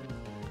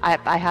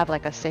I have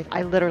like a safe.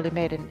 I literally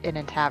made an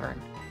in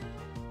tavern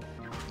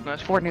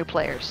That's for new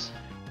players.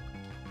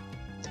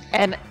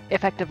 And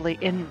effectively,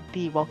 in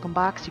the welcome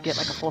box, you get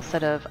like a full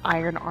set of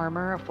iron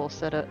armor, a full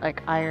set of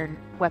like iron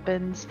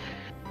weapons,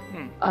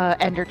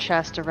 ender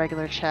chest, a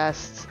regular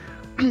chest,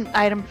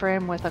 item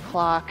frame with a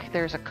clock.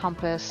 There's a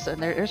compass,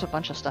 and there's a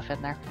bunch of stuff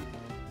in there.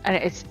 And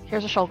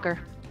here's a shulker.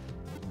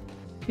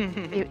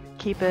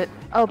 Keep it.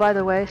 Oh, by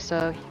the way,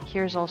 so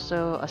here's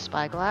also a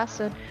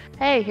spyglass, and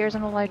hey, here's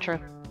an elytra.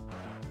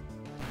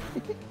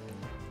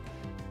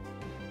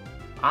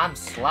 I'm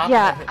slapping.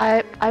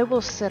 Yeah, I will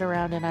sit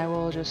around and I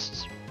will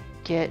just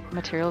get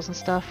materials and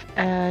stuff,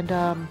 and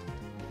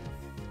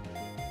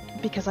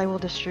because I will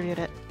distribute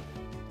it.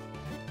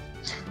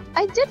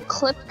 I did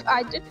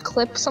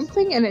clip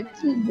something and it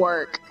didn't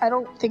work. I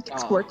don't think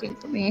it's working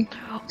for me.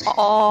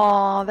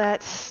 Oh,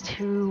 that's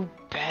too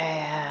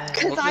bad.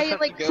 Because I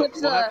like clipped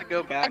We'll have to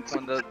go back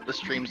when the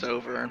stream's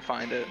over and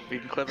find it. We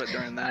can clip it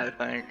during that, I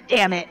think.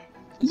 Damn it.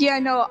 Yeah,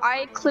 no,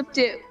 I clipped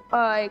it.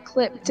 I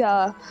clipped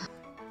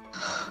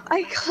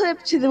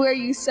where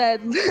you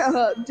said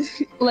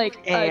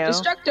like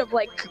destructive,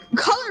 like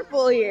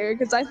colorful here,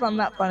 because I found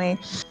that funny.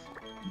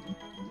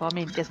 Well, I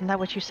mean, isn't that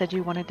what you said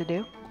you wanted to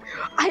do?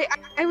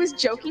 I was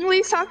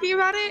jokingly talking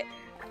about it.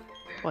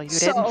 Well, you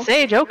didn't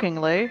say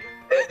jokingly.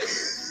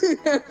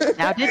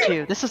 Now did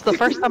you? This is the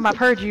first time I've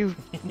heard you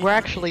were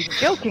actually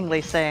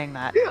jokingly saying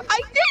that.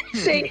 I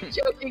did say it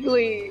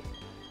jokingly.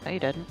 No, you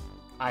didn't.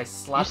 I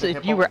slapped You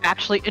said you were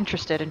actually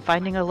interested in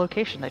finding a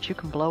location that you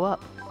can blow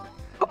up.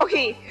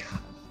 Okay,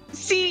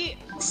 see,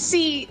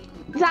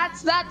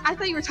 that's that. I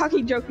thought you were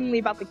talking jokingly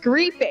about the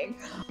griefing.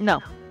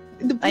 No.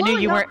 I knew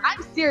you weren't.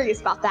 I'm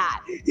serious about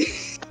that.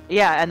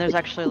 Yeah, and there's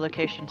actually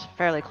locations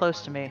fairly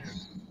close to me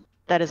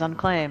that is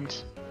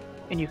unclaimed,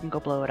 and you can go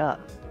blow it up.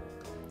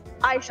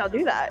 I shall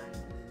do that.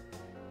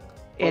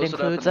 It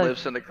includes a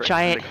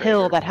giant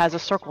hill that has a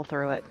circle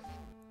through it,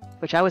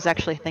 which I was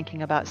actually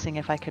thinking about seeing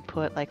if I could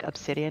put like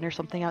obsidian or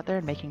something out there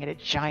and making it a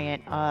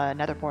giant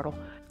nether portal.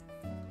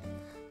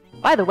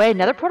 By the way,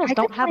 nether portals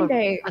don't have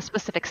a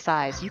specific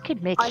size. You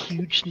can make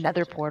huge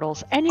nether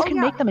portals, and you can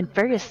make them in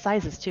various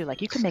sizes too.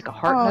 Like you can make a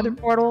heart nether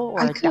portal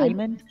or a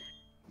diamond.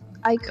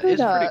 I could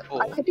cool.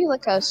 I could do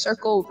like a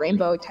circle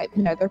rainbow type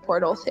nether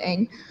portal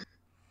thing.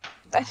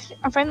 I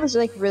find this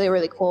like really,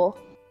 really cool.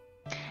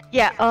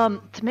 Yeah,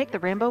 to make the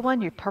rainbow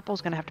one, your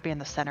purple's gonna have to be in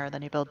the center,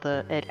 then you build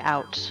it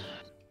out.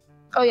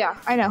 Oh yeah,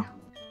 I know.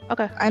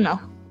 Okay. I know.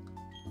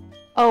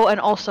 Oh, and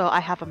also I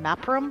have a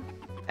map room,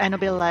 and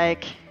it'll be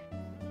like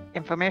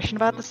information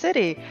about the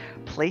city,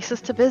 places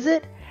to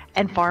visit,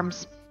 and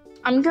farms.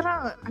 I'm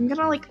gonna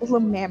like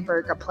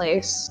Lemamberg a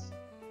place.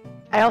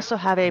 I also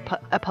have a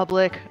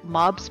public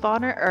mob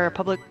spawner, or a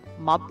public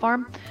mob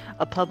farm,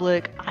 a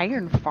public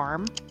iron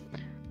farm,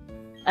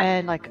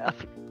 and like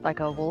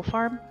a wool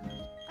farm.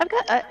 I've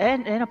got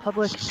and a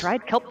public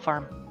dried kelp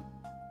farm.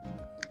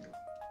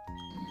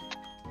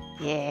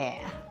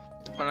 Yeah.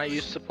 When I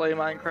used to play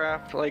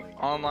Minecraft, like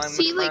online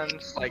with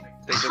friends, like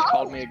they just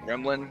called me a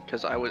gremlin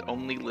because I would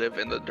only live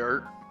in the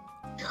dirt.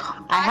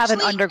 I have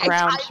an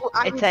underground.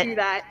 I would do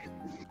that.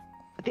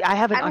 I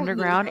have an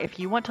underground. If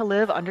you want to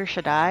live under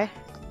Shaddai,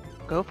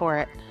 go for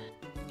it.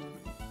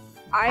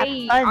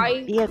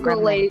 I be a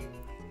gremlin.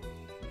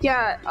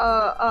 Yeah.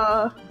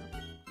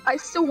 I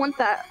still want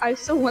that. I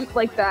still want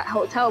like that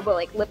hotel, but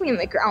like living in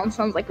the ground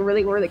sounds like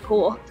really, really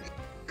cool.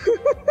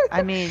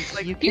 I mean,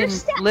 you can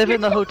live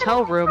in the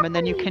hotel room and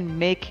then you can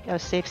make a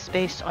safe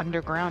space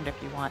underground if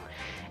you want.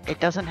 It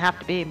doesn't have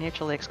to be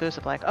mutually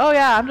exclusive, like, oh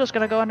yeah, I'm just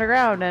gonna go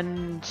underground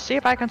and see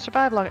if I can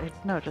survive long.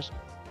 No, just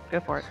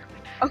go for it.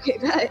 Okay,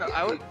 no,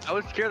 I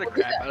would scare the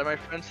crap out of my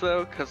friends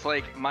though, cause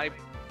like my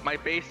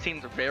base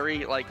seems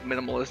very like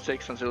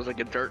minimalistic since it was like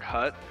a dirt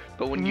hut,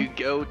 but when you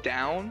go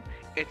down,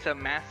 it's a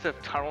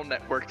massive tunnel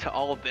network to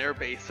all of their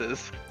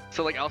bases.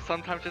 So like I'll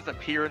sometimes just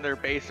appear in their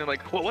base and they're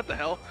like, whoa, what the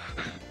hell?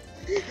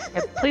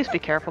 Yeah, please be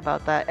careful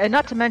about that. And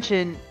not to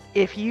mention,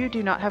 if you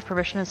do not have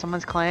permission in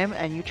someone's claim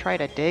and you try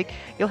to dig,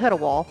 you'll hit a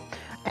wall.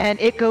 And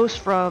it goes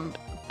from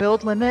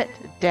build limit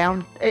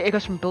down, it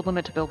goes from build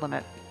limit to build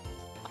limit.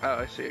 Oh,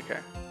 I see, okay.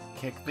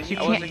 So you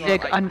can't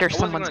dig under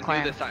someone's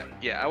claim.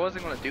 Yeah, I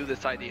wasn't going to do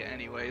this idea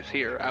anyways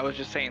here. I was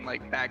just saying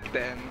like back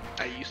then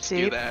I used to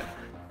do that.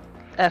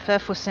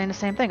 FF was saying the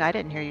same thing. I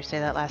didn't hear you say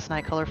that last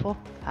night, Colorful.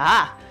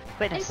 Ah!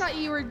 Witness. I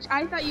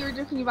thought you were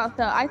joking about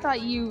I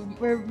thought you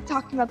were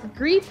talking about the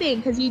griefing,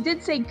 because you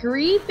did say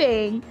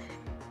griefing,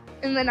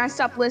 and then I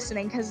stopped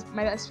listening because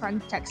my best friend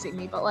texted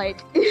me. But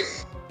like,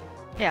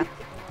 yeah.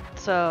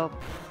 So,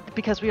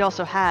 because we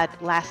also had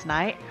last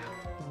night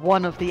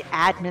one of the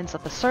admins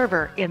of the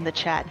server in the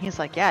chat, and he's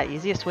like, "Yeah,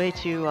 easiest way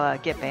to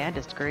get banned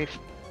is to grief."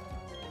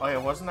 Oh yeah,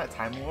 wasn't that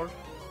Time Lord?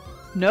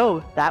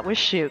 No, that was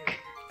Shook.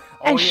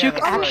 Oh, and yeah, Shook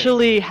that's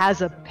actually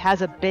has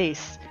a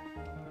base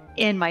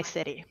in my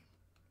city.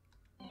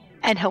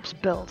 And helps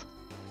build.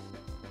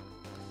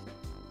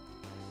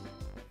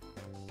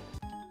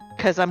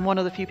 Because I'm one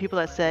of the few people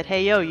that said,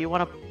 hey yo, you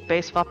want a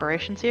base of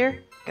operations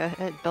here? Go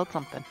ahead, build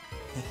something.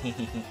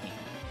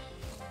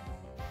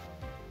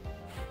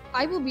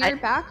 I will be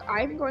right back.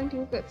 I'm going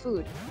to get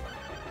food.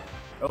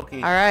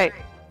 Okay. Alright.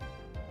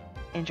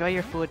 Enjoy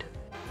your food.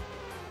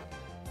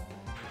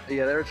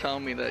 Yeah, they were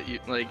telling me that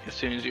as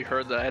soon as you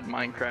heard that I had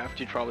Minecraft,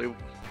 you'd probably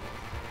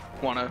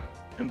want to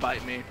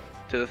invite me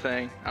to the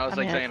thing. I was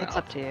saying, it's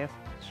up to you.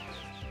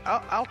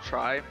 I'll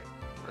try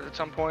at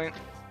some point.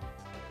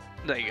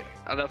 I'll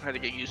definitely have to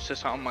get used to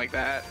something like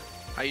that.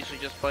 I usually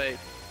just play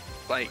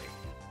like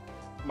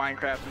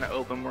Minecraft in the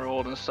open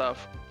world and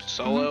stuff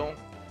solo.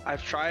 I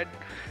tried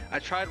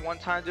one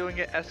time doing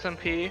it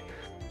SMP,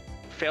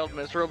 failed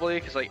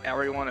miserably because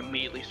everyone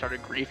immediately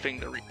started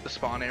griefing the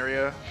spawn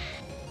area.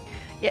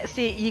 Yeah,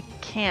 see, you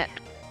can't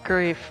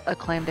grief a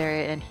claimed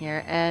area in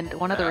here, and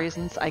one of the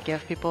reasons I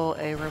give people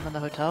a room in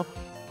the hotel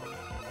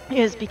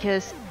is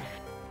because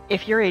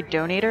if you're a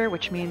donator,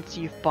 which means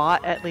you've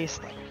bought at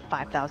least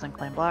 5,000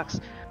 claim blocks,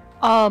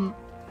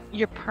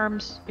 your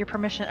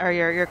permission or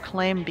your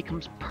claim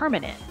becomes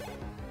permanent.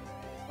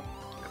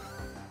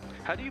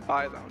 How do you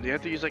buy them? Do you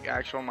have to use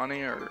actual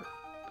money, or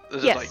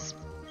is yes. it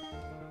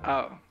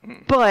Oh.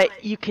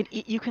 But you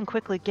can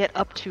quickly get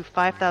up to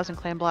 5,000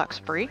 claim blocks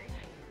free,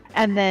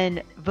 and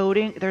then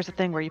voting. There's a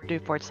thing where you do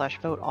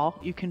 /vote all.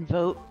 You can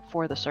vote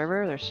for the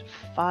server. There's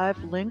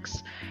 5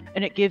 links,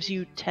 and it gives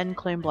you 10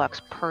 claim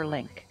blocks per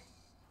link.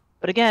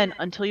 But again,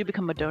 until you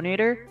become a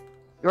donator,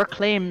 your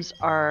claims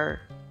are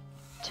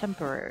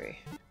temporary.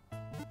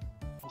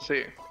 Let's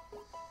see.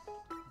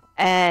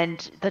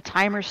 And the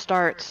timer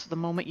starts the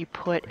moment you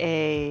put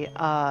a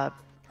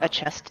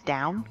chest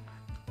down.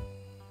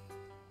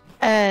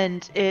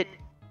 And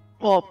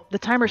the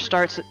timer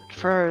starts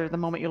for the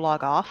moment you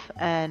log off,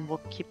 and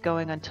will keep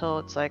going until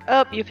it's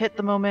oh, you've hit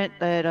the moment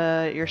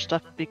that your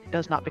stuff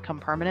does not become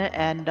permanent,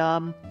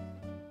 and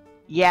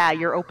yeah,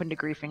 you're open to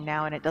griefing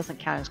now, and it doesn't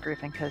count as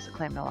griefing because the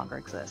claim no longer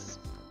exists.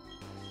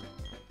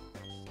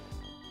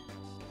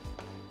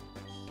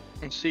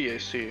 I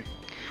see.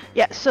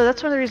 Yeah, so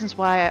that's one of the reasons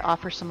why I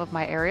offer some of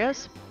my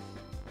areas.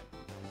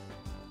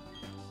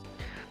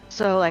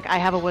 So, I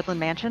have a woodland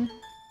mansion.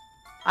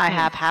 I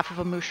have half of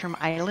a mushroom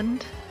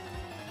island.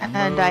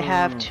 And I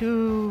have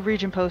 2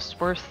 region posts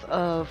worth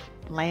of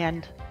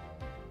land.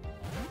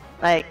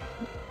 You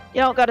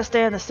don't gotta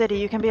stay in the city,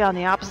 you can be on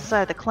the opposite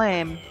side of the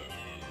claim.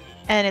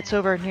 And it's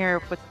over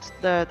near with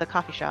the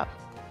coffee shop.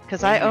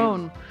 Because I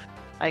own,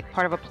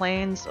 part of a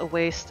plains, a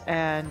waste,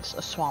 and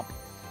a swamp.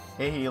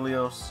 Hey,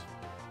 Helios.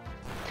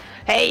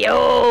 Hey,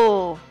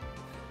 yo!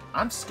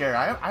 I'm scared.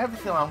 I have a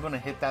feeling I'm gonna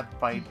hit that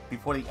fight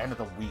before the end of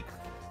the week.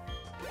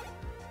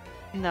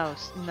 No,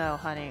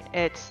 honey.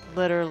 It's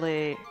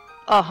literally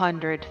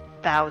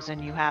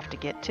 100,000 you have to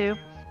get to.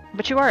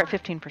 But you are at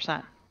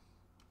 15%.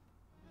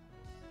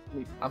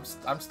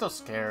 I'm still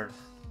scared.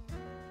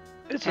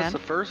 Is this the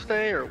first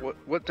day, or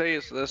what day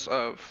is this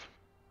of?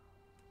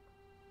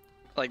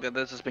 That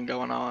this has been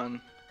going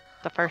on?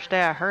 The first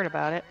day I heard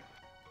about it.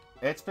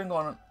 It's been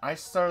going on. I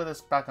started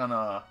this back on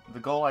the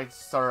goal I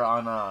started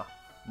on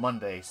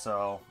Monday,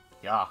 so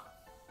yeah.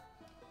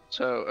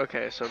 So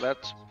okay, so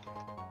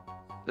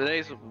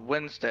today's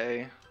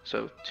Wednesday,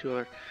 so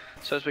so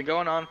it's been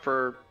going on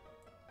for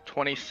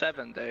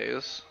 27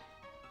 days.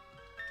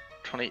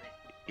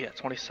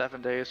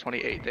 27 days,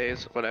 28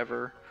 days,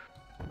 whatever.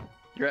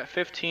 You're at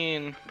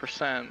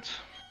 15%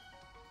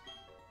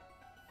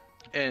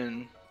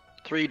 in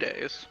 3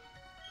 days.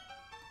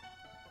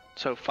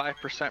 So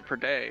 5% per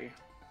day.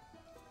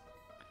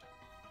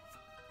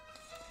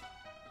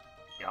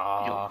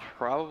 You'll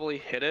probably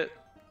hit it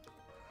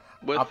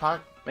with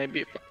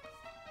maybe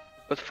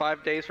with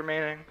 5 days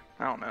remaining.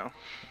 I don't know.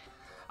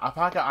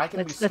 Alpaca, I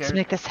can be scared. Let's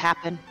make this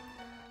happen.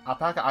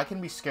 Alpaca, I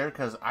can be scared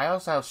because I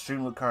also have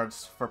stream loot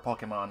cards for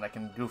Pokemon that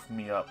can goof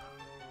me up.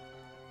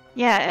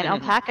 Yeah, and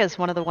Alpaca is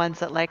one of the ones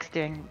that likes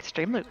doing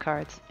stream loot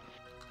cards.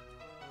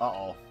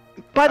 Uh-oh.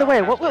 By the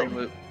way, what stream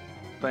will... loot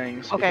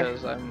things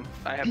because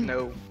I have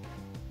no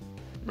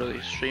really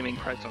streaming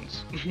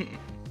presence.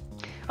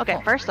 Okay,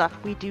 first off,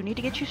 we do need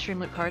to get you stream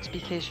loot cards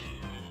because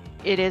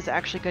it is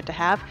actually good to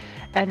have,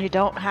 and you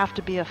don't have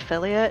to be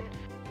affiliate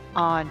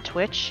on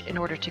Twitch in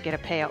order to get a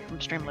payout from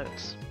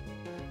Streamloots.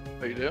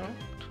 Oh, you do?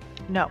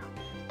 No.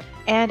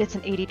 And it's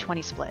an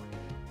 80-20 split.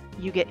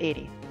 You get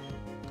 80.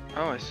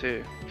 Oh, I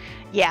see.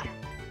 Yeah.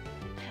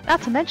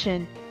 Not to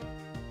mention,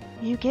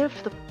 you give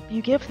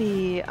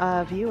the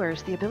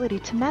viewers the ability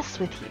to mess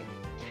with you.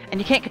 And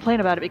you can't complain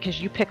about it because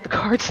you pick the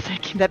cards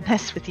that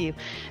mess with you.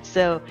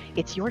 So,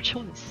 it's your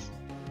choice.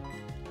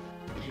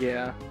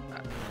 Yeah,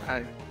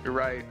 you're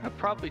right. I'll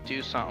probably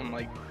do something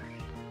like...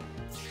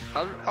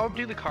 I'll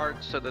do the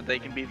cards so that they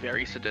can be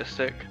very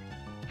sadistic.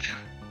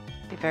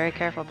 Be very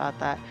careful about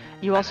that.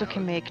 You also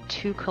can make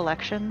 2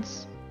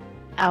 collections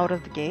out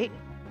of the gate.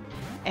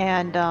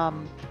 And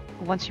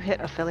once you hit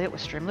affiliate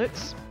with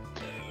Streamloots,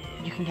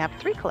 you can have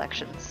 3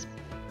 collections.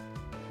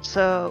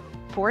 So,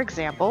 for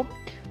example,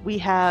 we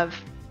have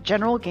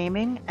General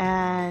Gaming,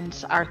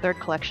 and our 3rd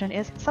collection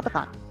is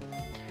Subathon.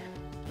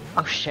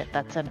 Oh shit,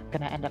 that's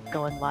gonna end up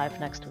going live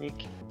next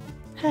week.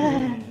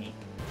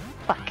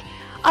 Fuck.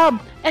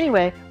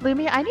 Anyway,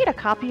 Lumi, I need a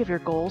copy of your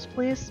goals,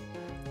 please.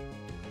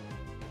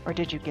 Or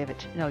did you give it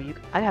to... No, you.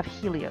 I have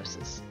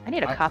Helios's. I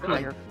need a copy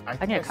of your...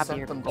 I need a copy of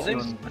your them goals.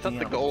 to I thought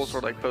the goals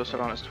were like posted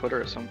on his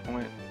Twitter at some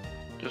point,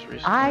 just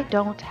recently. I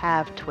don't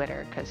have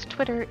Twitter, because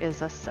Twitter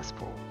is a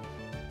cesspool.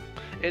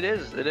 It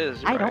is. You're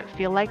I right. don't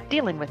feel like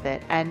dealing with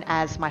it. And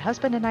as my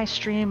husband and I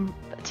stream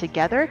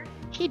together,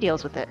 he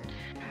deals with it.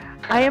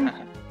 I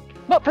am...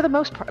 Well, for the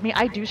most part, I mean,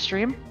 I do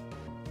stream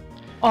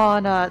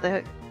on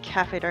the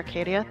Cafe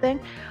d'Arcadia thing,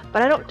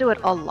 but I don't do it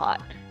a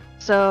lot.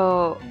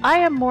 So I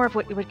am more of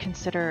what you would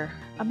consider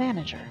a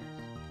manager.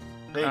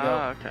 There you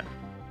go. Okay.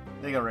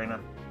 There you go, Reina.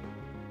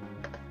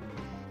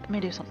 Let me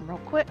do something real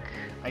quick.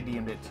 I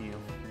DM'd it to you.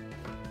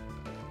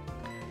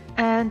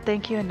 And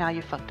thank you, and now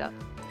you fucked up.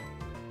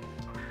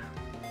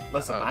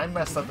 Listen, I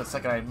messed up the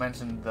second I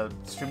mentioned the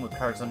stream with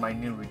cards and my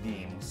new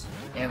redeems.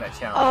 And that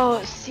challenge.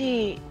 Oh,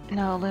 see,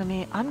 no,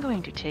 Lumi, I'm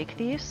going to take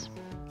these,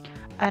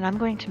 and I'm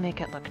going to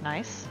make it look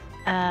nice,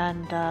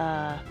 and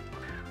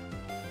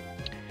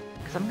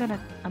because I'm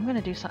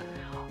gonna do some.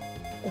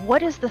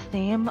 What is the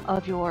theme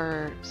of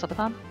your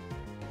subathon?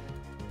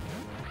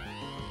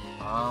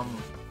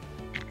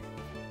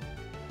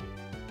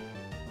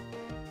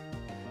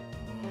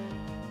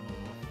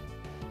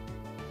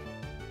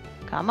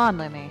 Come on,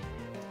 Lumi.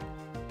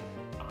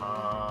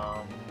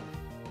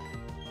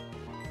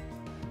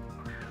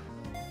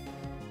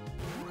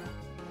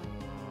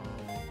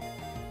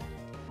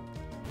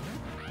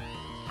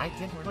 I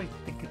didn't really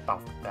think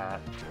about that.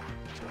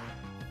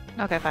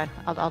 Okay, fine.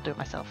 I'll do it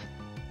myself.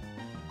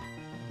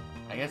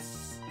 I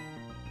guess.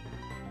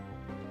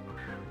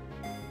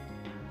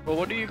 Well,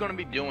 what are you going to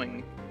be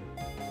doing?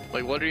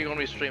 Like, what are you going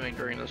to be streaming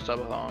during the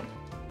subathon?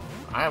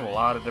 I have a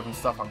lot of different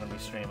stuff I'm gonna be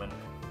streaming.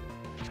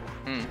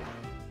 Hmm.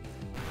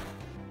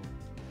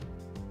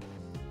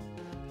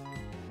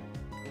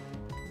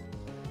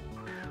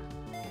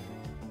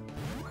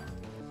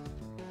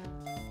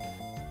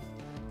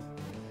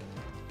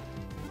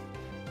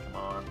 Come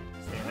on,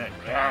 stay in it.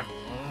 Yeah.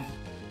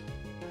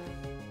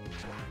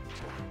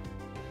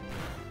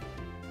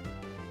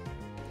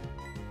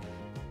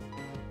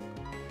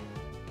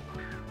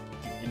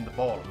 In the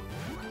ball.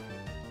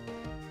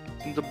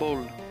 In the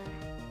bowl.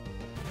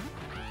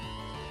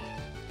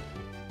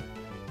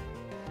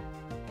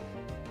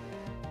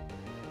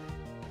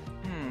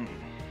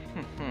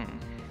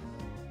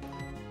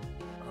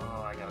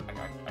 Oh, I gotta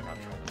try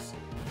this.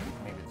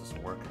 Maybe this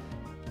will work.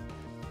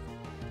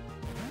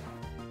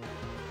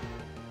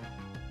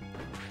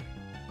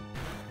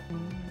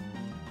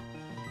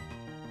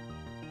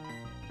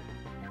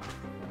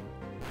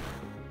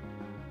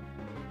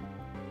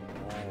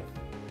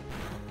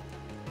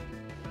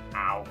 Oh.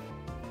 Ow.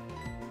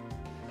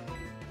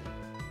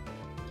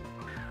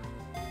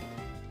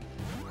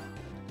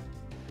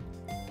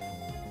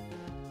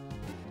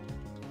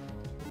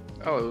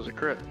 Oh, it was a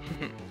crit.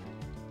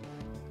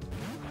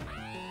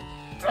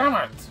 Damn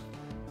it!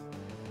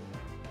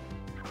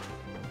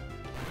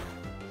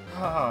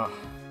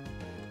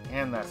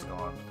 And that's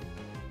gone.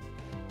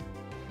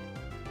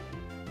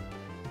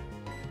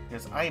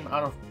 Because I am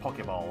out of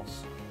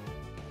Pokeballs.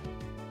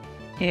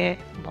 Yeah,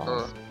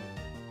 balls.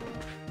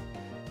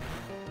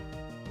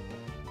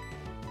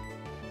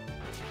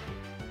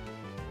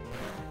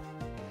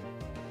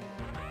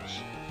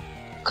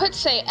 Could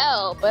say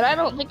L, but I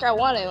don't think I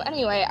want to.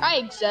 Anyway, I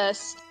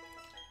exist.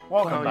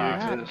 Welcome Oh,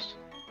 back. you exist.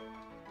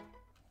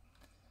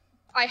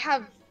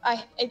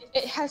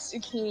 It has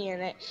zucchini in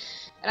it,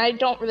 and I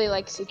don't really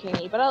like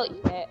zucchini, but I'll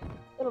eat it.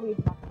 It'll be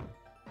fine.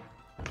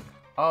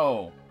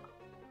 Oh,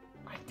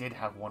 I did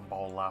have one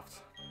ball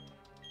left.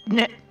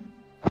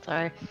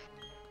 Sorry.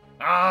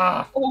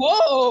 Ah!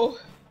 Whoa!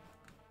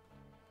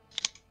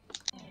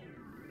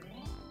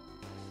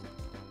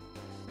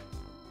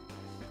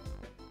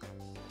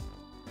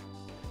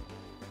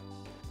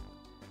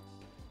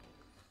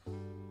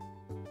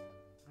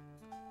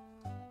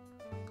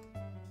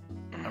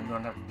 I'm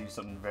gonna have to do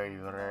something very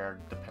rare,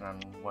 depending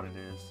on what it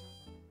is.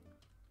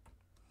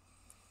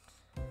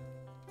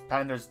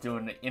 Panda's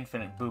doing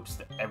infinite boops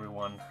to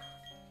everyone.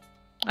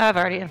 I've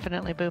already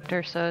infinitely booped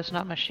her, so there's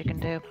not much she can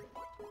do.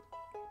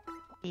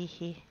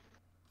 Hee.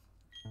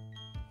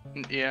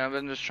 Yeah, I've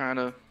been just trying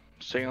to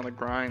stay on the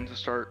grind to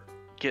start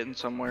getting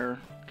somewhere,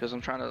 because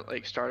I'm trying to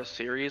like start a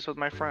series with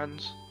my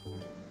friends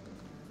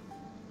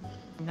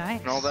Nice.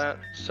 and all that,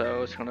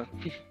 so it's gonna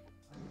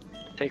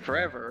take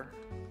forever.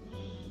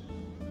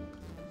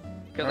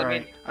 Because I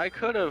mean, Alright. I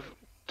could have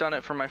done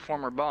it for my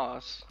former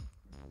boss.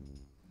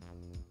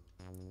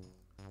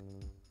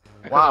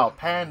 I could Wow, have,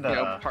 Panda! you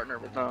know,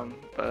 partnered with them,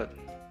 but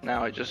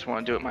now I just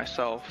want to do it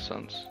myself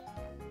since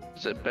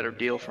it's a better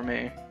deal for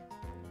me.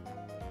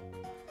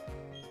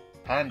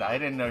 Panda, I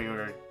didn't know you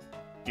were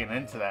getting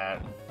into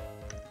that.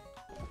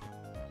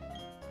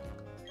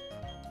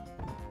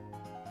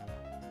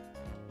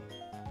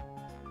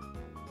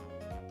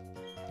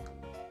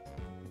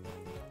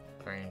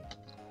 I mean,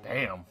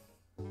 damn.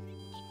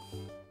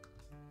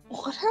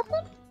 What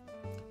happened?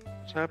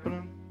 What's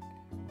happening?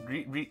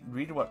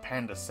 Read what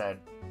Panda said.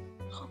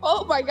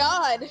 Oh my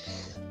god!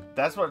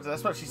 That's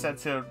what she said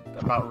too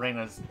about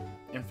Reina's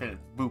infinite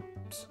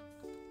boops.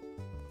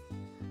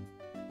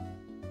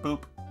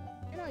 Boop.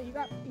 You know,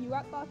 you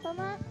got thoughts on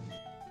that?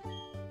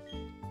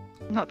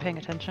 I'm not paying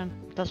attention.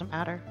 It doesn't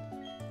matter.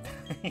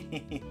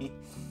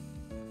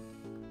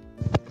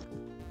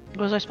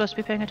 Was I supposed to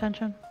be paying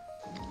attention?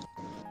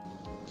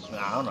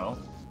 I don't know.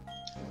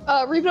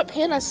 Read what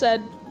Panda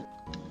said.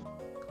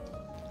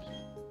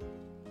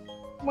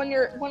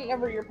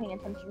 Whenever you're paying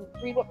attention,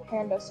 read what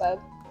Panda said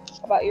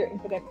about your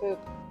infinite poop.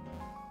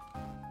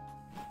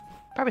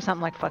 Probably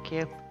something like "fuck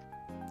you."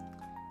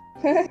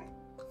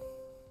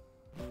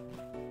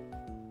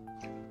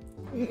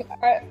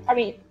 I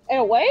mean, in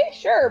a way,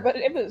 sure, but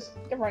it was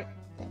different.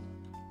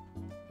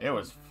 It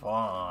was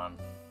fun.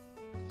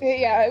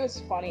 Yeah, it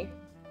was funny.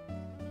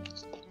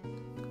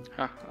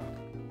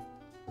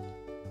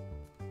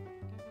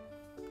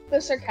 The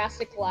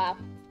sarcastic laugh.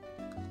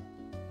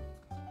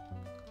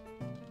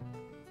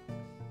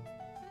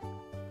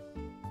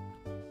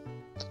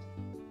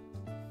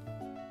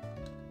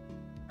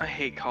 I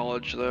hate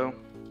college though.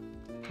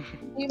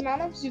 The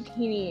amount of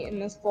zucchini in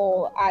this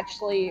bowl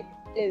actually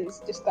is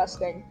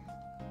disgusting.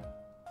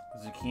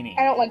 Zucchini.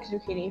 I don't like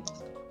zucchini.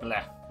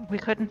 Blah. We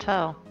couldn't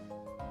tell.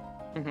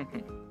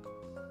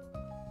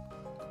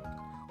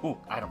 Ooh,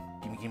 item.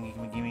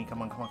 Gimme.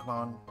 Come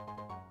on.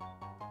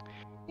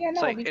 Yeah,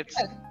 no, like, we it's-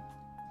 could.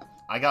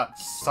 I got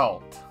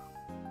salt.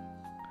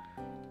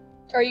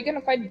 Are you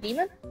gonna fight a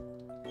demon?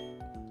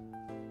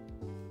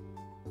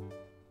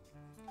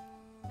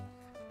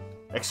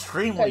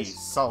 Extremely Because-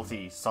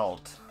 salty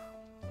salt.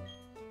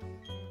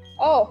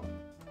 Oh,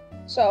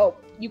 so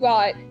you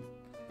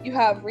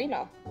have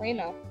Rena.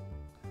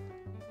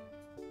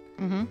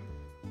 Mm-hmm.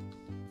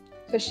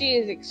 So she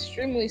is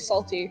extremely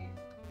salty.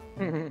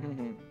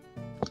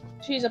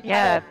 She's a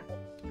Yeah.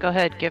 pirate. Go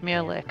ahead, give me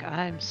a lick.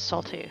 I'm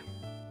salty.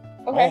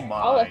 Okay, Oh my.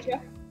 I'll let you.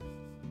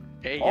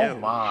 Hey Oh yo.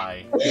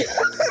 my.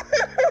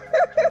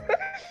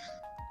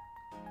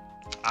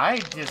 I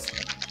just.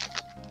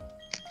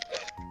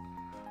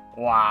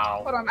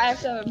 Wow. Hold on, I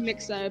have to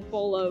mix a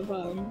bowl of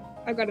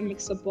I've got to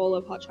mix a bowl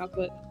of hot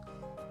chocolate.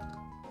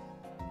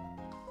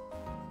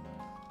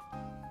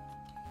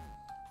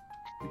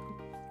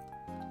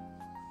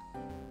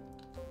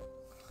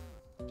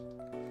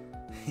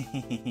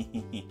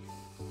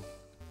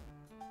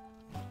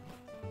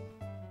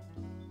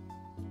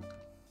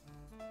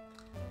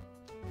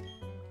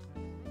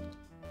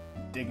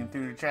 Digging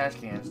through the trash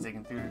cans.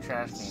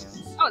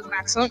 That was an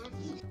accident.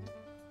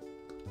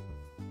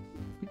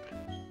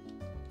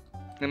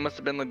 It must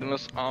have been like the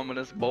most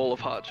ominous bowl of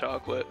hot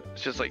chocolate.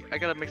 It's just like, I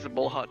gotta mix a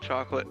bowl of hot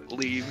chocolate,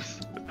 leaves.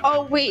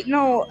 Oh wait,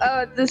 no.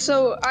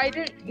 So I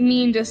didn't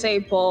mean to say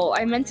bowl.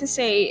 I meant to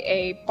say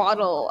a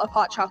bottle of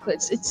hot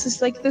chocolates. It's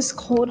just like this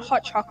cold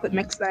hot chocolate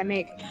mix that I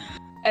make,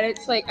 and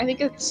it's like I think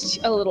it's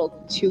a little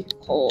too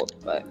cold,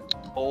 but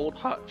Old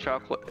hot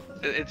chocolate.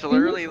 It's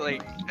literally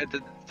like,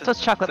 So it's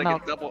chocolate like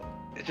milk. A double,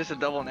 it's just a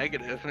double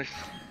negative.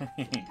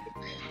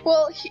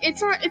 well,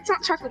 it's not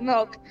chocolate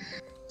milk,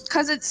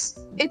 cause it's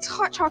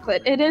hot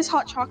chocolate. It is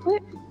hot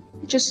chocolate,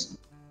 just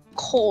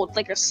cold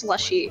like a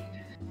slushy.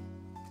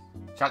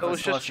 So Chocolate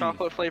it's just slushy.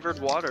 chocolate flavored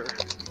water.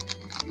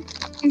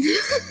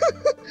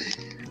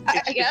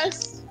 I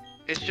guess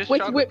It's just with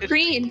chocolate. whipped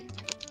cream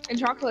and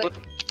chocolate.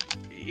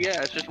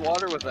 Yeah, it's just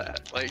water with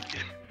that. Like,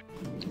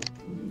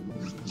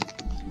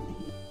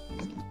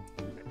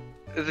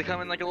 does it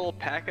come in like a little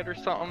packet or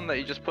something that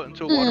you just put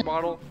into a water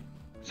bottle?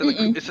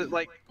 Is it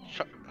like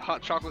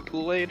hot chocolate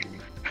Kool-Aid?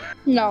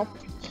 No.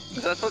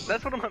 That's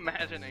what I'm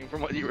imagining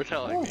from what you were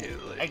telling me.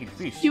 Like, Egg and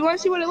fish. Do you want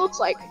to see what it looks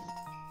like?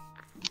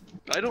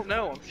 I don't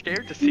know. I'm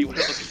scared to see what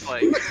it looks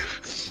like.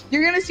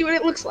 You're gonna see what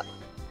it looks like.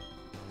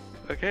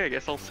 Okay, I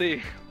guess I'll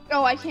see.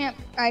 Oh, I can't.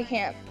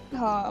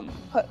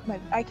 Put my.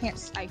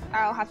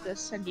 I'll have to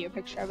send you a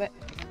picture of it.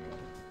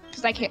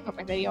 Because I can't put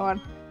my video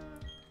on.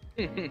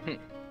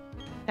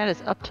 That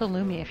is up to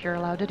Lumi if you're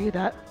allowed to do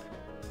that.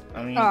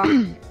 I mean,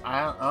 Oh.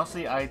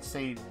 honestly, I'd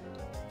say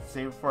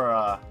save it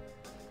for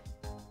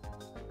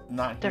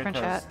not here Different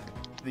 'cause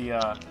chat. the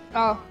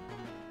Oh.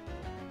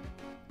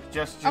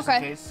 just Okay.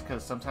 in case,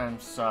 because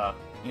sometimes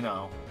you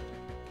know.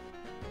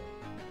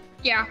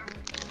 Yeah.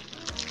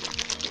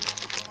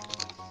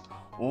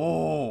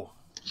 Oh,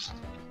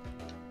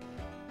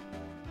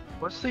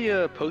 What's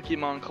the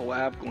Pokemon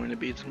collab going to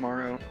be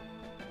tomorrow?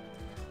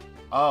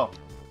 oh,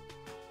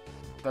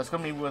 that's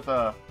gonna be with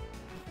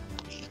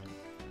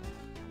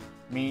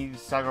me,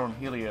 Sagro, and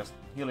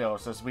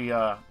Helios as we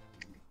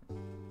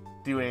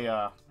do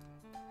a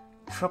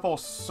triple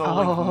soul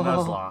link Oh.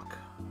 Nuzlocke.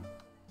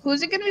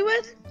 Who's it gonna be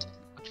with?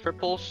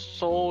 Triple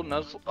Soul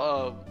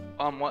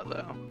on what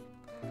though?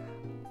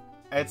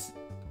 It's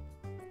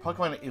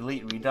Pokemon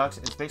Elite Redux.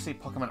 It's basically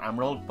Pokemon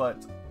Emerald,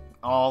 but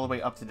all the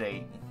way up to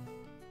date.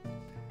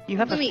 You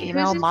have a Wait,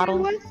 female who's it model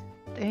gonna be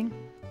with? thing?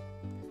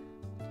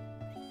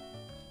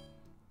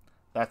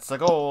 That's the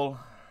goal.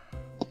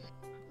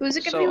 Who's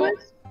it gonna be So-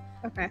 with?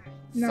 Okay.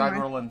 Never mind.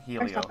 Sagro and I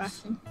Helios. stopped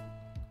asking.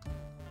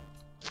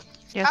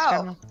 Yes, Oh.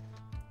 Grandma.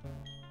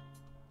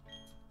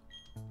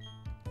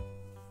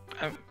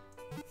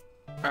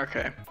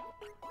 Okay.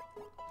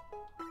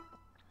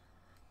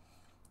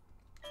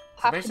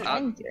 Half the Basically-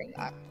 time during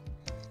that.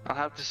 I'll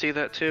have to see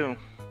that too.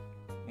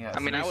 Yeah. I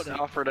mean, I would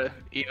offer to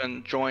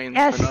even join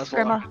Yes, the Nuzlocke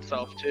Grandma.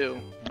 itself too,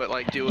 but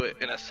like do it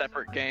in a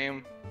separate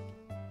game.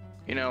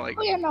 You know, like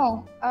Oh yeah,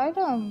 no, I'd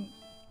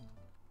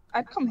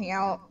come hang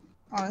out,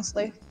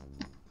 honestly,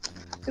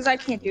 because I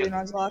can't do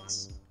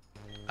Nuzlocks.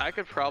 I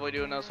could probably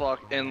do a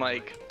Nuzlocke in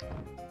like.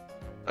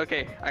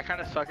 Okay, I kind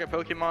of suck at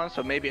Pokemon,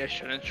 so maybe I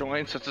shouldn't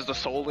join since it's a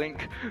Soul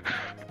Link.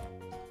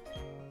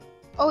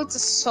 Oh, it's a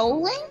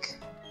Soul Link?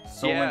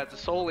 Yeah, it's a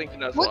Soul Link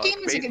Nuzlocke. What game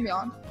is it gonna be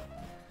on?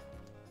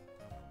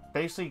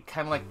 Basically,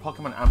 kind of like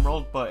Pokemon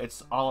Emerald, but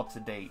it's all up to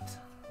date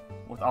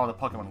with all the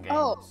Pokemon games.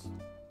 Oh.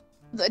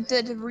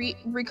 The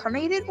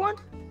reincarnated one?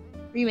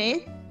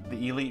 Remade?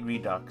 The Elite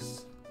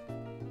Redux.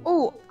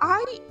 Oh,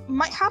 I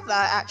might have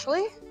that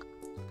actually.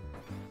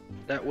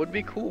 That would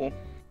be cool.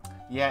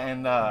 Yeah,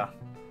 and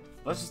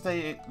let's just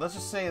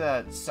say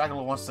that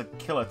Sagalo wants to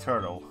kill a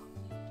turtle.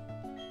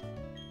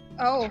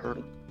 Oh.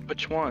 Turtle.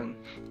 Which one?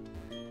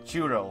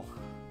 Chudel.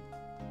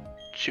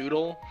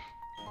 Choodle?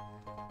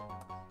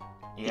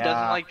 Yeah. He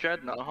doesn't like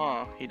Dreadnought,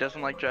 huh? He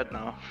doesn't like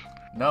Dreadnought.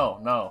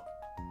 No.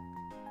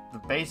 The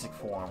basic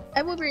form.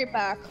 I will be right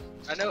back.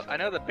 I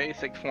know the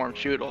basic form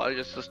Choodle. I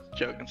was just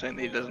joking saying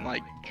that he doesn't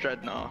like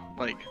Dreadnought,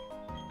 like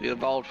the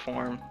evolved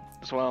form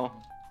as well.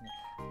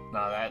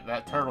 No,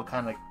 that turtle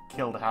kind of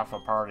killed half a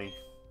party.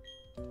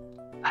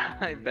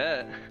 I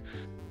bet.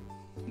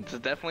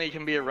 It definitely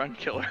can be a run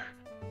killer.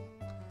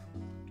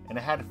 And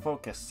it had a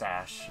focus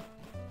sash.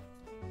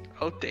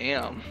 Oh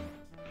damn.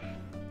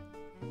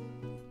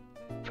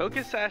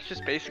 Focus Sash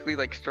is basically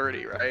like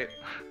Sturdy, right?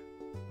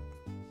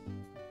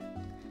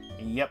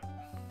 Yep.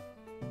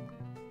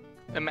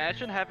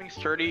 Imagine having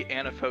Sturdy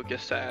and a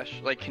Focus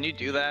Sash. Like, can you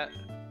do that?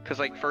 Because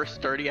like first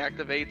Sturdy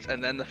activates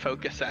and then the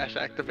Focus Sash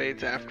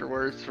activates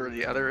afterwards for the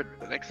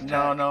next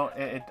attack. No,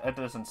 it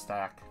doesn't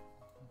stack.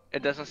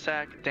 It doesn't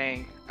stack?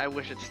 Dang, I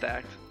wish it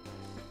stacked.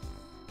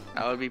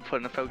 I would be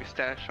putting a Focus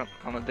Sash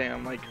on a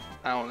damn, like,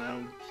 I don't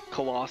know,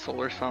 Colossal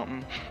or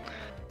something.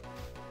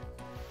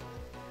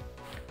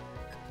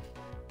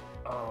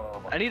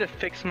 Oh. I need to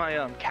fix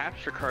my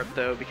capture card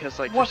though, because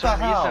like What for some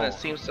the reason hell? it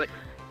seems like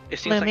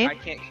Lemmy? I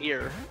can't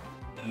hear.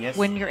 Yes.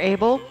 When you're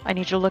able, I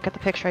need you to look at the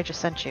picture I just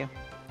sent you.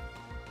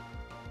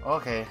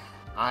 Okay,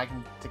 I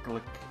can take a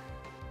look.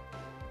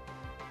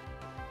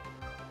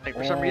 Like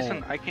for some Oh.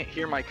 reason I can't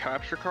hear my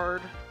capture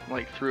card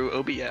like through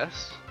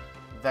OBS.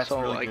 That's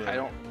so really like good. I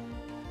don't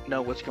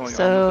know what's going on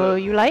So with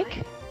it. you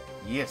like?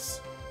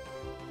 Yes.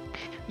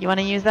 You want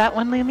to use that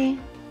one, Lumi?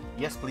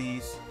 Yes,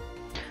 please.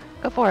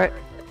 Go for it.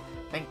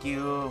 Thank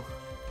you.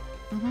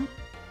 hmm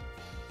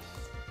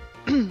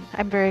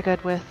I'm very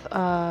good with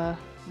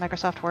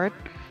Microsoft Word,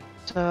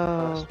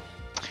 so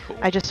That's cool.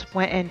 I just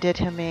went and did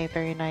him a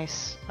very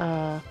nice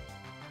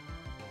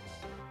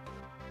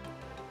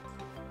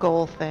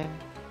goal thing.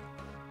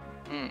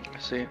 I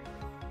see.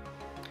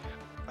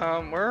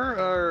 Where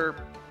are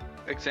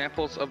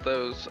examples of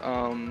those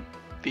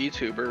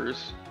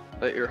VTubers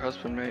that your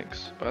husband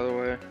makes, by the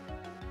way?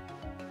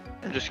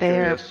 I'm just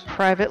They're curious.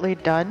 privately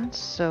done,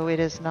 so it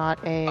is not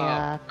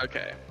a.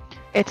 Okay.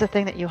 It's a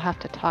thing that you'll have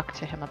to talk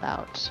to him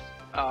about.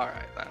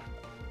 Alright then.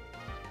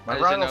 My I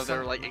just didn't know rival there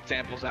were sent- like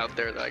examples out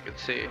there that I could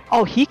see.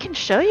 Oh, he can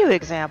show you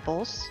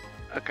examples,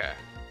 Okay.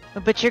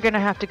 but you're gonna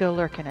have to go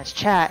lurk in his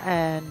chat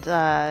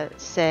and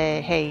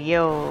say, "Hey,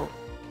 yo,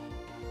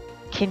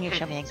 can you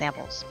show me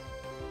examples?"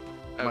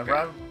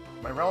 Okay.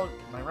 My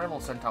rival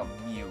sent out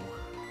Mew.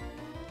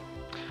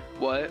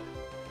 What?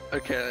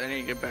 Okay, I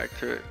need to get back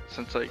to it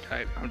since like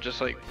I'm just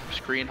like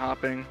screen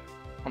hopping.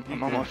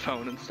 I'm on my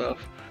phone and stuff.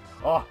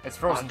 Oh, it's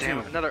Frozen Oh,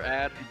 damn too. it, another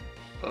ad.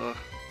 Ugh.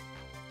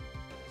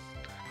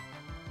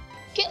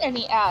 Get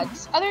any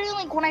ads other than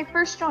like when I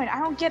first joined? I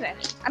don't get any.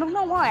 I don't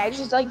know why. I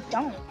just like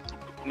don't.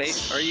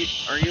 Nate,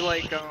 are you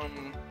like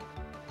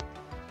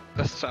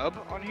a sub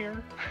on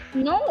here?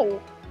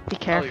 No. Be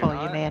careful, you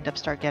not? may end up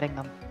start getting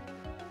them.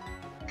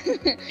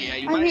 Yeah,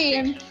 you I might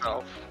mean- hate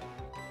yourself.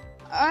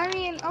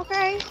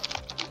 Okay.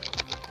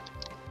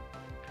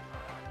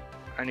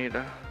 I need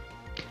to.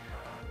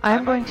 I'm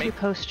might going to make-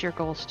 post your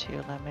goals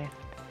too, let me.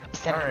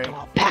 Send them to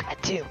Alright. Alpaca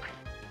too.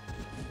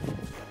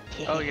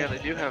 Oh yeah, they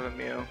do have a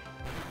Mew.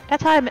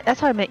 That's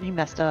how I met you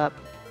messed up.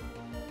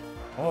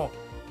 Oh,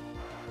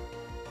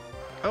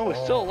 Oh,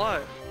 it's still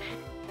alive.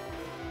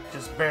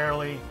 just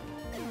barely.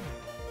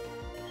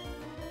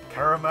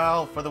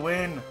 Caramel for the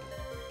win.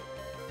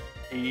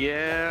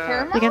 Yeah.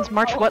 Caramel? Against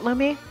March Oh. what,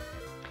 Lumi?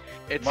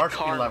 It's March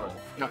caramel,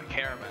 11th. not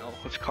caramel.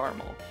 It's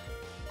caramel.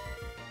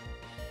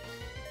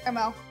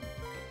 Caramel.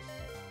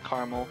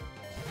 Caramel.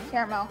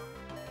 Caramel.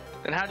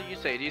 Then how do you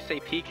say it? Do you say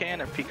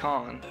pecan or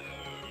pecan?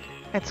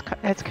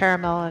 It's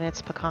caramel and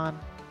it's pecan.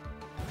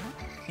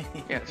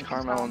 Yeah, it's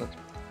caramel and it's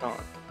pecan.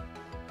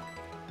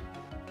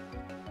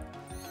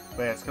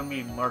 But yeah, it's gonna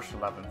be March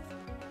 11th.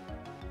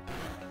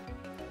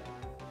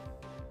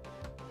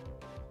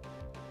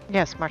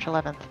 Yes, March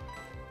 11th.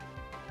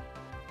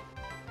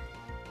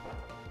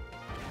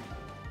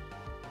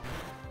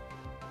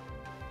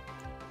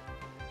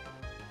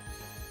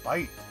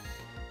 Fight.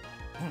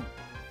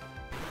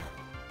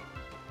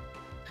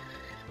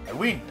 I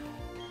win.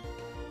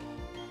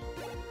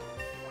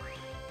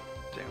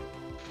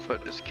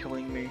 foot is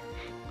killing me.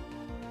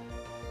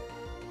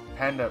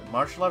 Panda,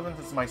 March 11th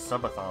is my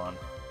subathon.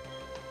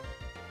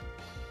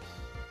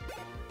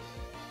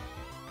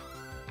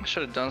 I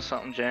should have done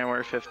something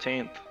January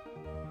 15th.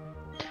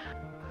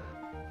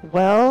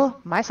 Well,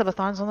 my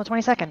subathon's on the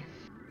 22nd.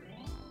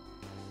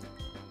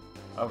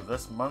 Of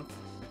this month?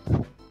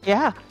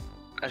 Yeah,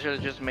 I should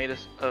have just made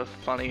a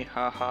funny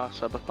haha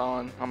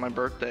subathon on my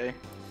birthday.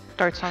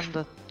 starts on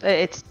the.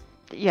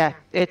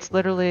 It's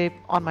literally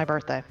on my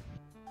birthday.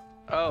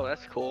 Oh,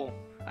 that's cool.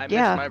 I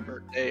Yeah. missed my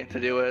birthday to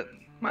do it.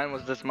 Mine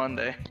was this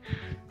Monday.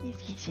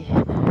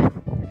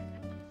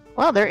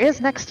 Well, there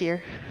is next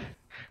year.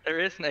 There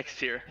is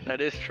next year.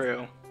 That is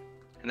true.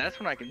 And that's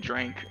when I can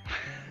drink.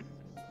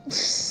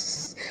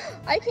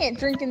 I can't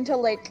drink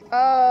until like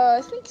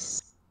I think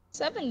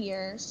 7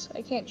 years.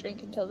 I can't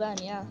drink until then.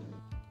 Yeah.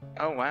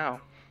 Oh wow.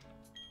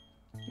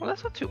 Well,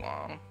 that's not too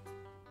long.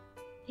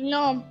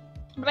 No,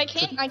 but I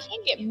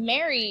can't get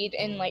married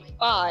in like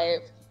 5.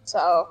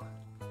 So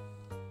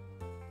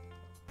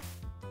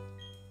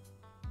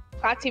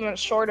that's even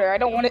shorter. I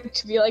don't want it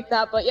to be like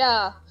that, but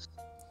yeah,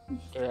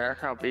 Yeah, that's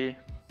how it be.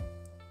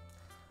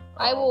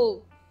 I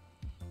will.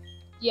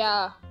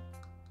 Yeah.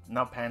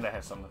 Now Panda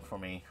has something for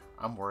me.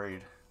 I'm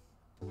worried.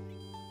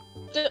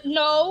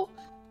 No.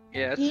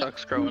 Yeah, it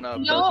sucks growing up,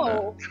 doesn't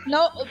No.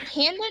 No.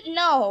 Panda.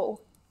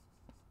 No.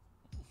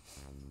 it?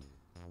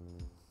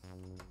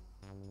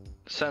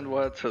 Send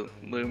what to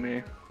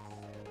Lumi?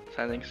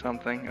 Sending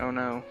something. Oh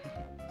no.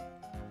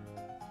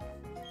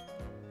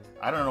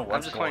 I don't know I'm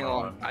what's just going going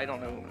along. on. I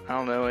don't know. I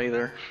don't know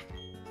either.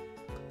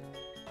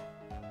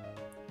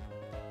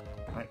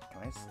 Can I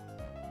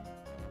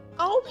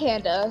Oh,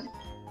 Panda.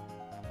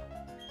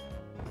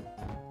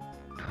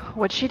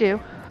 What'd she do?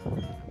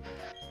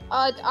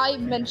 I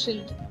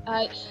mentioned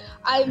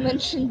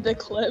the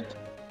clip.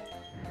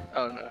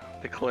 Oh no,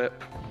 the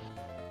clip.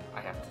 I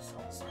have to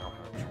sell this. I don't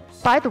have a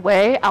choice. By the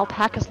way,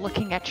 Alpaca's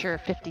looking at your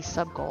 50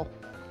 sub goal.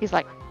 He's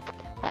like,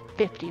 at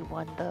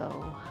 51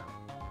 though.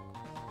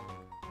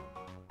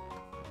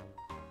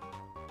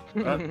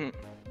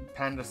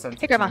 Panda sent Hey, it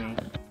to Grandma. me.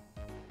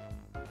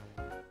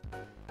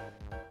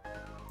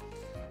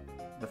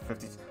 The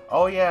 50s.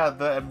 Oh yeah,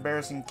 the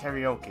embarrassing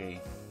karaoke.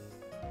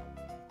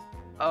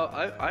 Oh,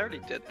 I already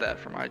did that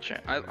for my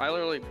channel. I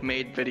literally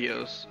made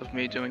videos of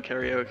me doing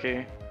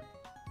karaoke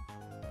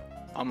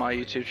on my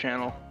YouTube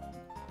channel.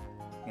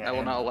 Yeah, I will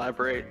and not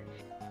elaborate.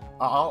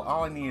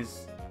 all I need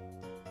is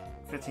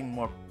 15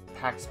 more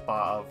pack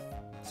spot of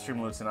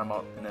Streamloots and I'm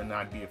out, and then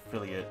I'd be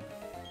affiliate.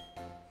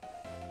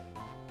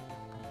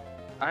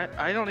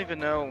 I don't even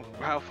know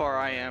how far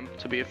I am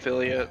to be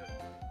affiliate.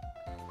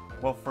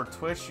 Well, for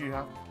Twitch, you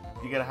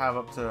gotta have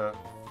up to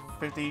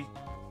 50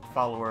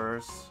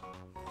 followers,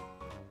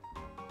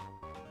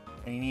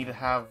 and you need to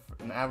have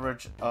an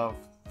average of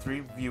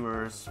 3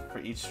 viewers for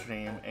each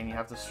stream, and you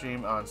have to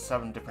stream on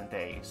 7 different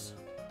days.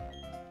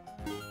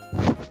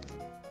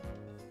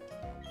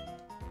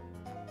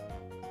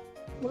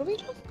 What are we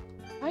talking?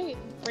 My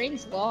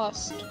brain's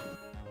lost.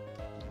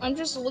 I'm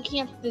just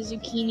looking at the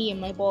zucchini in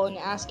my bowl and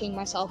asking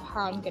myself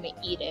how I'm gonna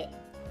eat it.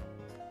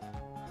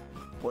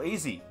 Well,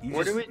 easy. You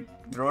Where just do we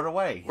throw it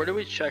away. where do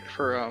we check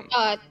for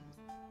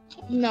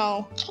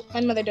No.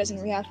 My mother doesn't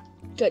react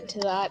good to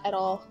that at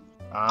all.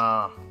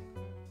 Ah.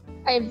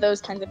 I have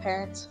those kinds of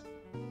parents.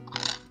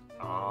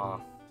 Ah.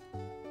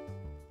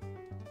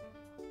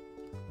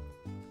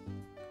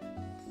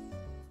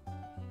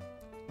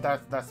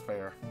 That's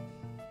fair.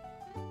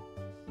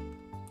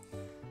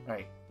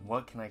 Alright,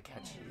 what can I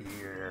catch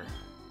here?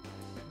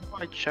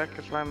 I check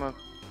if I'm a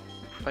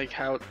like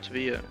how to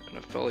be an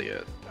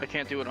affiliate? I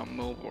can't do it on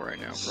mobile right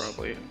now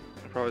probably.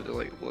 I probably have to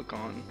like look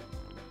on.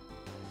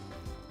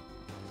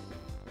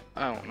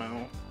 I don't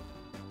know.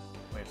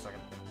 Wait a second.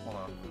 Hold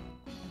on.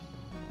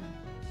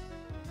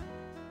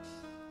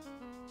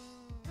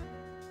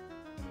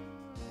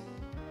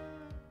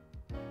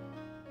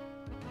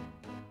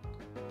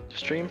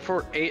 Stream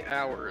for 8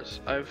 hours.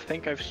 I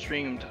think I've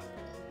streamed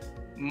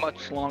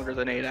much longer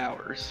than 8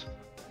 hours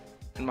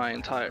in my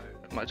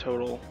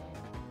total.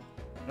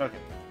 Okay.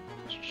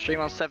 Stream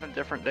on 7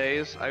 different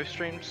days. I've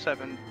streamed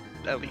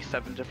at least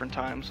 7 different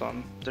times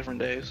on different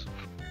days.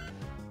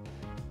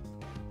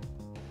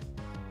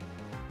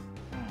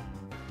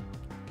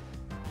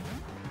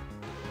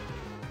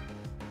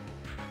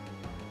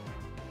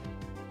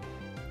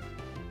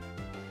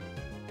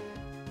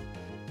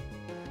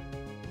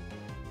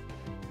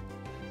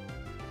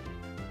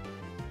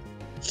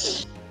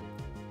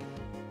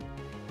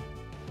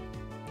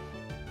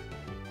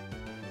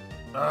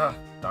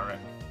 Darn it.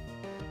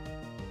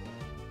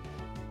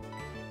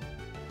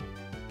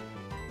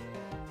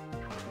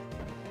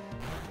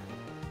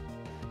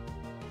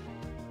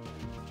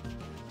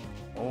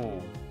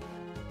 Oh.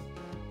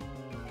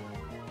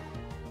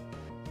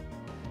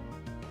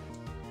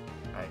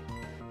 Alright.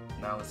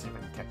 Now let's see if I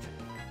can catch it.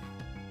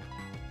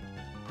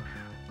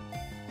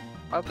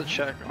 I'll have to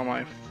check on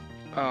my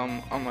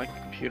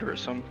computer at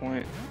some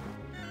point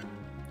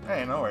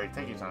Hey, no worries.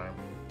 Take your time.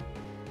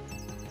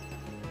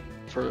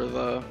 for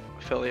the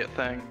affiliate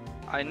thing.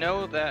 I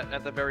know that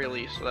at the very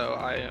least, though,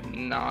 I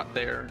am not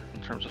there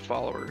in terms of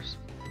followers.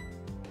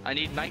 I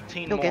need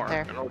 19 You'll more get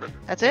there. in order.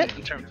 That's it?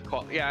 In terms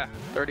of yeah,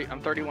 30.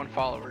 I'm 31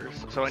 followers,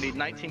 so I need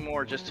 19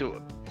 more just to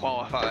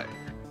qualify.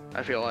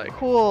 I feel like.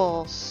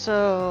 Cool.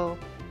 So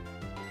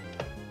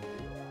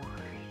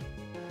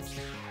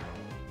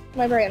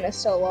My brain is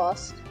so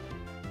lost.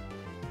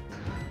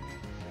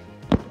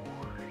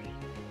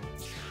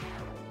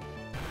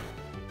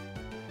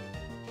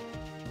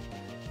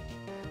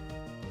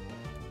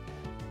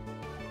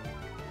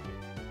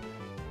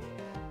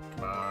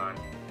 Come on.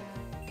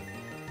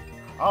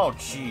 Oh,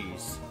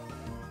 jeez.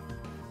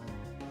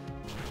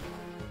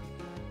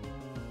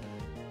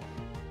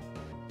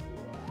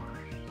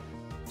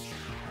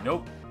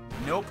 Nope.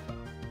 Nope.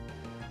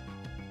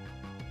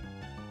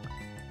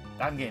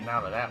 I'm getting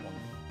out of that one.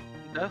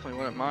 Definitely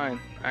wouldn't mind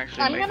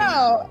actually.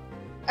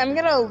 I'm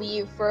gonna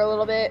leave for a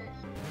little bit.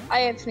 I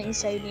have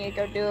things I need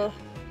to go do.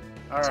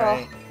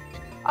 Alright.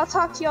 I'll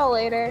talk to y'all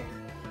later.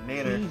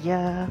 Later. see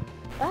ya.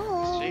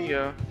 Bye. See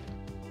ya.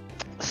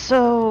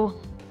 So,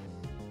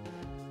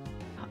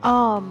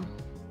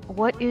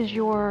 what is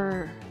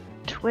your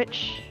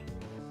Twitch?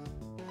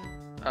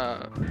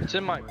 It's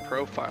in my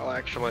profile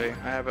actually.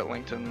 I have it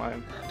linked in my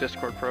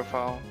Discord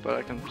profile, but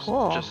I can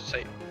Cool. just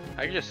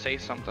say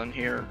something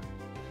here.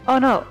 Oh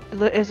no,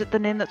 is it the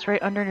name that's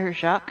right under your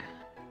Jacques?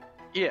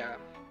 Yeah,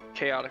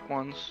 chaotic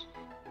ones.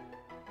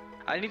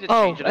 I need to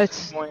Oh, change it at it's.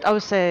 some point. I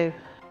would say.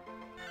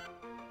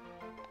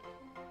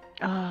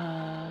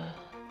 I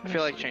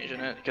feel like changing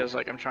it because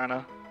like I'm trying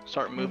to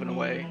start moving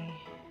away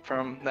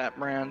from that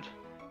brand.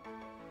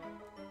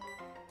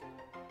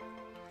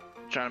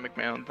 Trying to make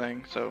my own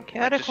thing, so like,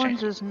 Chaotic just Ones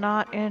change is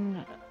not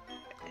in.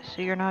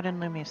 So you're not in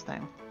Lumi's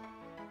thing.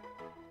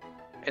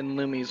 in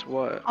Lumi's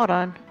what? Hold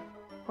on.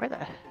 Where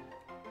the?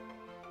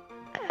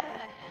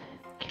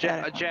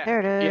 Chaotic Jack.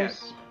 One. There it Yeah.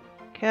 is.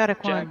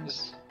 Chaotic Jack Ones.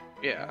 is-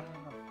 Yeah.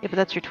 Yeah, but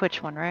that's your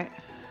Twitch one, right?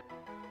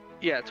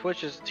 Yeah,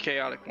 Twitch is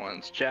chaotic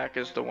ones. Jack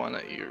is the one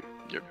that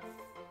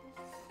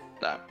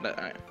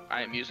that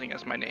I am using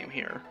as my name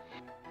here.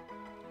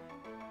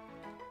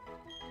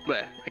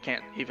 But I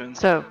can't even.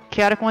 So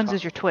Chaotic Ones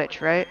is your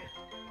Twitch, right?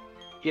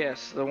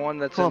 Yes, the one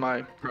that's Cool. in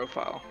my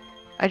profile.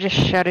 I just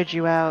shouted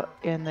you out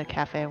in the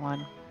cafe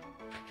one.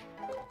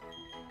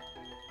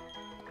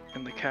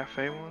 In the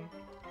cafe one.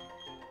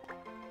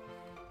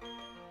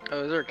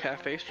 Oh, is there a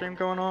cafe stream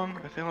going on?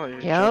 I feel like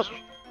it's Yep. just...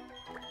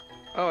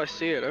 Oh, I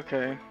see it.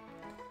 Okay.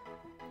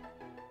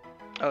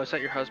 Oh, is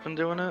that your husband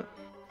doing it?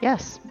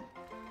 Yes.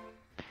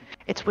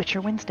 It's Witcher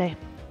Wednesday.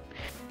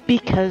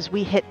 Because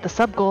we hit the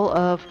sub goal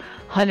of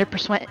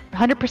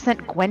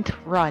 100% Gwent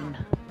run.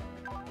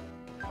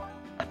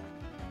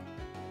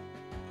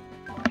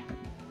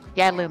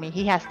 Yeah, Lumi,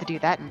 he has to do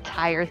that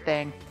entire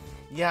thing.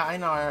 Yeah, I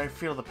know. I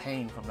feel the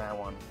pain from that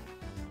one.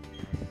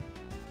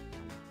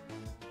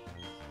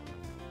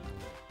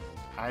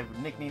 I've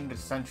nicknamed the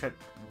Sunset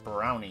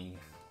Brownie.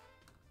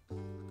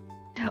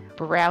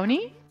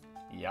 Brownie?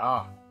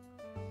 Yeah.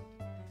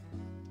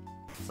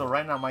 So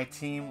right now my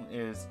team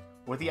is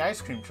with the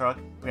ice cream truck.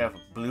 We have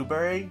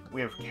blueberry,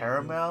 we have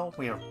caramel,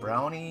 we have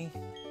brownie.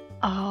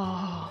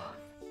 Oh,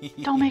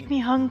 don't make me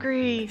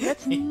hungry.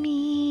 That's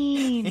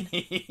mean.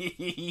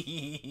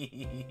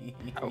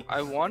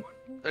 I want.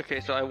 Okay,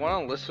 so I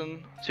want to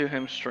listen to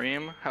him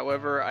stream.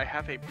 However, I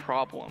have a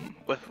problem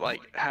with like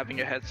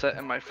having a headset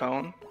in my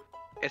phone.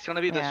 It's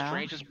gonna be the Yeah.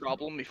 strangest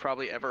problem you've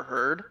probably ever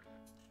heard.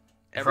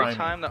 Try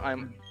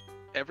me.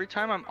 Every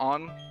time I'm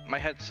on my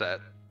headset,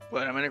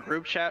 when I'm in a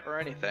group chat or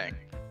anything,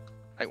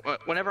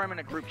 whenever I'm in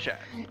a group chat,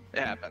 it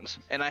happens.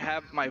 And I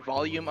have my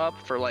volume up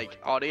for like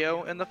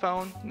audio in the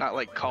phone, not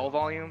like call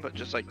volume, but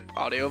just like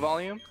audio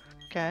volume.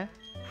 Okay.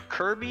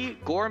 Kirby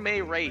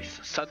Gourmet Race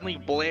suddenly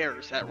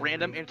blares at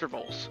random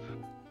intervals.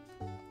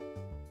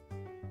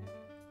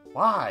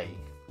 Why?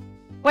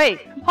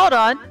 Wait, hold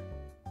on.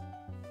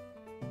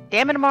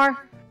 Damn it, Amar.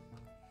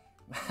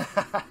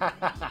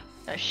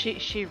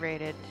 She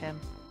rated him.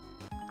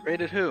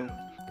 Rated who?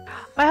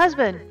 My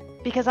husband,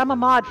 because I'm a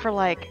mod for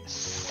like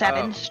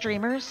 7 Oh.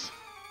 streamers.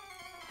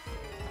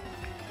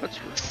 What's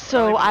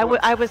So I don't even know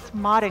I was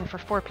modding for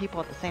 4 people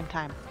at the same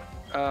time.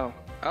 Oh,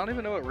 I don't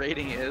even know what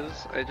rating is.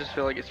 I just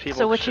feel like it's people. So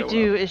that what you show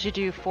do up. is you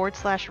do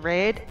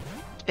 /raid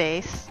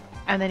space,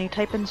 and then you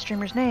type in the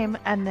streamer's name,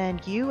 and then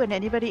you and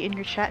anybody in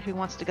your chat who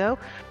wants to go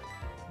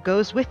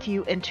goes with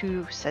you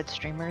into said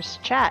streamer's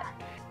chat.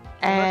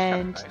 that's kinda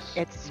And nice.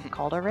 it's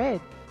called a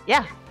raid.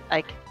 Yeah,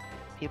 like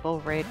people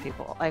raid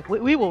people. Like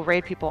we will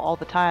raid people all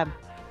the time.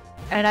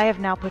 And I have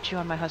now put you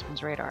on my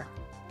husband's radar.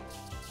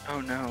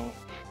 Oh no.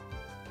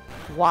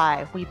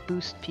 Why? We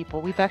boost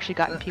people. We've actually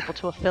gotten people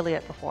to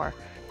affiliate before.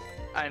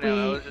 I know.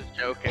 I We- was just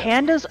joking.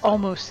 Panda's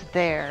almost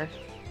there.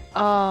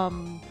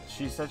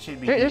 She said she'd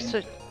be There's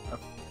hitting,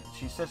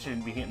 she said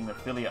she'd be hitting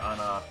affiliate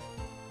on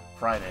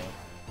Friday.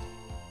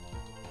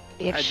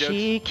 if I joked-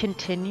 she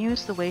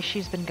continues the way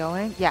she's been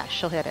going, yeah,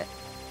 she'll hit it.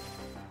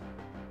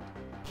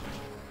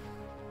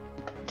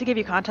 To give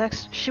you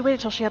context, she waited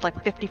till she had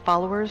like 50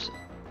 followers.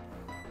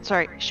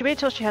 Sorry, she waited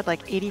till she had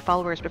like 80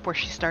 followers before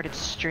she started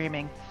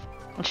streaming.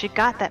 And she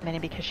got that many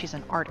because she's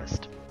an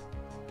artist.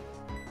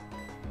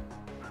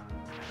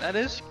 That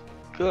is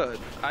good.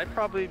 I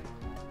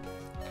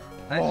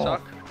Oh.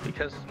 suck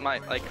because I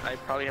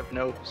probably have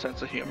no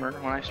sense of humor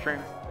when I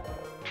stream.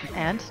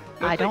 And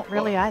No, I it's don't like,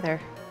 really well,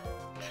 either.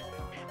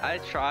 I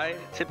try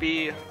to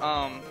be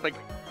how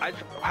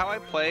I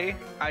play.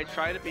 I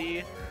try to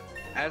be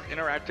as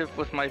interactive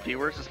with my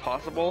viewers as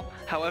possible.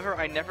 However,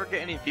 I never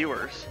get any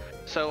viewers.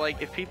 So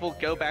like if people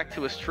go back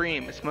to a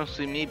stream, it's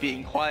mostly me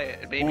being quiet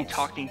and maybe Oops.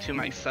 talking to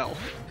myself.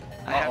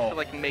 I have to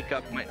like make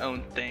up my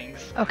own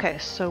things. Okay,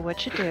 so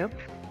what you do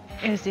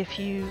is if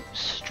you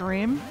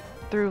stream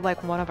through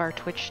like one of our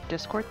Twitch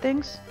Discord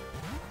things,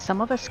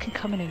 some of us can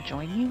come in and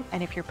join you,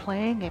 and if you're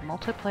playing a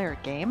multiplayer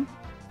game,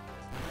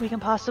 we can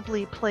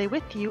possibly play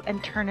with you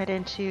and turn it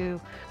into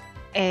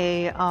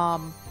a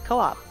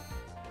co-op,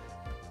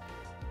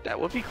 That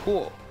would be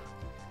cool.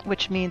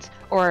 which means,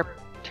 or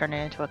turn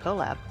it into a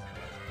collab.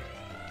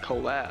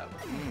 Collab.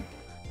 Mm.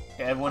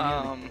 Yeah,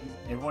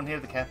 everyone here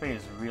at the cafe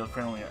is real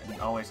friendly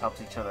and always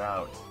helps each other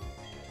out.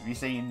 If you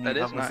say you need That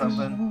is help with nice.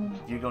 something,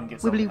 you're gonna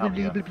get someone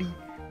to help you.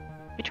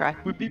 We try.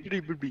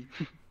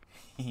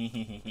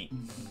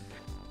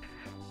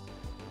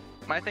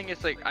 My thing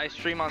is like I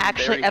stream on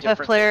Actually, very FF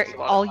different player, things a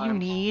lot all of you times.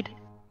 need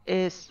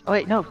is. Oh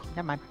wait, no,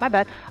 never mind. My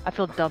bad. I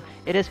feel dumb.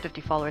 It is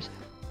 50 followers.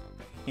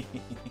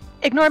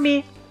 Ignore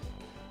me.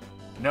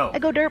 No. I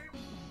go derp.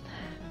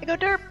 I go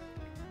derp.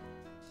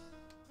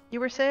 You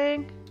were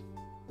saying?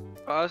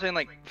 Well, I was saying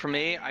like for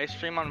me, I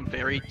stream on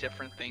very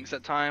different things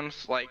at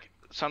times. Like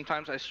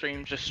sometimes I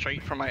stream just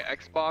straight from my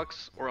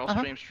Xbox, or I'll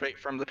stream straight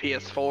from the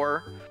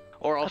PS4,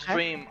 or I'll Okay.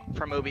 stream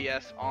from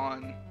OBS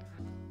on,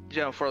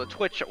 for the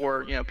Twitch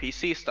or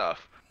PC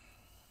stuff.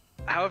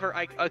 However,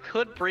 I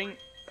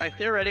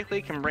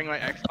theoretically can bring my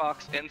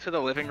Xbox into the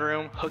living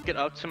room, hook it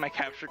up to my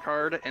capture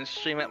card, and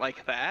stream it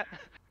like that,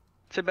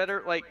 to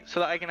better so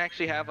that I can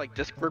actually have like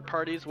Discord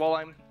parties while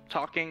I'm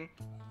talking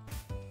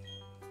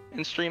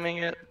and streaming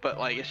it. But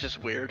like it's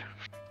just weird.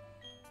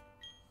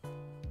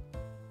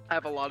 I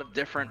have a lot of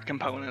different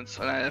components,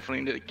 and I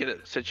definitely need to get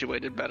it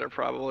situated better,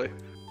 probably.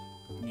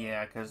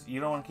 Yeah, because you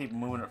don't want to keep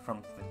moving it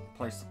from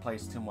place to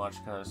place too much,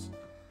 because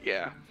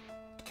Yeah.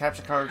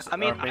 capture cards I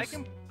mean, are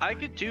I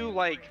could do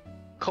like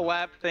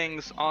collab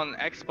things on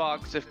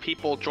Xbox if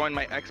people join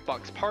my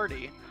Xbox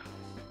party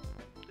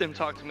and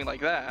talk to me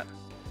like that.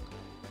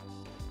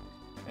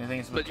 and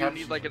things with But you capture...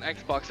 need like an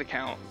Xbox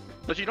account.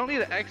 But you don't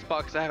need an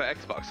Xbox to have an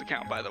Xbox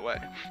account, by the way.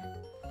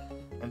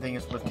 And thing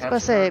is with I was capture gonna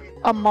say, cards...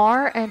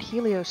 Amar and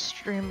Helios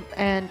stream,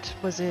 and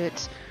was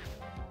it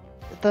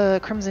the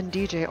Crimson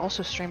DJ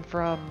also streamed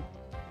from?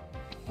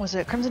 Was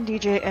it Crimson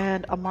DJ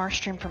and Amar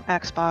streamed from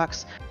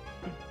Xbox?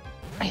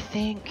 I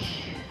think.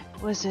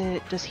 Was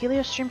it? Does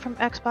Helios stream from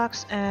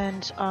Xbox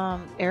and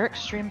Eric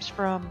streams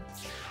from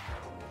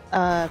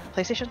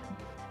PlayStation?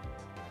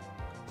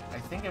 I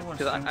think everyone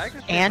 'Cause I streams...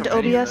 can stream And from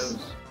any of OBS?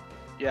 those.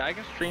 Yeah, I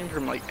can stream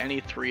from like any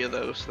 3 of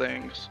those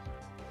things.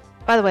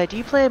 By the way, do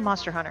you play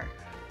Monster Hunter?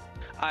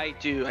 I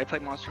do. I play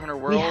Monster Hunter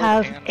World. We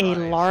have and a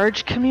Rise.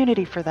 large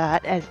community for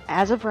that.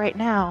 As of right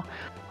now,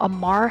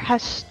 Amar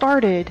has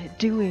started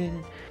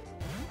doing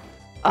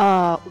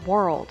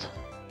World,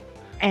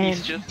 and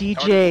He's just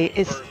DJ started-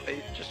 is or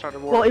they just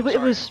started well. It World,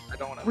 sorry. was I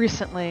don't wanna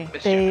recently.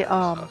 misgender They and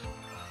stuff.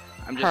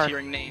 I'm just her.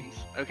 hearing names.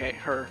 Okay,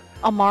 her.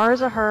 Amar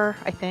is a her,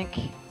 I think,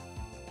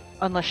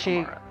 unless she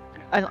Amara.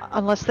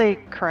 unless they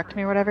correct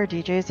me or whatever.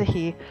 DJ is a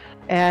he,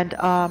 and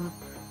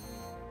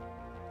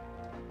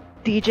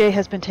DJ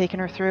has been taking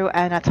her through,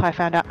 and that's how I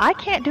found out I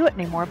can't do it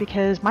anymore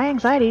because my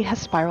anxiety has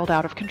spiraled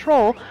out of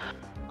control.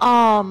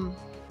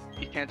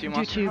 You can't do due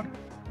Monster to Hunter?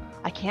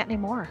 I can't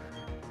anymore.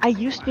 I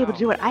used to be able to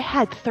do it. I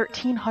had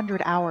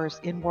 1,300 hours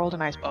in World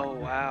and Iceborne Oh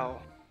wow.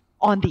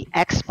 on the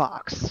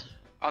Xbox.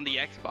 On the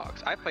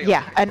Xbox. I play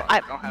Yeah, on the and Xbox. I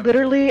don't have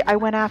literally I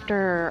went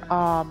after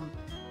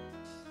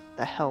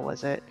the hell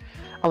was it?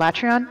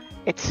 Elatrion.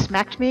 It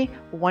smacked me,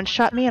 one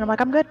shot me, and I'm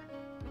like, I'm good.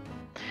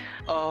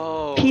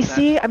 Oh.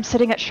 PC, I'm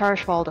sitting at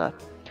Schwarzwalde.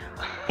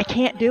 I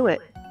can't do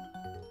it.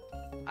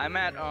 I'm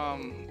at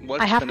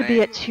what's I have the to be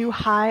name? at too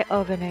high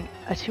of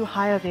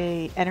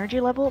a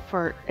energy level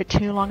for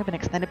too long of an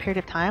extended period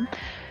of time,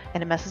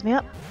 and it messes me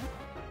up.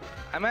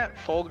 I'm at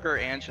Fulgur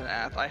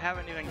Anjanath. I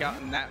haven't even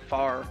gotten that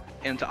far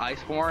into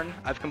Iceborne.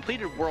 I've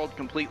completed World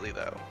completely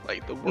though.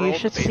 Like the world. You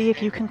should see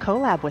if you can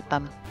collab with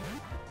them.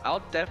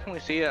 I'll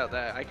definitely see that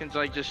I can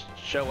like just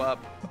show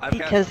up.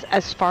 Because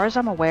as far as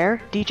I'm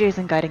aware, DJ's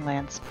in Guiding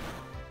Lands.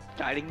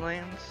 Guiding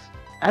Lands.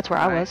 That's where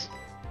I Nice. was.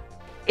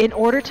 In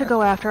order to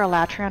go after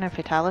Elatrion and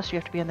Fatalis, you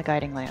have to be in the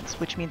Guiding Lands,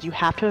 which means you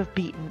have to have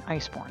beaten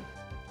Iceborne.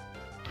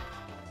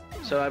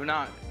 So I'm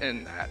not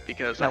in that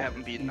because I Nope.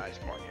 haven't beaten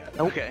Iceborne yet.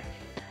 Nope. Okay.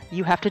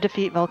 You have to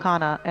defeat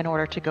Velkhana in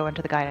order to go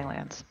into the Guiding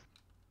Lands.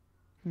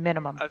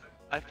 Minimum.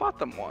 I fought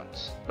them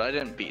once, but I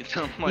didn't beat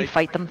them. You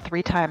fight them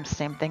 3 times,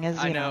 same thing as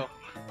Xeno. I know.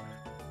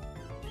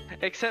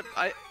 Except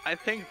I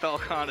think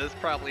Velkhana is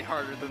probably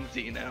harder than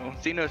Xeno.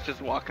 Xeno's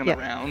just walking Yeah.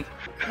 around.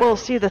 Well,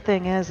 see, the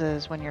thing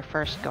is when you're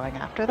first going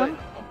after them,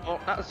 Well,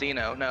 not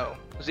Xeno, no.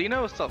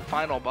 Xeno is the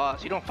final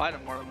boss. You don't fight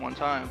him more than one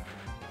time.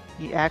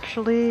 You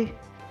actually...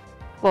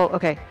 Well,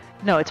 okay.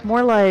 No, it's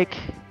more like...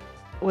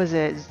 Was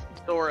it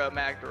Zora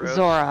Magdaros.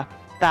 Zora?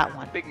 That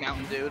one. Big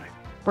mountain dude.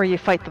 Where you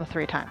fight them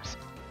 3 times.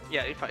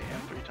 Yeah, you fight him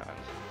 3 times.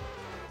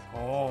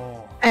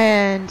 Oh.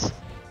 And...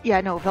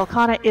 Yeah, no,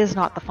 Velkhana is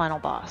not the final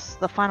boss.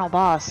 The final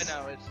boss...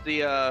 I know, it's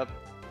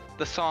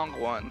the song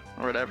one,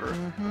 or whatever.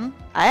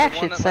 I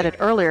actually that, said like- it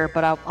earlier,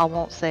 but I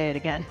won't say it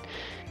again.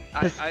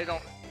 I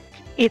don't...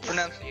 It's...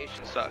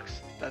 Pronunciation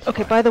sucks. That's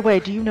Okay, fine. by the way,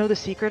 do you know the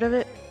secret of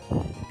it?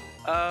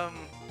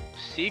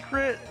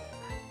 Secret?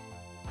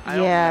 I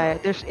don't Yeah,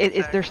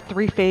 know. there's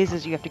 3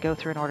 phases you have to go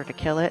through in order to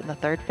kill it. In the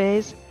 3rd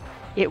phase,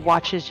 it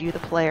watches you, the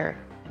player,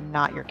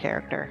 not your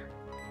character.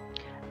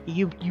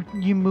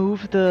 You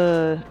move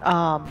the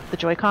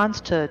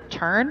Joy-Cons to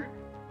turn,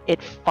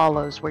 it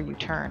follows where you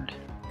turned.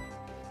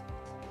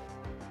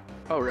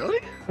 Oh, really?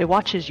 It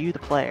watches you, the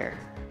player.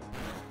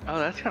 Oh,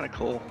 that's kind of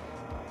cool.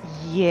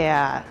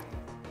 Yeah,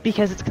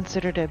 because it's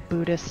considered a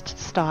Buddhist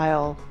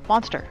style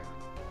monster.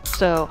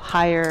 So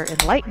higher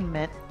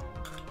enlightenment.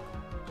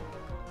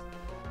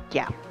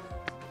 Yeah,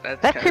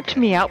 That's that kinda creeped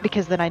cool. me out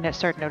because then I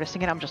started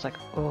noticing it. I'm just like,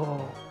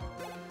 oh,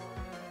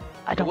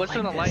 I It don't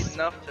wasn't like light this.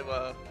 enough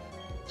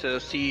to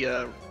see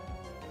the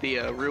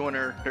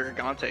Ruiner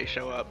Durgante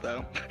show up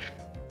though.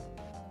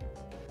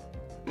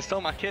 He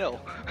stole my kill.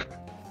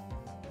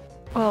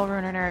 Well,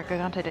 Ruiner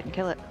Gigante didn't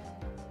kill it.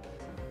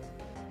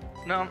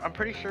 No, I'm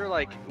pretty sure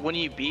like when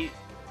you beat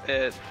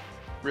it,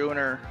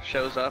 Ruiner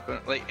shows up and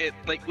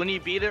like when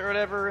you beat it or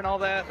whatever and all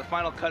that, the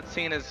final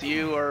cutscene is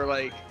you or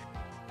like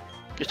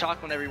you're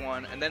talking with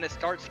everyone, and then it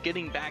starts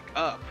getting back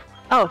up,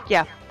 Oh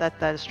yeah, that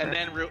is true.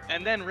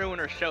 and then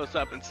Ruiner shows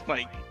up and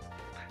like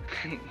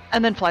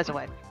And then flies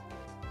away.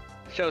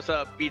 shows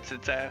up, beats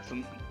its ass,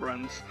 and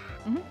runs.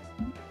 Mhm.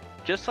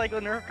 Just like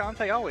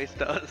Nergigante always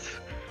does.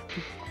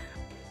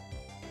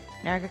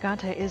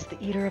 Nergigante is the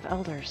eater of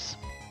elders.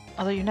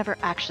 Although you never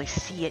actually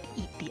see it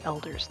eat the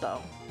elders, though.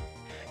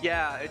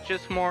 Yeah, it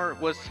just more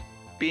was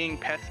being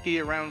pesky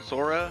around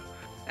Zora,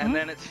 and Mhm.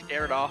 then it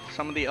scared off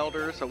some of the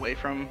elders away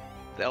from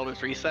the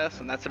Elders Recess,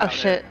 and that's Oh about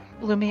shit,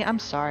 it. Lumi, I'm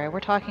sorry. We're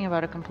talking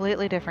about a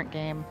completely different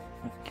game.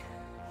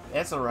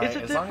 It's alright. Is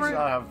it As long as you different?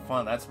 gotta have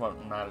fun, that's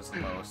what matters the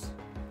most.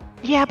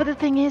 Yeah, but the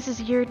thing is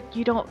you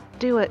don't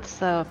do it,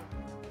 so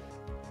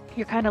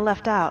you're kind of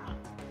left out.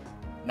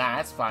 Nah,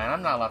 it's fine.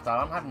 I'm not left out.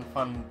 I'm having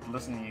fun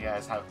listening to you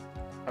guys have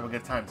a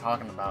good time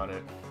talking about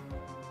it.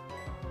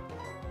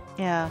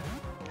 Yeah,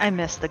 I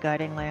miss the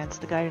Guiding Lands.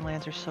 The Guiding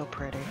Lands are so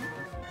pretty.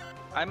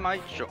 I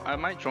might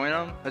join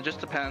them. It just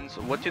depends.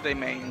 What do they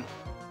main?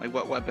 Like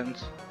what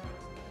weapons?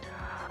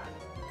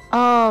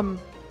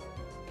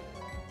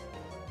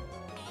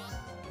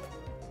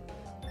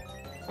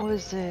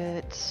 Was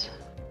it?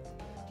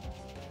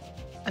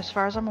 As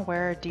far as I'm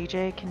aware,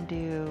 DJ can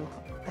do.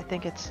 I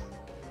think it's.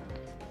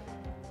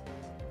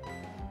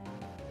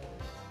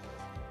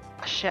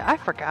 Shit, I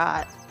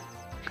forgot.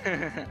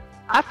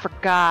 I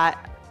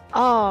forgot.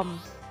 I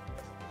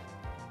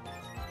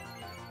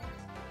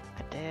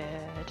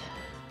did.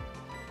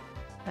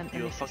 Let me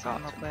You've see something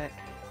real forgotten. quick.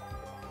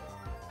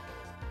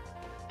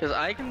 Because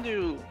I can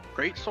do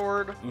Great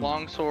Sword,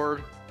 Long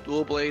Sword,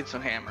 Dual Blades,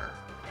 and Hammer.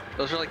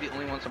 Those are like the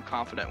only ones I'm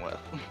confident with.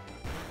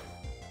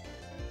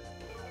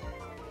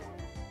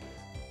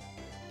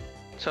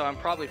 So I'm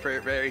probably very,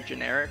 very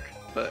generic,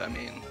 but I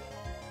mean,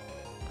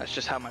 that's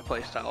just how my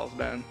playstyle has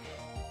been.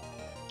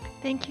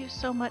 Thank you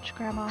so much,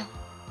 Grandma.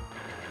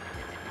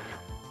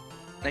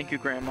 Thank you,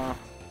 Grandma.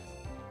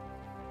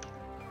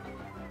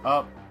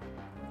 Up.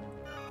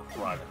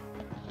 Crud.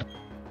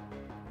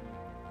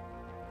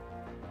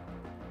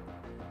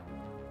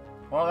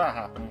 Well, that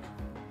happened.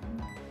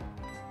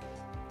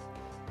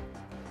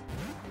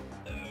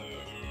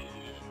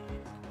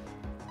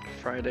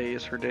 Friday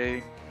is her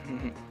day.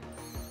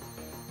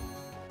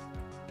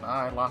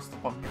 I lost the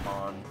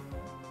Pokemon.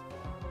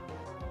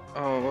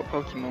 Oh, what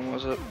Pokemon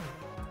was it?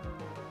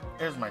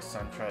 Here's my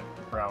Sentret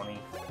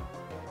Brownie.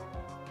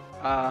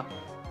 The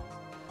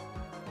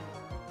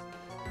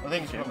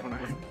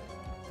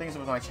things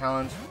with my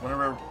challenge,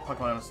 whenever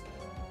Pokemon is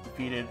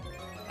defeated,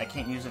 I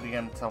can't use it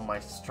again until my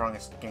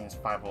strongest gains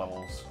 5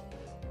 levels.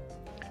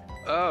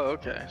 Oh,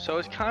 okay. So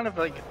it's kind of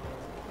like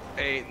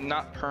a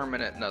not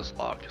permanent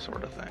Nuzlocke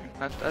sort of thing.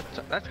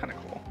 That's kind of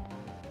cool.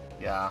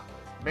 Yeah.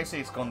 Basically,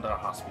 it's going to the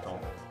hospital.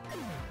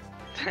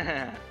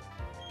 I'm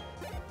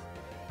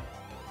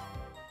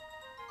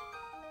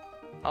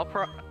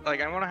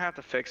gonna have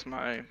to fix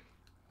my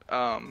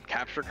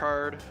capture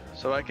card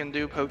so I can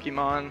do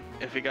Pokemon.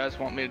 If you guys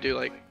want me to do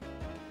like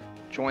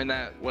join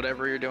that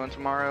whatever you're doing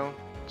tomorrow,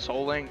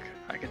 Soul Link,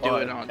 I could do Oh,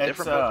 it on a it's,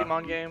 different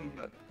Pokemon game.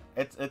 But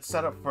It's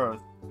set up for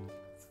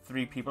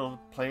 3 people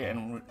to play,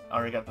 and we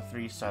already got the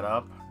 3 set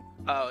up.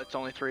 oh, it's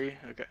only 3.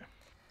 Okay.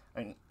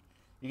 And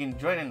you can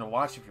join in to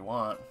watch if you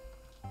want.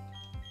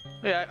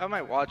 Yeah, I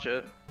might watch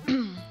it.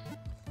 Yeah,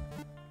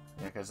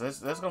 because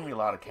there's gonna be a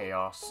lot of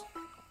chaos.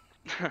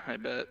 I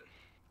bet.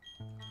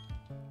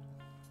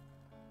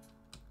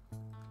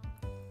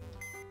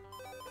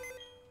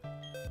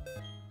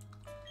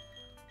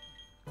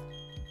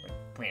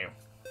 Come here.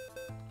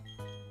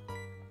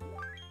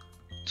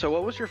 So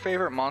what was your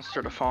favorite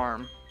monster to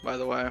farm, by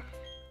the way?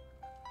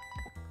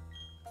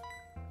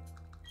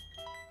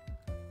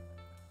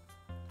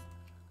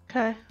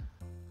 Okay.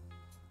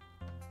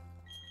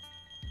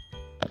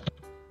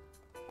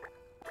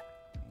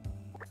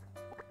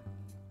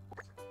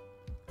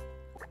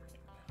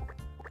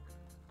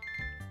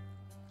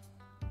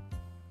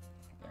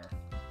 There.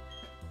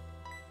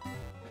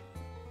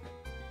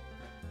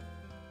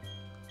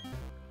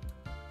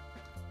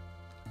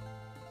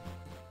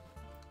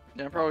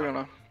 Yeah, I'm probably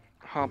gonna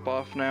hop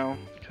off now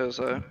because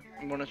I'm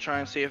gonna try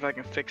and see if I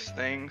can fix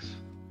things.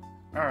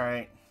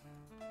 Alright.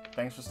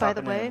 Thanks for By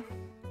the stopping way,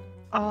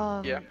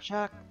 in. Yeah.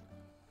 Jack,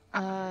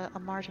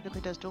 Amar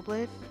typically does dual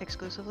blade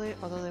exclusively,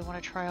 although they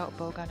want to try out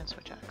bowgun and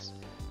switch axe.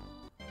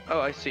 Oh,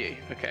 I see.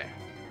 Okay.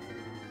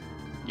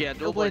 Yeah,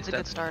 Dual dual blade's blade's a good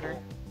that's starter.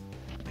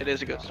 cool. It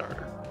is a good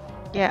starter.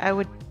 Yeah,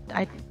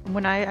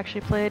 when I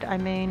actually played, I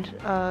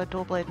mained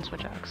dual blade and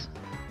switch axe.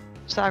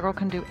 Sagro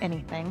can do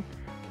anything.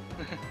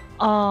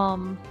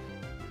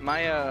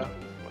 My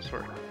what's the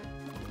word?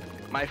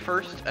 My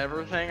first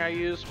ever thing I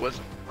used was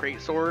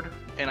greatsword,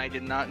 and I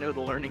did not know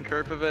the learning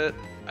curve of it.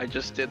 I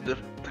just did the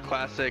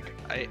classic.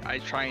 I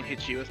try and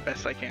hit you as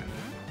best I can.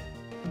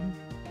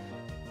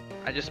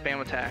 I just spam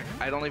attack.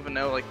 I don't even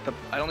know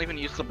I don't even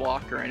use the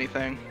block or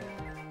anything.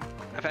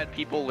 I've had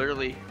people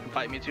literally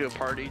invite me to a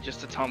party just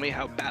to tell me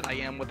how bad I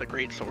am with a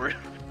greatsword.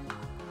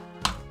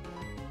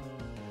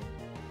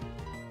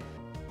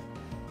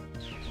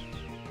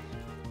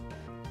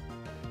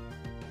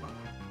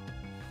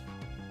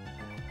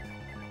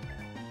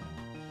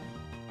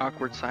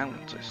 Awkward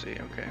silence, I see,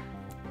 okay.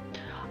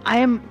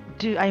 I'm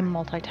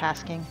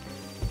multitasking.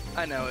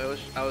 I know,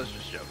 I was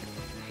just joking.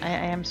 I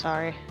am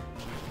sorry.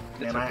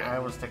 It's And okay. I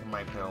was taking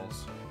my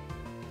pills.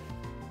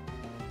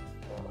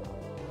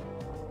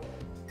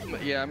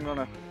 But yeah, I'm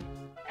gonna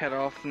head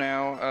off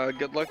now.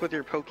 Good luck with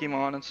your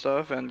Pokemon and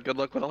stuff, and good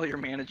luck with all your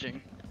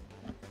managing.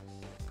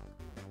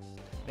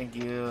 Thank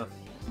you.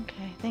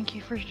 Okay, thank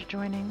you for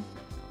joining.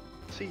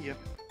 See ya.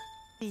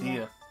 See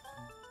ya.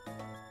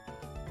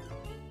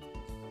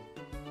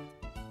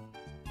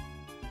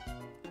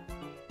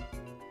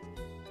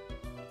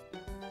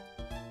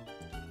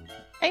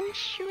 I'm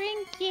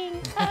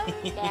shrinking. Oh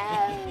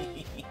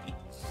no.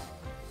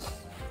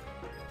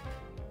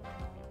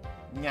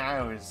 Yeah, I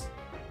always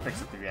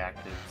fix it the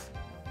reactives.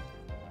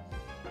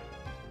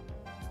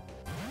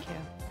 Thank you.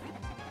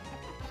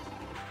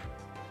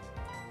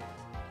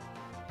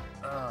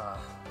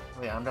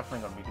 Yeah, I'm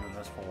definitely gonna be doing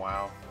this for a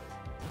while.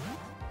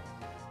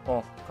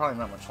 Well, probably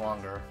not much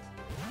longer.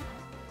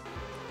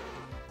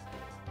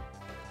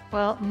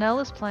 Well, Nell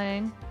is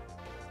playing.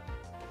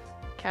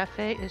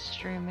 Cafe is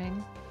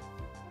streaming.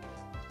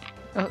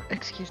 Oh,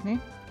 excuse me.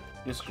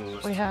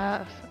 Excused. We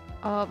have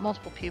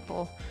multiple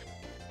people.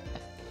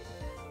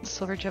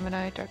 Silver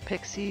Gemini, Dark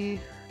Pixie.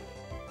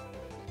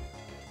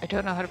 I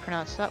don't know how to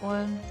pronounce that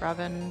one.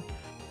 Robin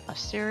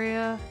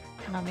Asteria,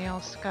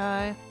 Namiel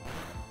Sky.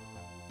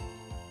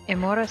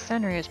 Imora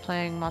Senri is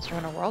playing Monster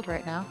Hunter World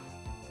right now.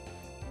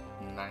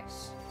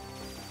 Nice.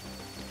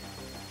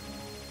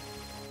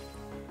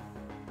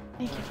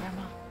 Thank you,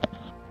 Grandma.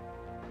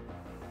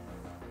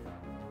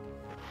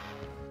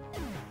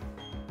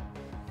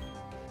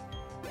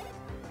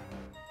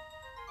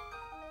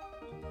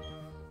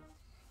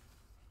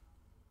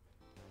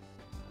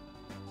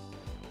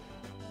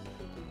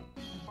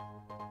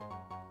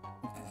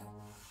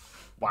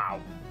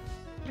 Wow.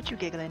 What you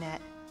giggling at?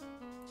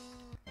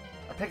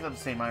 I picked up the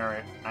same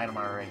item I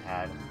already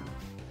had.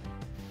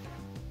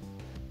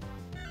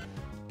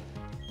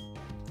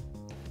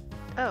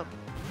 Oh.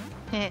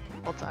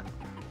 We'll talk.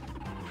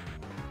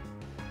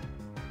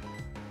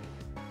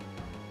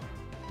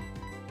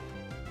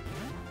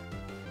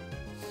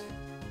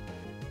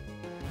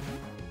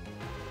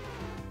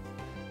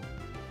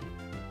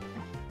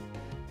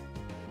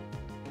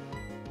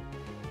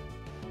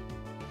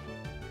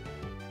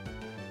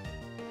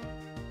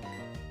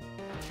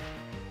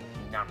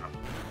 Nom nom.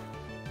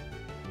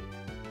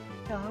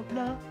 No,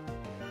 no.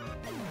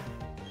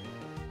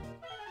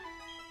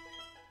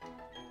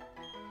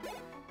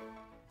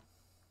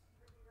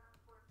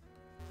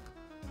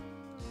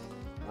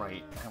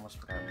 Right, I almost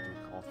forgot to do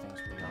a couple things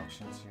for the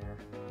auctions here.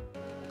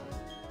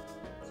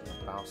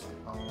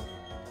 Bouncing off.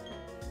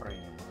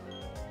 Frame.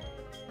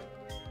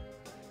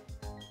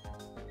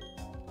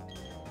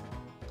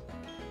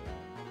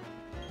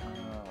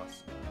 Let's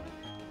see.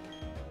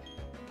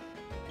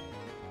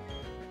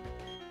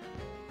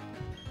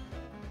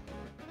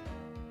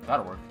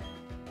 That'll work.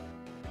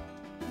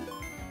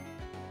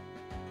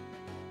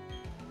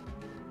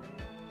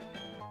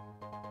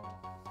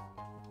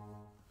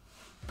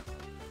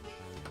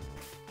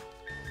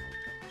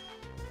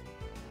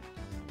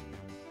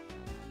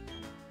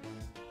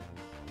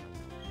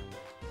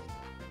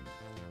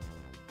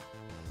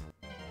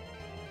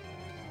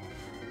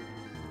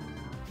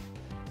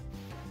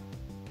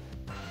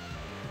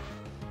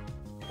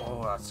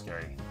 Oh, that's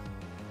scary.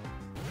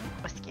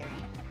 What's scary?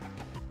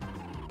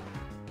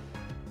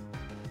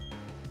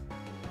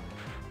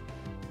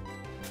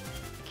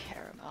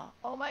 Caramel.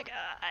 Oh my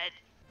god.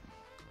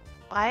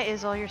 Why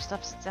is all your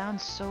stuff sound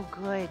so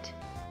good?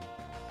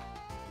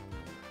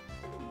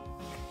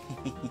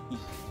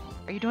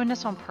 Are you doing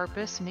this on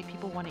purpose to make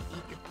people want to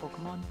eat your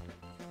Pokemon?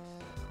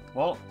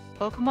 Well,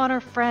 Pokemon are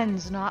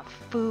friends, not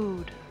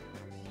food.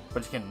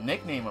 but you can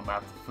nickname them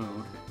after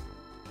food.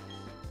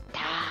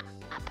 Stop.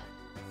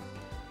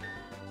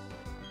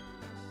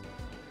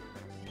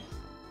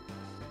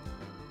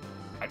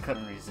 I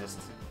couldn't resist.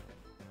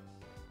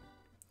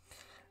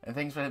 And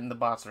thanks for hitting the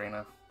boss,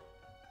 Reina.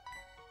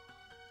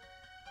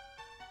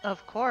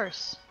 Of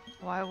course.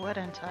 Why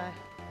wouldn't I?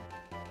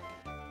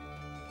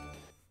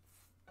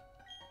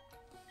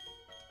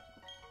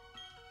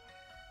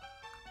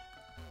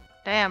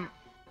 Damn,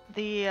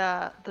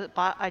 the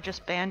bot I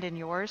just banned in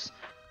yours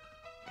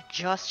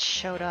just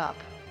showed up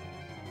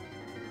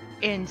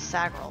in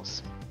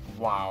Sagrals.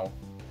 Wow.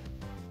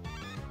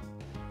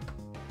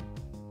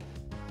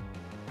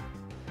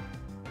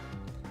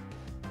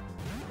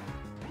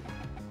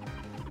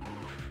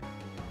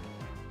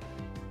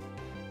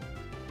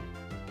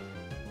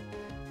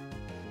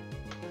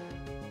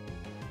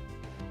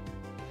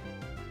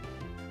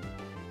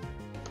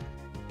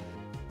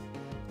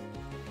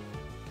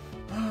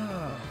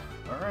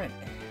 Alright.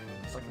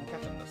 Looks like I'm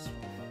catching this.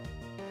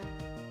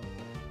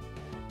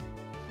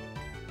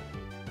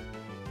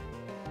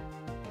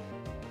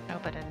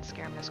 Nope, I didn't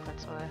scare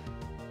Misquits away.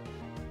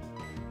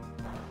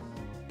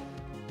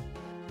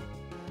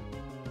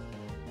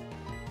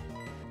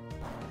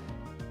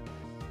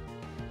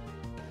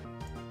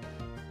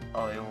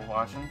 Oh, they were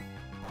watching?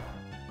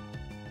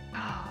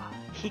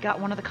 He got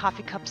one of the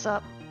coffee cups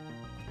up.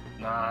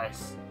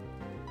 Nice.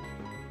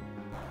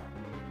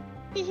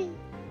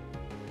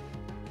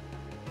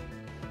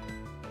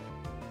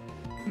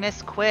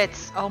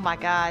 Misquits. Oh my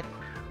god.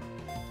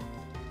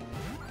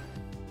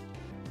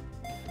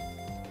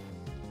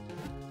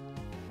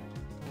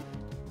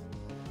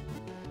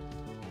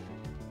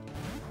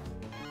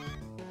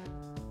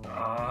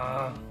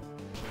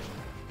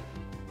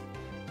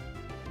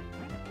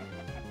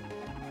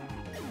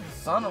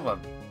 Son of a...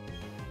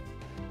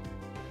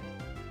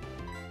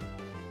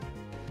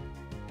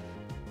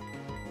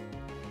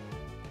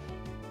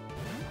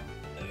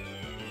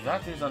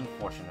 That is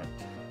unfortunate.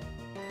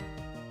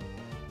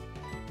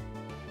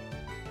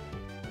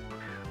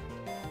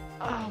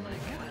 Oh my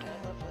god,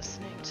 I love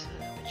listening to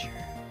Witcher.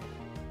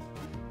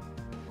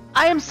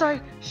 I am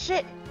sorry.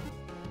 Shit.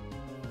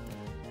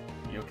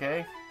 You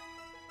okay?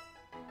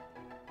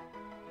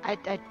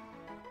 I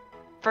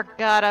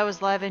forgot I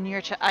was live in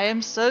your chat. I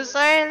am so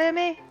sorry,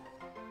 Lemmy.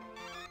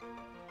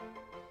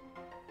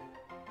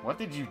 What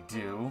did you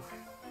do?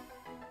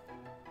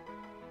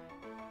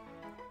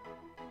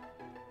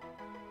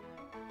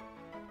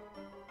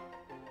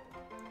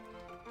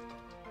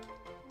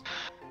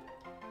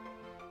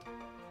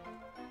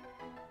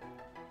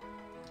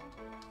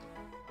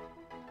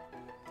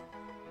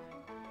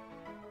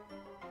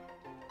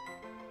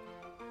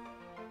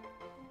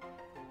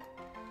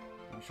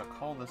 We shall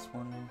call this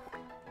one...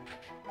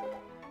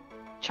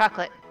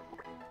 Chocolate.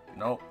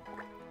 Nope.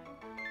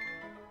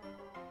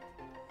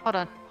 Hold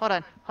on.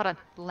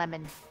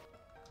 Lemon.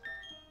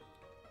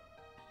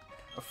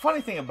 The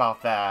funny thing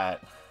about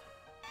that...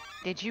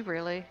 Did you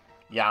really?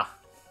 Yeah.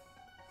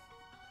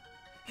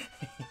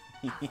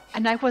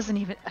 And I wasn't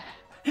even...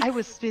 I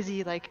was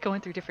busy, like,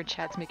 going through different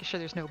chats, making sure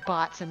there's no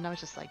bots, and I was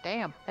just like,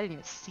 damn, I didn't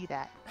even see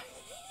that.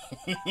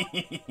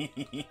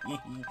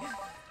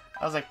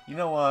 I was like, you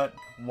know what?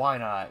 Why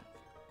not?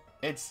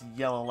 It's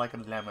yellow like a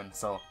lemon,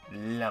 so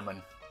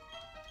lemon.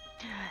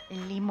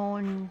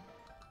 Limon.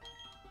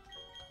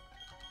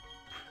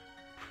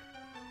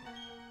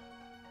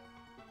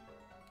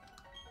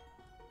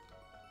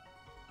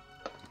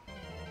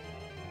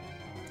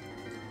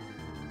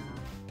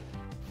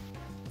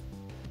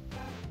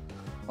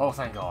 Oh,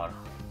 thank God.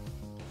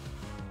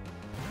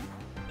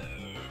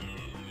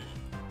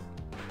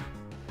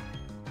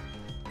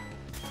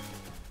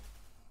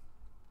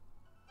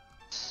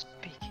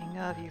 Speaking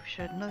of, you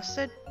shouldn't have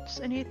said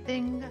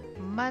anything,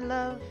 my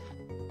love.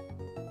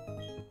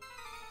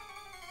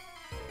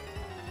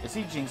 Is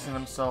he jinxing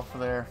himself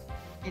there?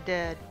 He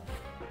did.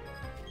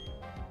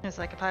 It's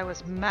like if I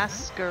was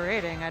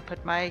masquerading, I'd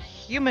put my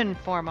human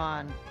form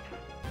on.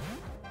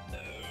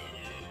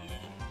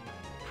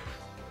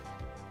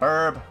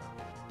 Burb.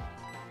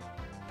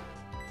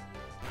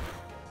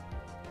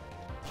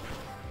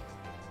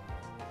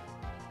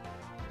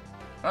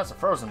 That's a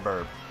frozen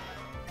burb.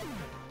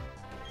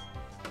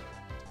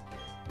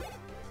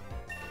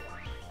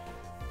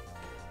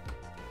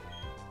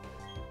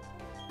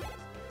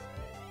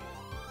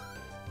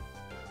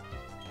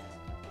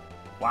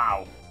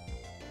 Wow.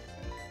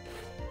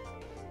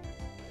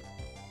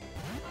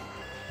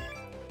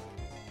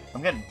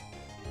 I'm getting...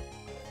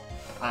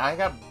 I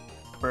got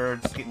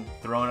birds getting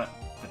thrown at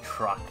the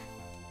truck.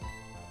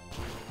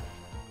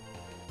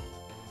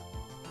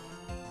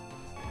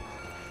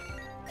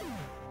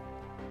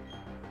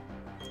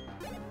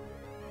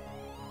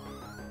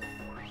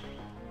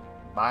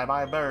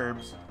 Bye-bye,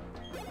 burbs.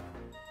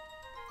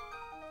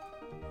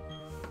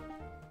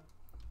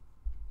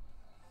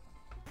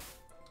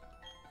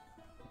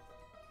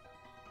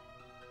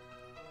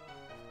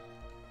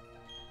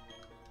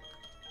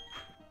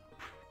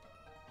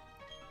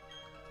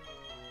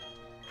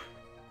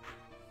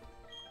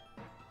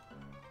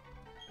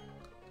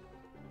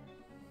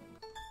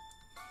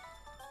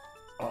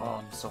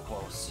 so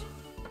close.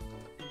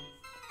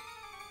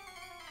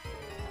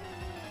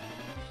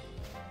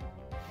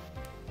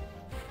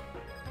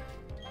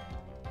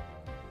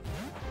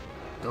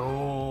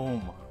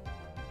 Doom.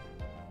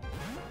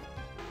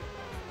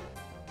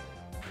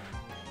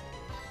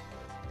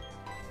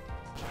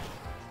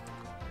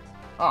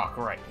 Oh,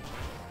 great.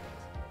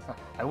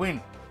 I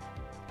win.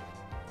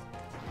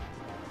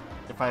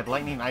 If I had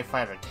lightning, I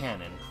fired a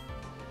cannon.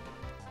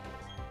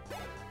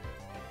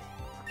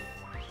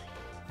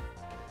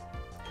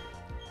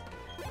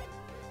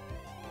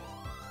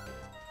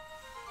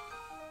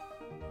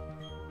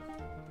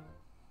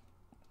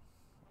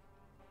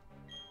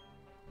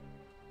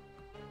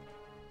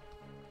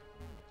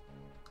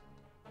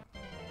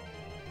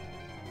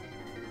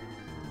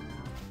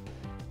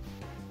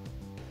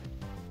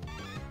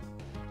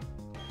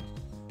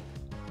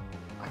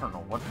 I don't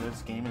know what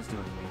this game is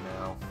doing to me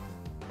now.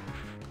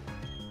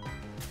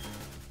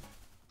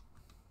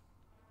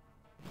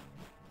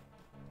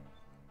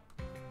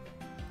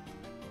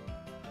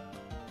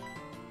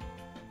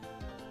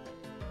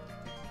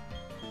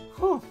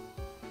 Whew.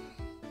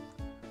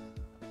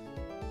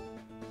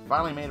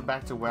 Finally made it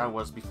back to where I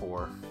was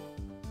before.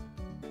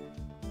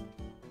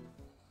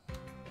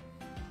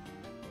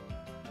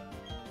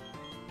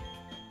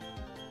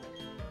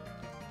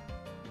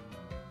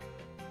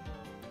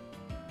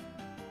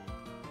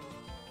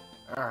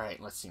 Alright,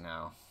 let's see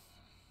now.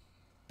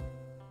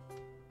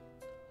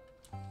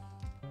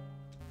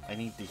 I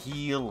need the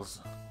heals.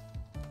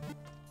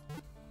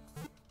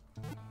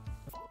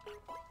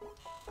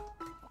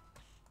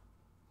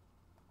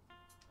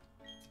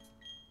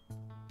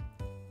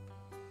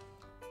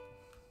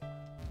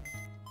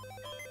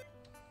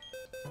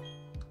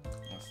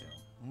 Let's see.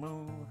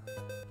 Move.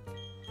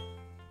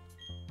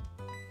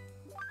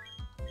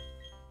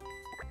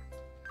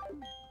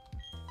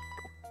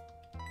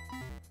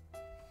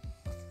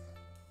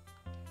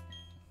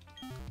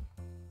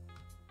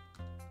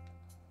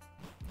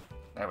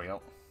 There we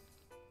go.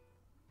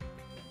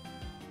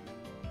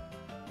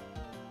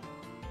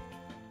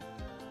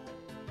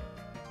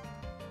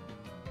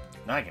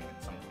 Now I can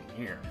get something from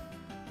here.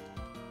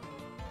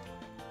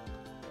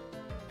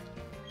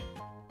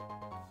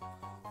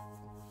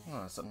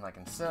 Oh, something I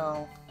can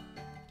sell.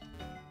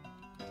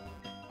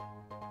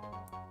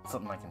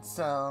 Something I can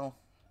sell.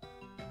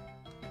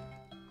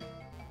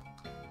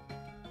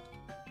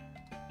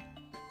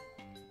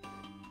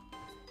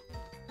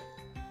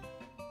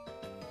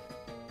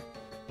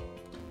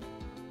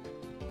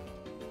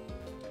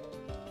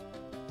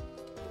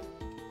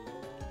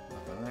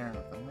 Nothing there,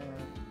 nothing there.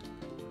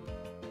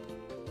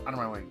 Out of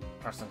my way,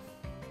 Preston.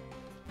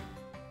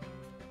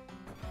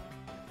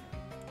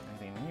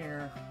 Anything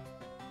here?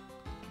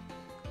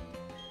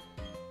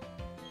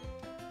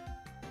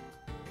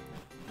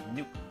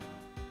 Nope.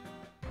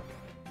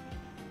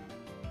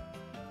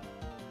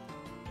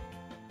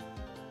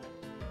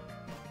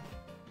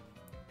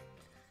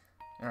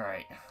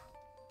 Alright.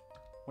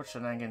 What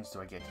shenanigans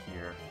do I get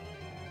here?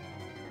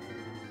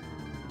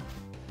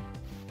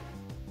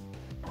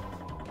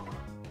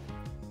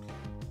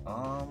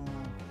 Yeah.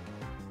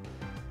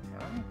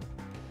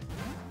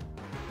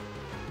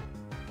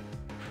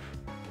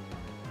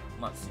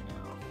 Let's see now.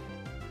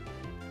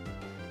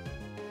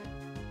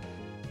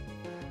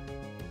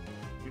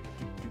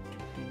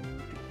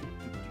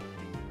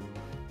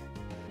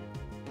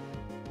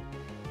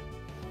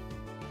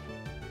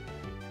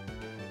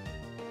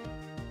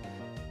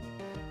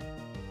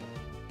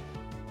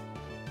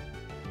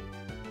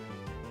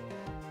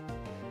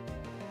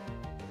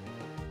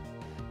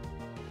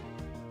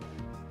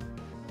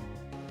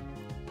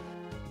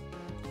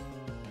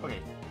 Okay,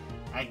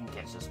 I can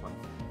catch this one.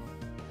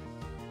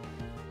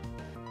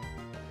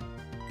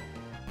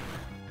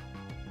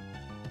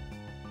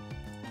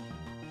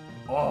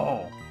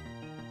 Oh!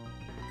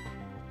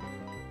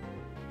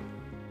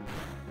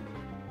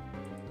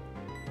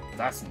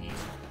 That's neat.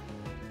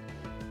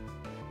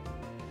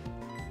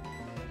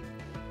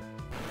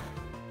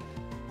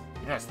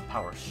 It has the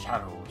power of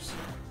shadows.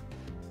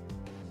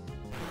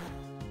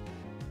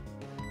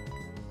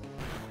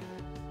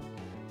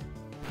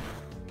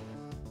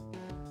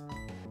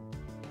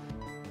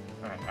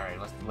 Alright,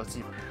 let's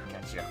see if we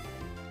can catch you.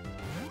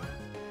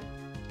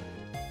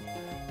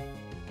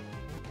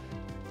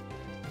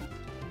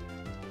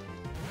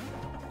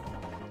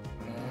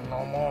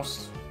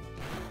 Almost.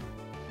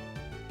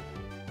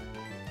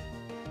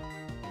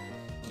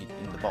 Get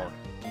in the ball.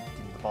 Get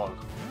in the ball.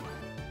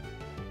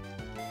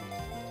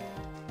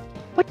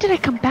 What did I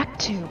come back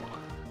to?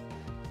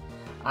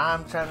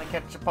 I'm trying to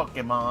catch a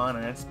Pokemon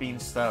and it's being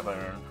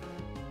stubborn.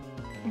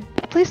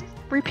 Please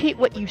repeat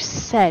what you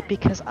said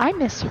because I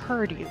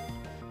misheard you.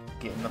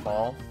 Get in the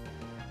ball.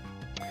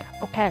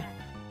 Okay.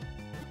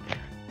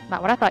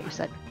 Not what I thought you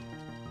said.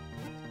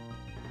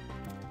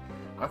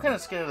 I'm kind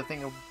of scared to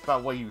think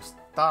about what you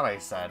thought I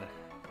said.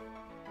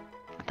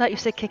 I thought you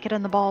said kick it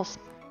in the balls.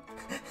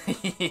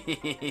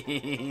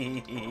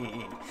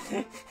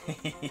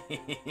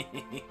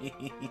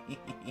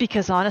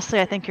 Because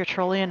honestly, I think you're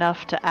trolly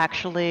enough to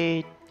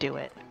actually do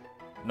it.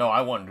 No,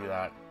 I wouldn't do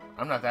that.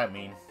 I'm not that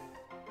mean.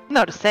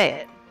 No, to say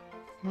it.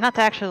 Not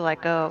to actually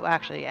like go,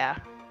 actually, yeah.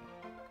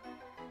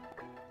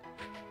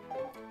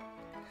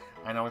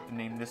 I know what to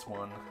name this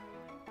one.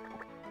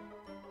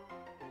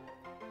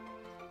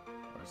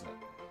 What is it?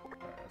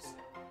 There it is.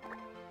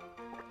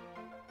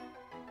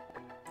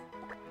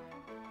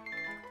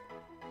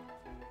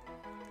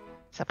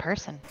 It's a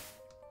person.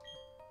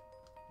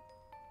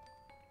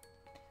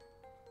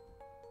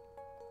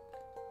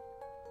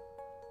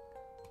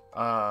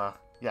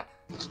 Yeah.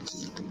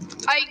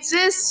 I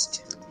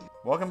exist.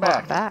 Welcome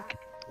back. Welcome back.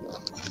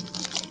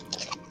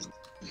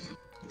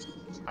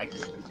 I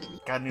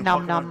got a new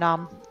Nom Pokemon. nom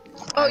nom.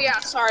 Oh yeah,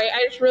 sorry.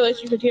 I just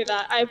realized you could hear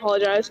that. I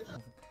apologize.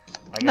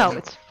 No,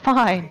 it's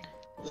fine.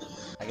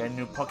 I got a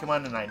new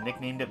Pokemon and I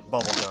nicknamed it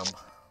Bubblegum.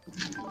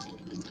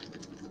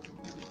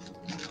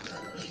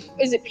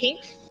 Is it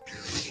pink?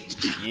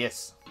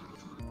 Yes.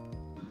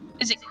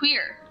 Is it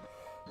queer?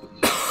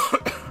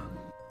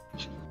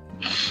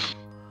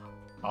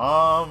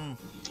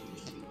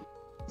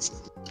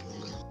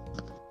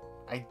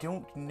 I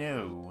don't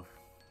know.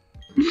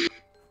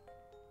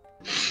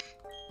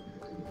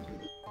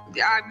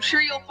 Yeah, I'm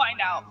sure you'll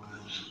find out.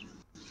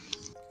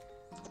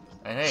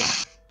 And hey,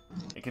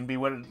 it can be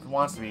what it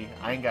wants to be.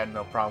 I ain't got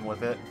no problem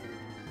with it.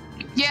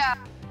 Yeah.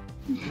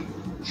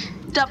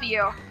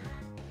 W.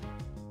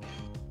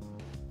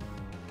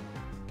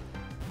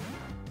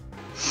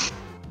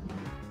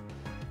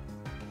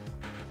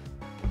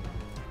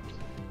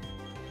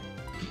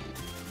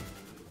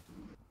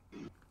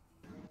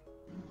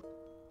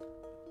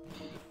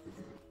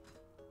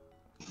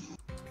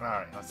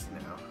 Alright, let's see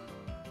now.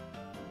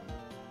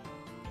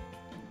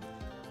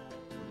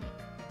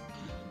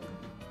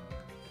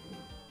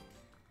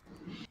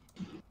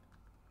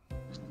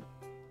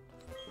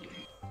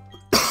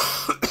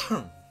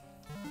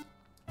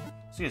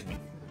 Excuse me.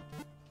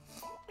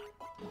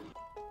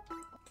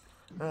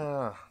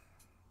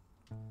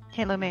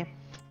 Hey, Lumi.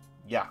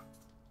 Yeah.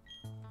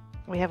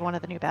 We have one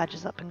of the new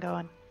badges up and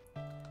going.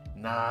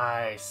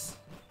 Nice.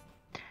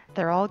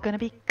 They're all gonna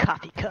be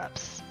coffee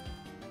cups.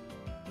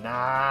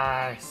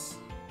 Nice.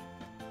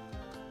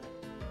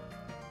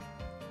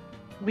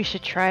 We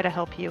should try to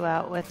help you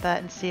out with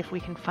that and see if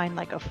we can find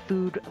like a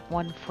food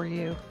one for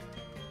you.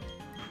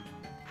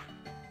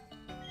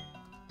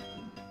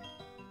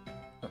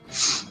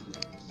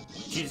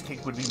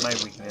 Cheesecake would be my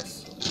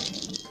weakness.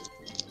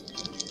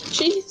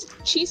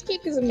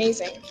 Cheesecake is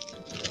amazing.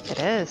 It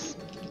is.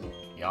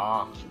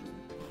 Yeah.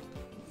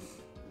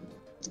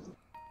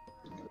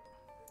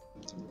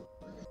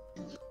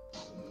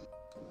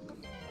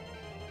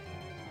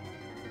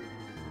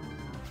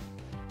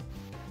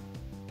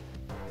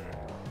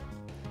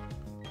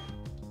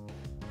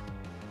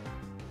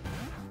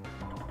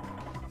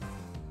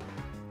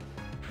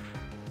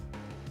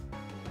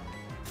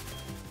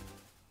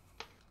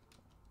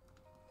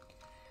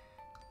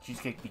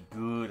 Cheesecake be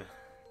good.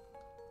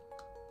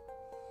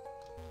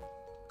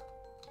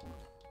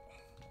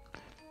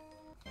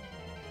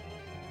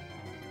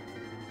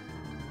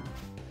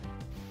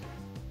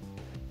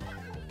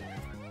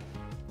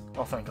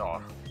 Oh, thank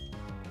God.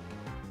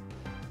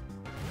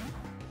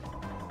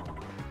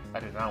 I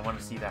did not want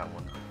to see that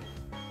one.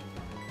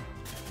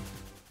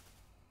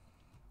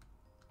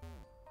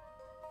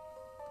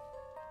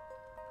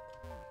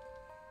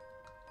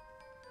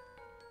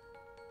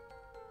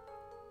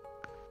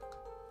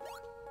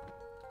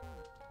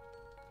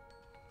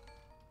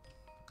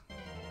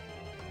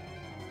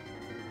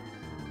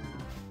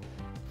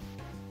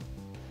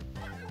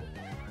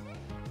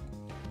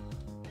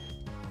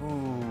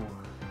 Ooh.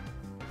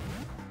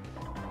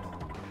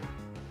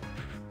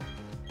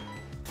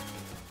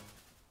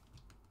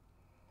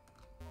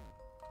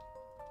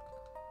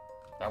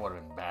 That would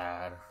have been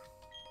bad.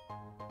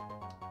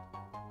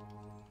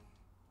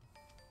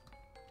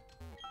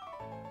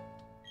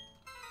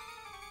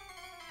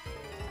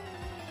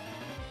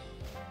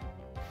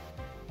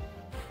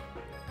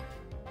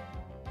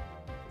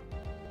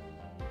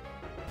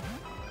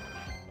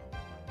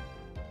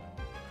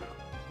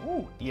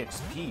 Ooh,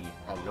 EXP.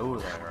 Hello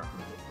there.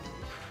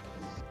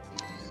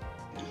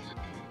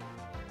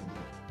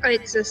 I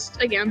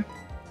exist again.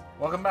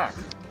 Welcome back.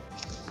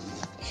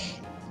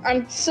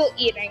 I'm still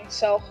eating,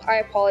 so I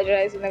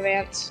apologize in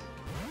advance.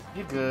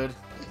 You good?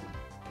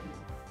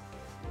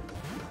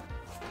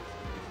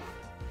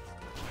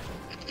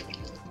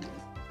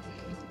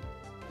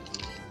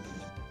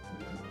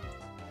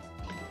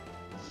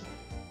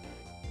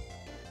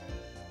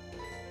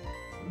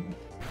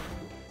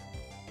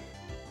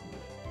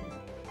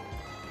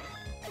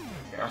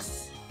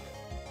 Yes.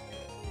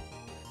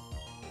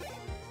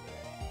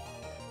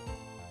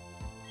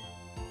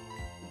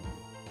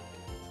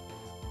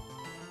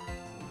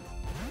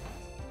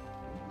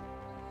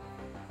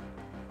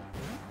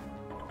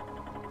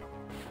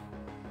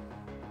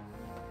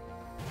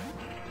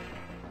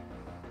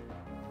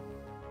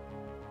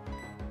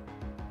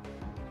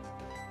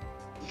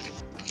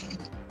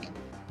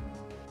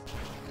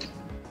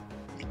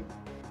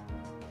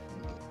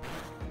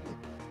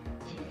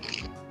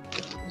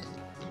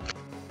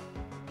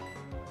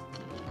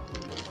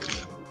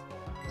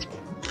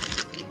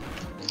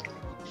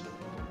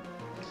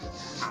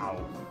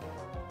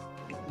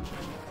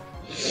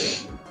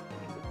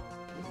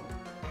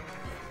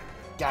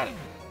 Got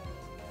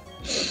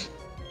it.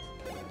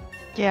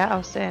 Yeah, I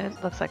was saying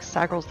it looks like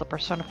Sagral's the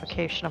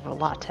personification of a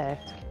latte.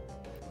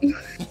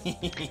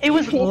 It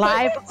was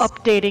live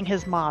updating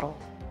his model.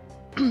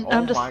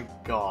 Oh my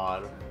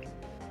god.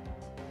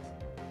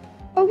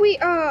 Oh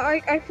wait,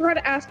 I forgot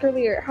to ask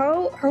earlier.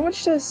 How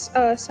much does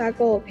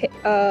Saggle pay,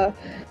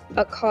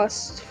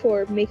 cost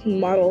for making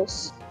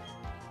models?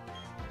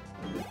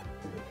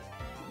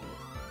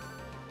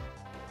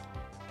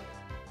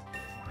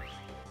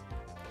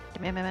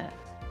 Give me a minute.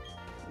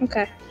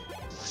 Okay.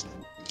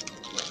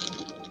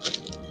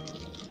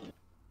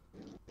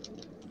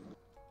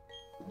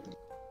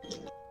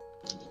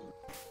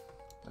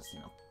 Let's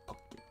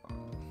Pokemon.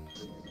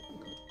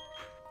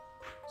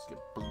 Let's get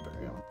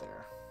Blueberry out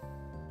there.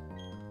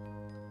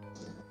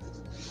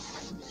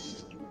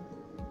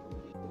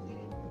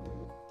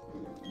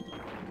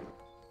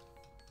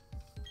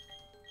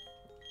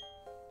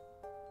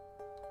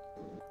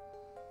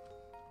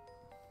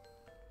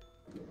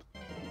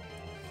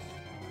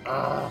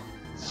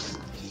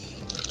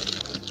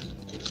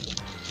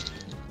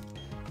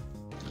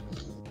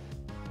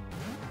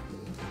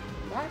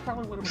 That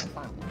probably would have been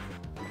fine.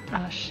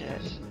 Oh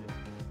shit.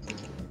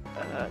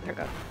 There we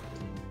go.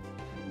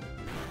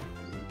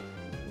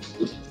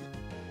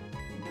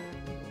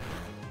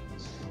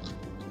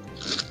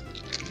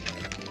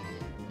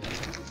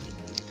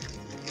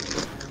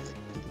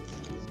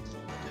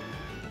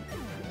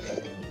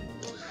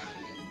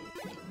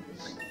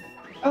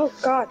 Oh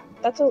god,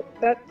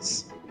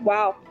 that's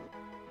wow.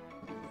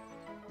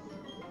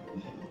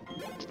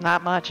 It's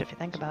not much if you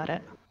think about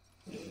it.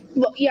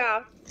 Well,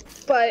 yeah,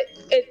 but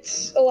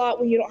it's a lot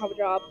when you don't have a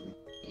job.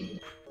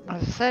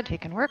 As I said, he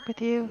can work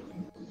with you.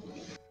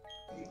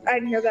 I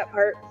didn't hear that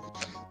part.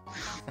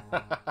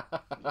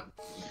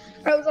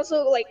 I was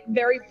also like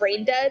very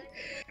brain dead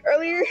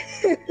earlier.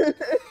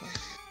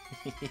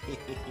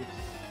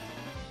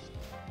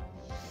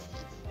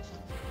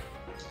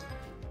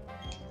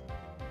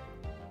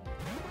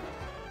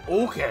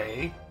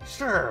 Okay,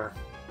 sure.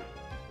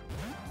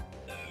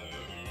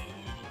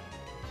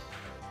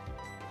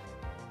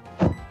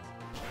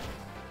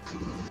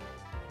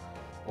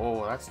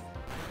 Oh,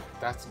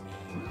 that's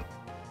mean.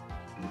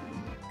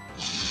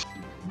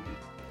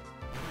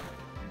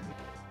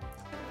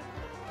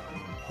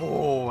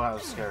 Oh, that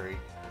was scary.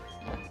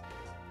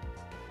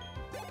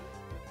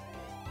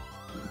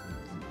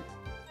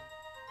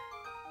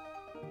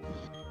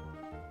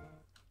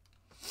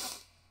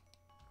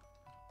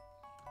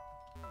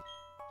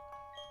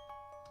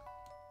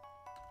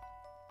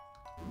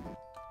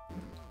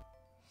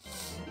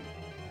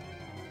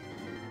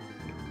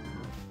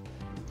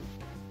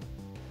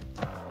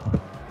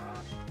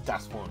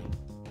 That's funny.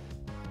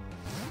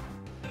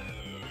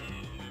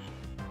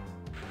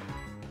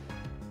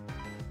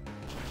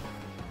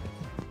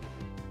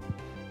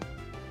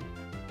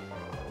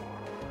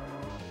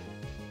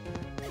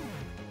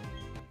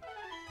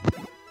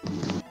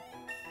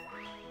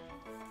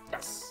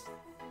 Yes.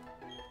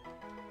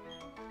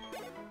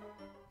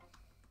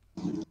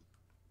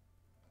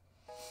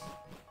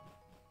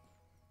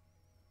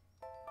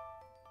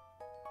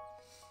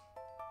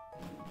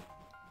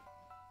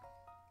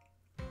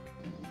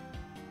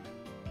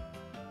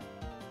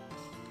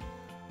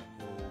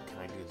 Can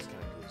I do this? Can I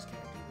do this? Can I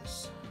do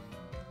this?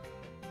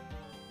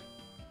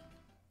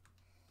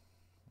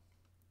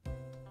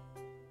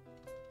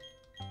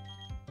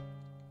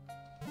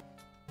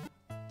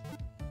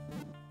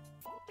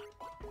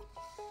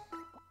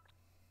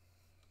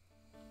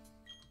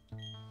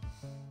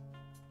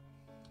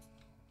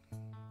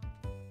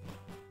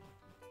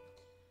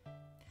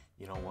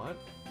 You know what?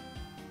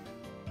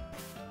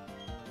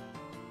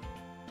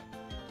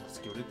 Let's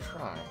give it a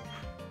try.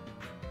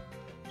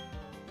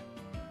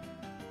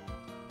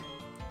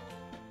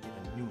 Get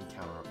a new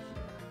encounter up here.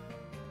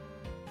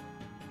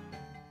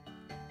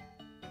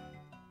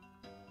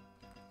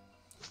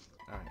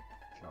 Alright,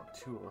 now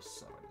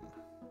 207.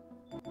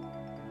 207.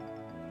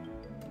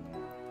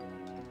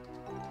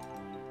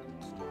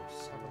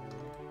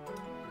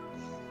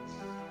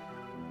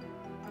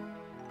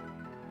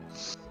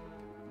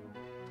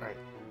 Alright,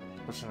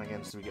 which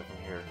shenanigans do we get from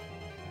here?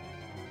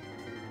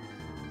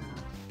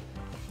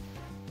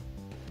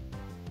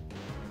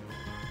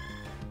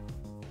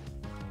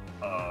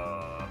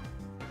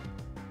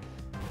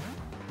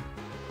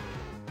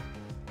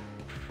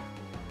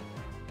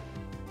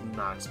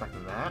 Not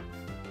expecting that.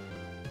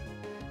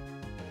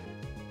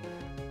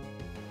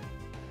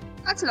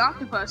 That's an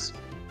octopus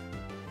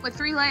with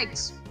 3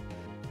 legs.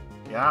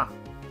 Yeah.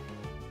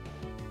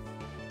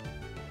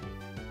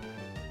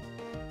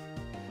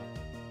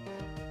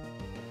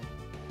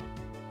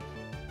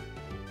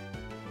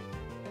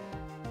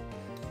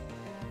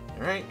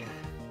 Alright.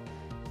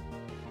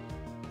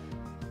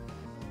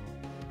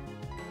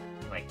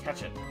 Can I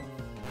catch it?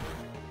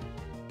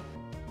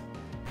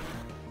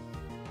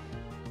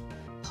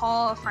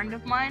 Paul, a friend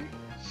of mine.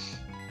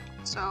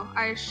 So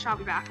I shall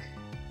be back.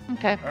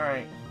 Okay.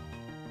 Alright.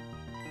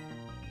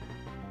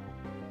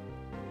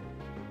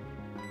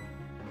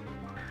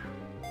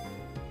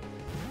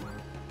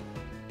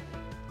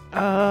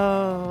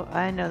 Oh,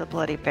 I know the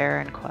Bloody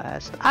Baron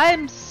quest.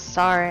 I'm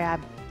sorry,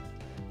 I'm...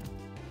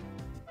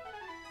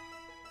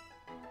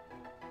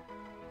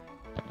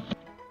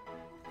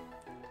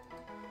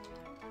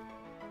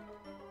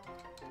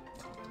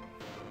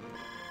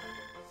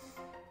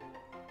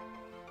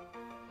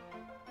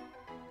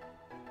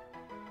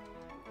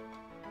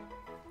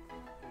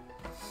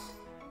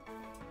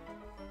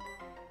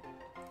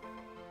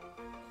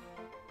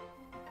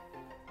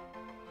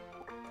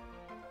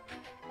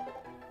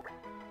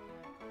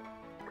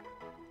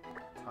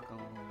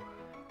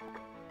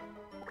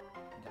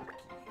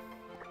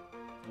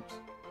 Oops.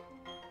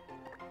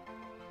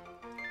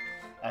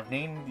 I've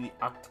named the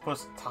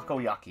octopus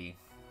Takoyaki.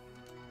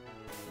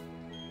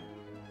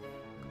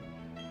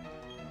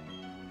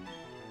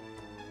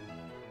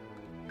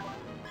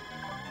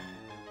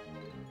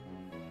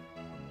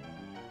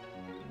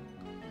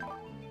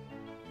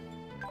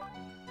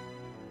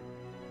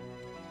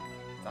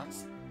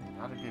 That's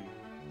not a good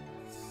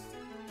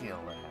skill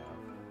to have.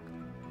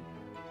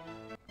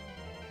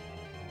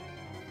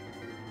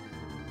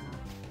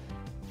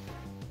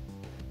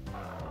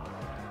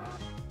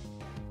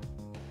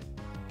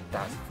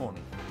 That's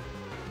funny.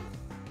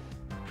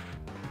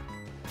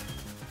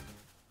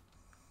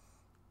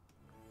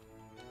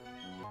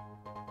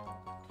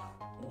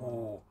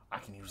 Oh, I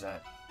can use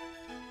that.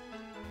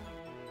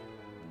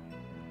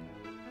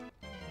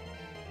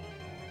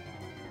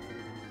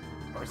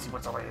 Let me see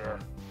what's over here.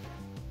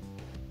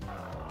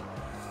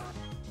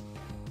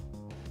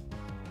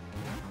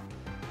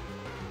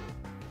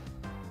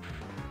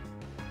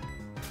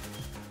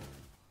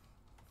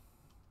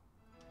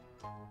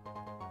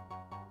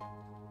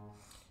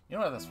 You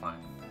know what? That's fine.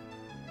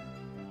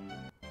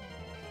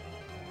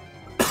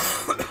 You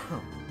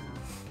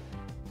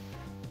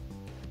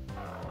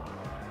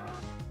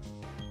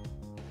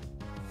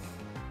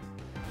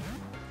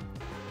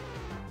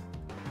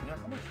know,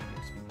 how much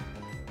XP do you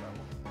get for that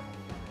one?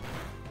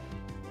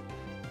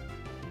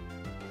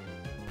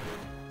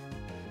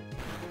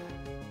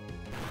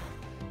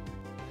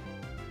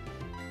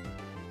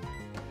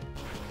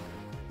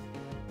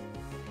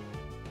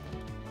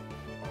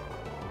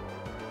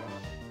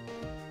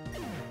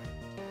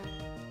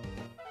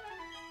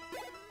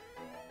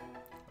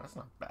 That's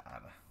not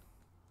bad.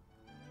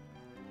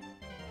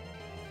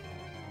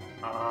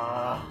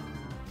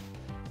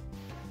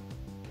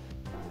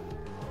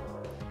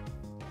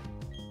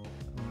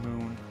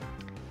 Moon.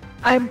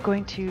 I'm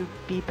going to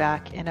be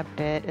back in a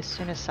bit as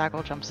soon as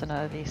Saggle jumps into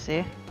a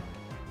VC.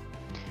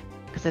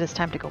 Because it is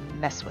time to go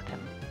mess with him.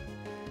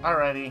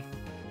 Alrighty.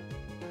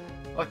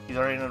 Look, he's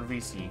already in a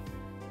VC.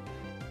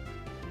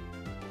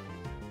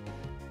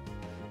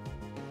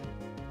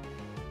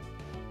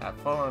 Have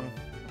fun.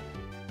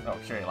 Oh,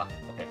 sure, you left.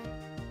 Okay.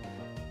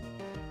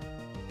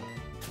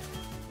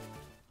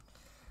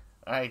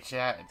 Alright,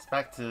 chat. It's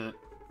back to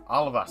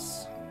all of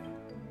us.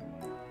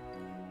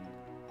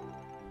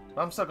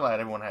 I'm so glad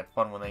everyone had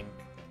fun when they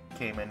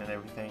came in and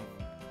everything.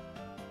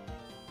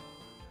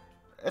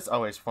 It's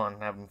always fun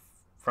having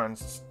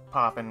friends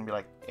pop in and be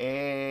like,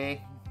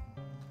 hey.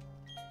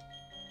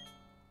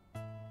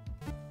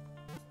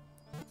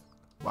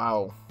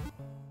 Wow.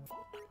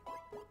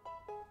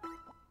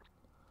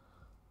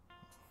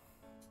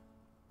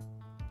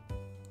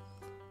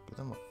 Give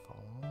them a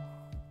phone.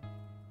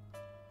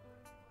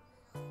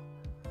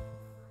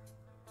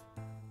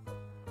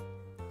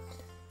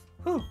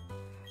 Whew.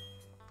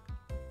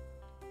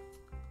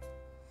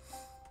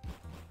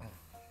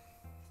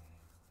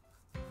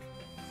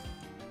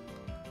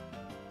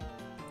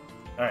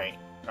 Alright,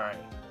 alright.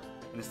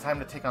 It is time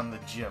to take on the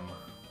gym.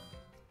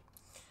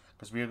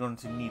 Because we are going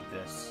to need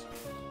this.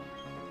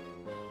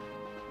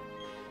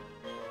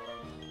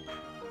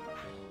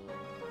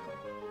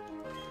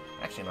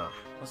 Actually, no.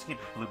 Let's keep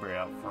Blueberry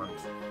out front.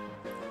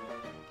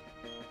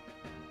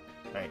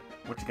 Alright,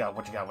 what you got,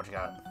 what you got, what you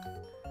got?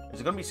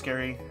 Is it gonna be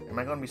scary? Am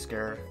I gonna be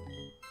scared?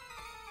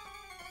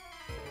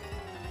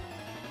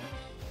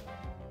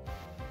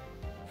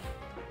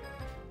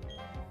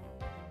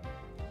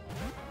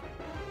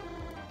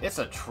 It's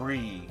a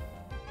tree.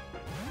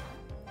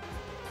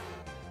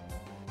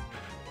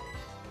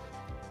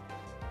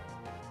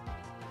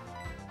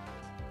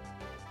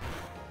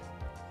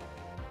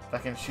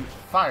 That can shoot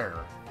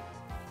fire.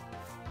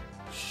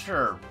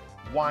 Sure,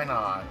 why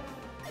not?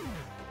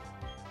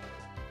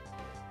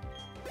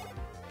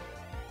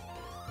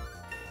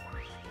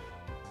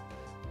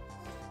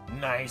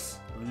 Nice.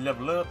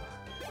 Level up.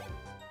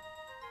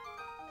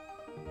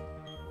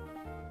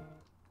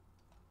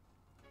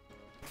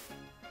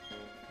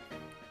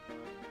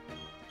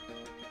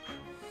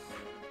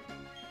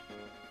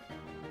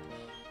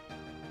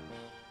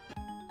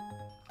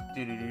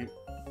 Doo-doo-doo.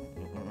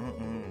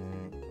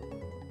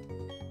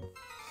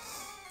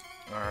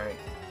 Alright.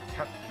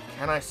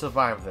 Can I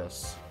survive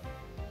this?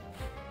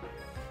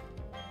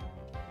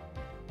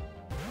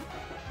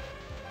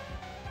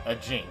 A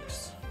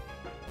jinx.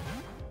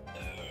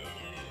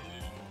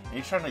 Are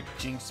you trying to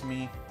jinx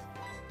me?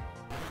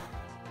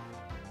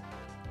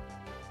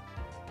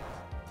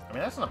 I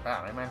mean, that's not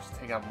bad. I managed to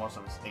take out most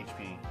of his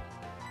HP.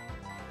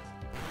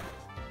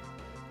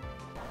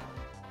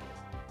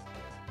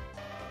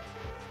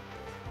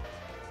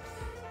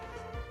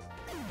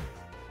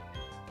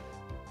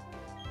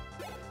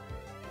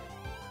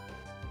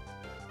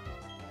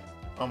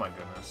 Oh my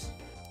goodness.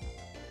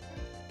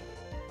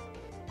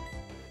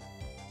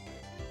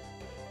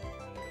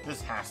 This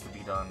has to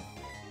be done.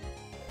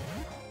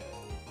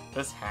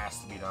 This has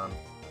to be done.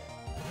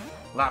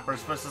 Lapras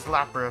versus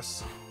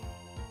Lapras.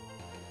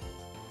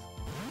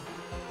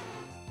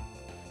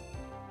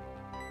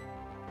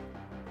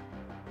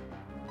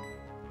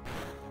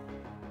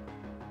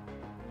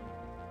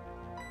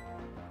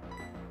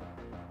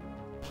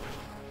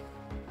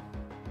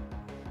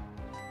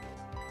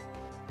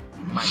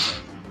 My turn.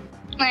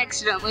 I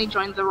accidentally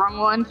joined the wrong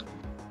one.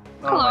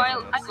 Oh Hello,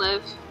 my I goodness.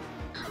 live.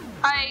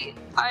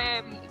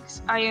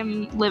 I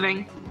am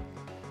living.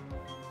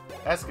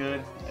 That's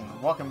good,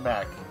 and welcome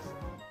back.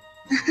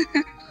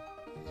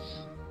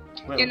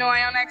 Wait, You know, I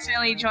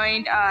accidentally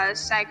joined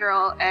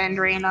Sagirl and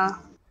Reina.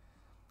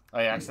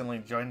 I accidentally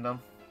joined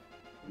them.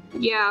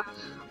 Yeah.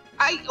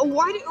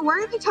 Why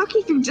are they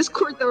talking through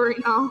Discord though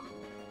right now?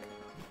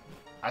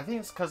 I think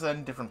it's because they're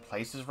in different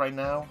places right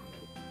now.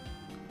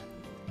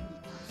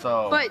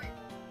 So. But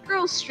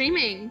girl's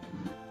streaming.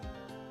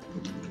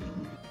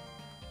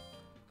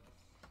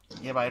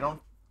 Yeah, but I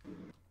don't.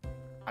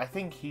 I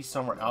think he's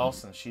somewhere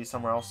else and she's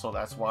somewhere else, so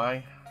that's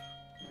why.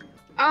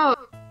 Oh,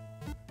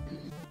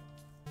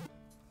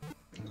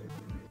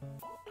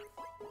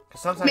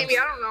 Cause sometimes. maybe,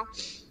 I don't know.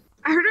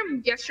 I heard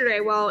him yesterday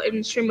while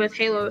in stream with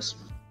Halos.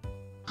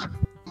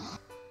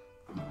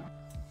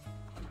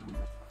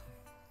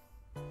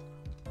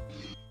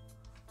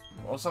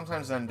 Well,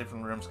 sometimes they're in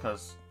different rooms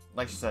because,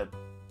 like you said,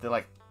 they're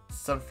like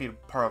 7 feet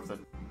apart of the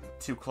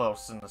too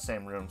close in the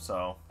same room,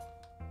 so.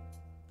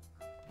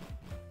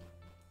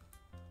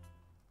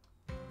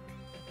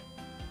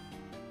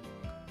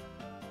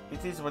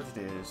 It is what it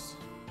is.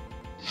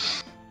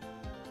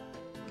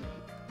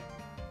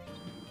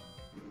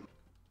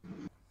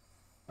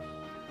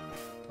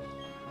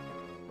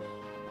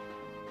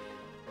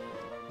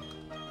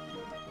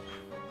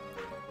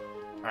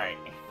 Alright.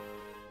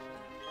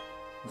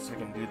 Let's see if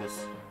we can do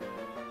this.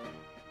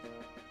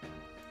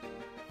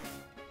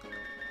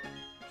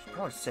 Should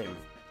probably save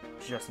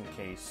just in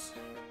case.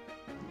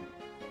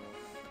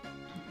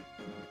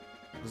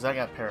 Because I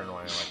got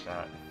paranoia like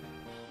that.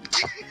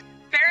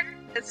 Fair,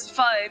 it's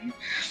fun.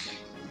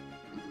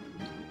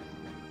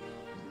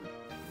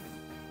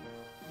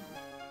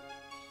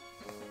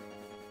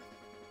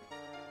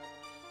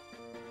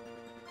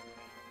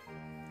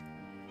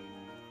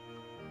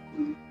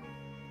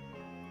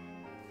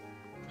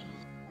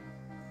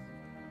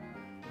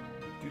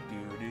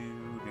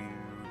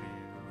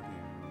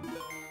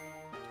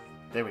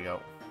 There we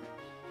go.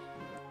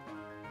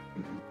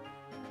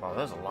 Wow,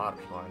 there's a lot of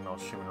people I know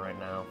streaming right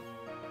now.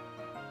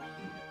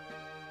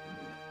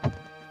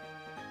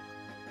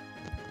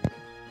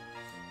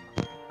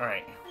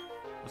 Alright,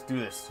 let's do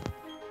this.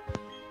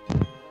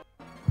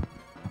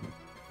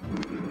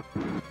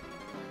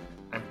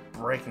 I'm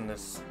breaking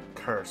this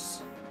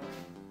curse.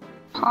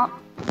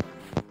 Pop.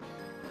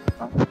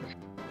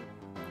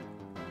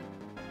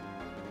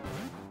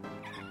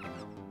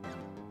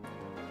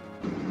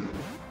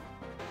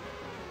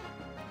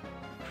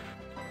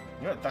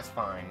 You know what, that's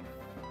fine.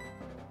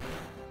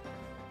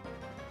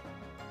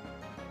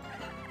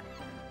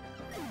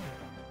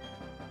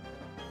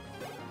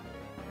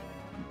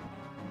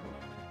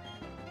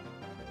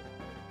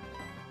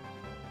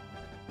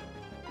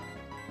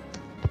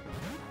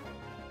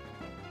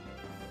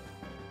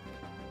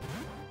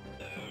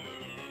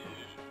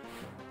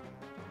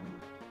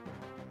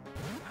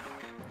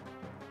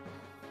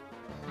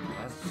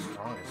 That's the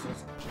strongest, isn't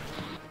it?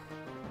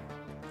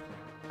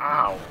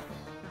 Ow!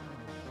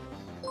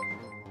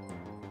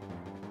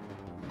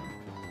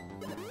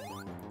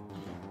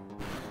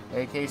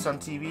 Hey, Case on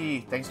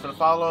TV, thanks for the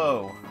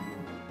follow.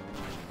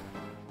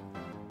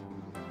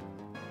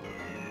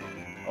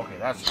 Okay,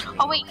 that's just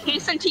Oh wait,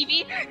 Case on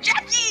TV?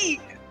 Jackie!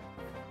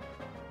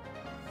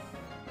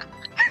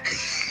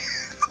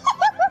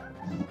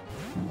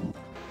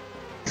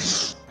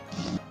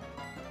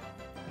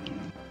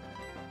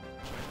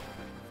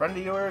 Friend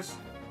of yours?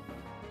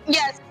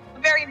 Yes,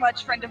 very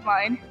much friend of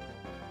mine.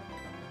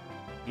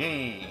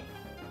 Yay!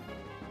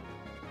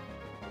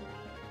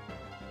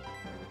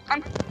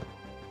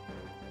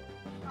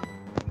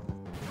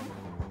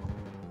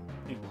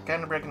 You're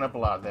kind of breaking up a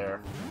lot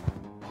there.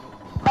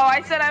 Oh,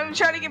 I said I'm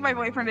trying to get my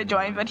boyfriend to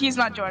join, but he's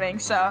not joining,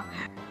 so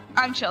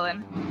I'm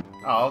chilling.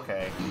 Oh,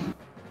 okay.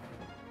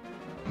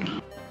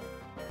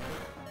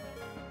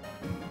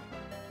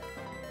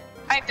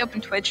 I have to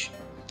open Twitch.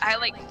 I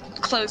like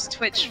closed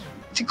Twitch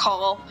to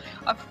call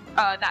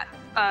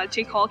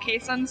to call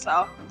Kason,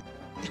 so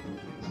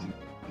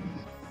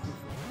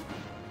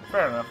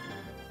Fair enough.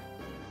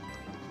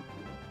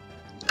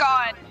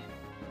 God,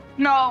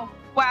 no,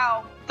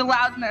 wow, the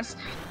loudness.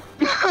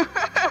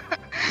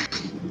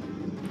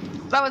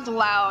 That was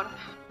loud.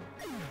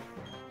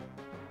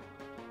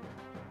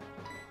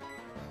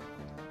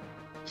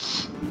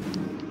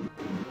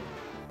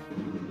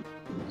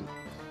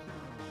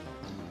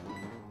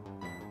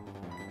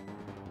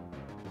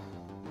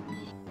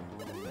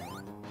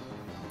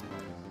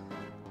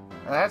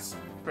 That's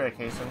fair,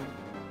 Kason.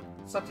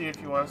 It's up to you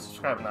if you want to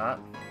subscribe or not.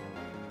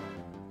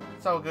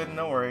 It's all good,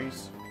 no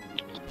worries.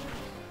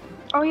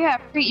 Oh yeah,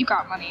 great, you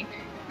got money.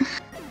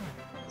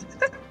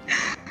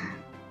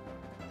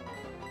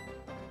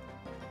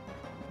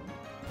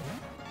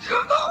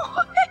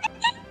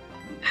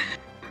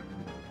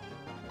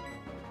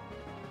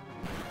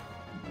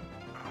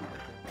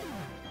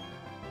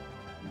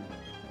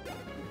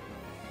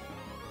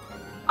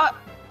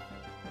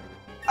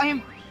 I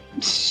am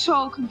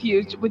so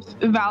confused with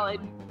Valid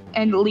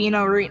and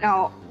Lena right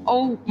now.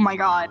 Oh my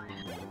god.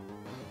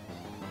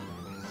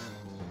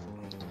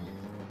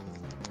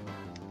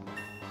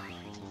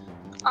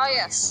 Ah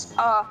yes.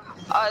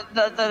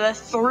 The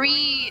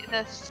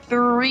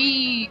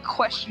three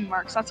question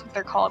marks. That's what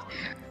they're called.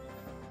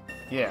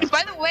 Yeah. And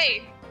by the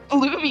way,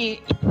 Lumi,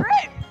 you're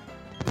in.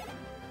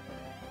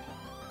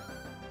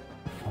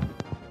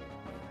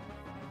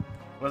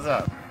 What's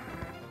up?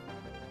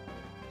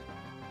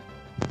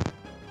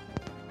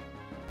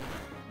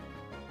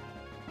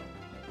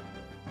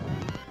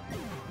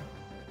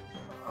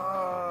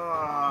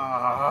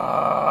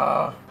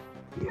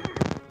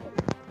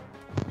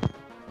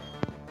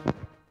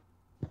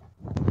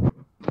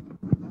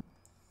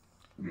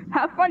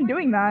 Have fun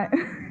doing that.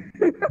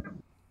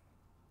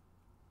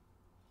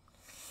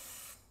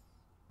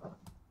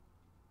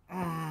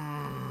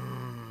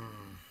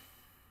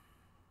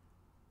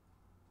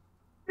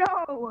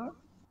 No.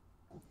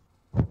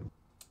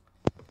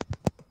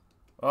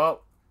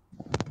 Well,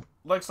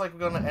 looks like we're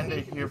gonna end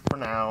it here for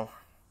now.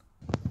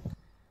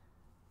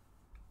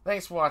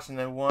 Thanks for watching,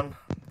 everyone.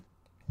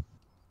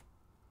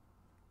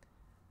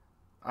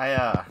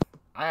 I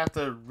have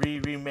to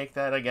remake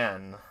that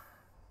again.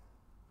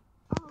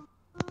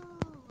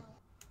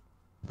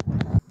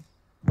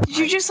 Did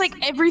you just like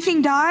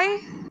everything die?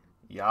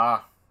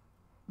 Yeah.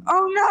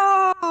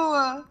 Oh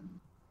no!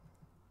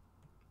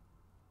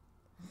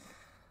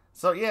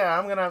 So yeah,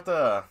 I'm gonna have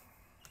to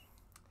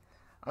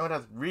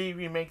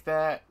remake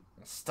that,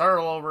 start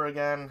all over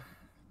again.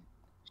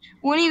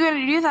 When are you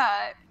gonna do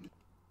that?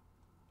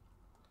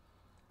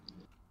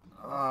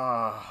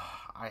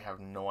 I have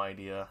no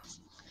idea.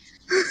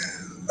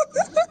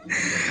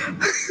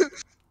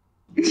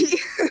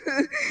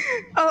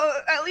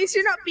 Oh, at least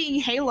you're not being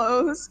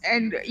Halos,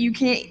 and you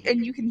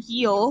can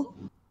heal.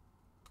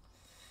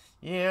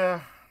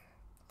 Yeah.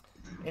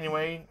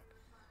 Anyway,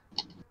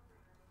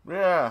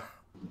 yeah,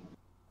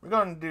 we're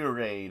gonna do a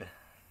raid.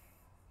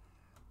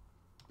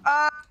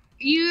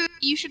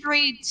 You should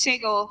raid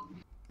Segal.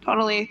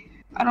 Totally.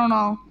 I don't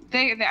know.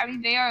 I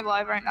mean, they are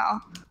live right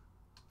now,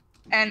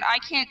 and I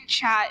can't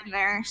chat in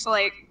there. So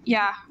like,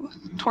 yeah,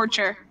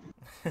 torture.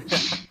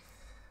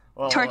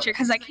 Well, Torture,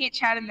 because I can't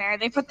chat in there.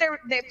 They put their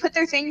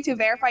thing to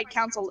verified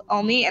council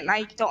only, and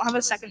I don't have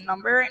a second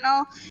number right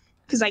now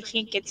because I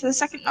can't get to the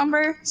second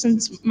number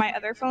since my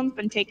other phone's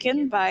been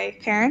taken by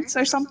parents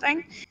or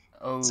something.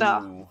 oh,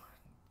 So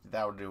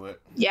that would do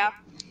it. yeah.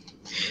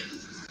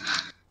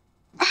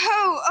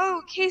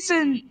 Oh,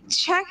 Kason,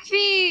 check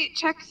the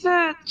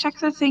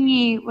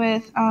thingy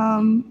with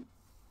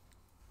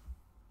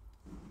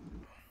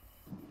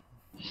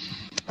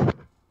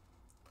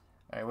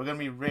Alright, we're gonna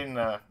be raiding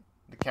the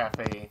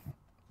cafe.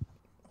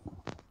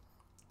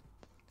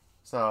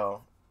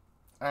 So,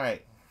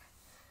 alright.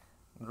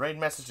 The raid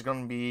message is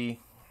gonna be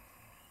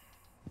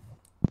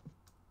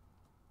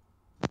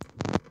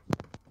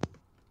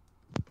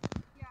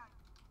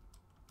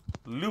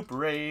Loop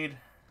Raid.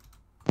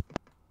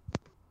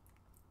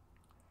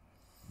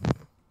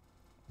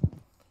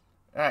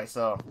 Alright,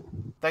 so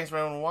thanks for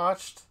everyone who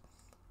watched.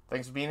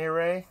 Thanks for being here,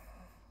 Ray.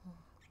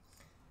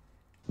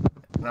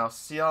 And I'll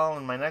see y'all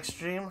in my next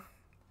stream.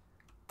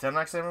 Till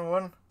next time,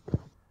 everyone.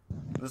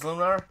 This is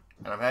Lunar,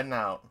 and I'm heading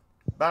out.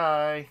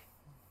 Bye.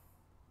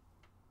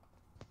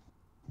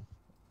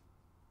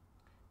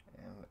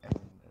 And end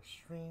the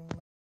stream.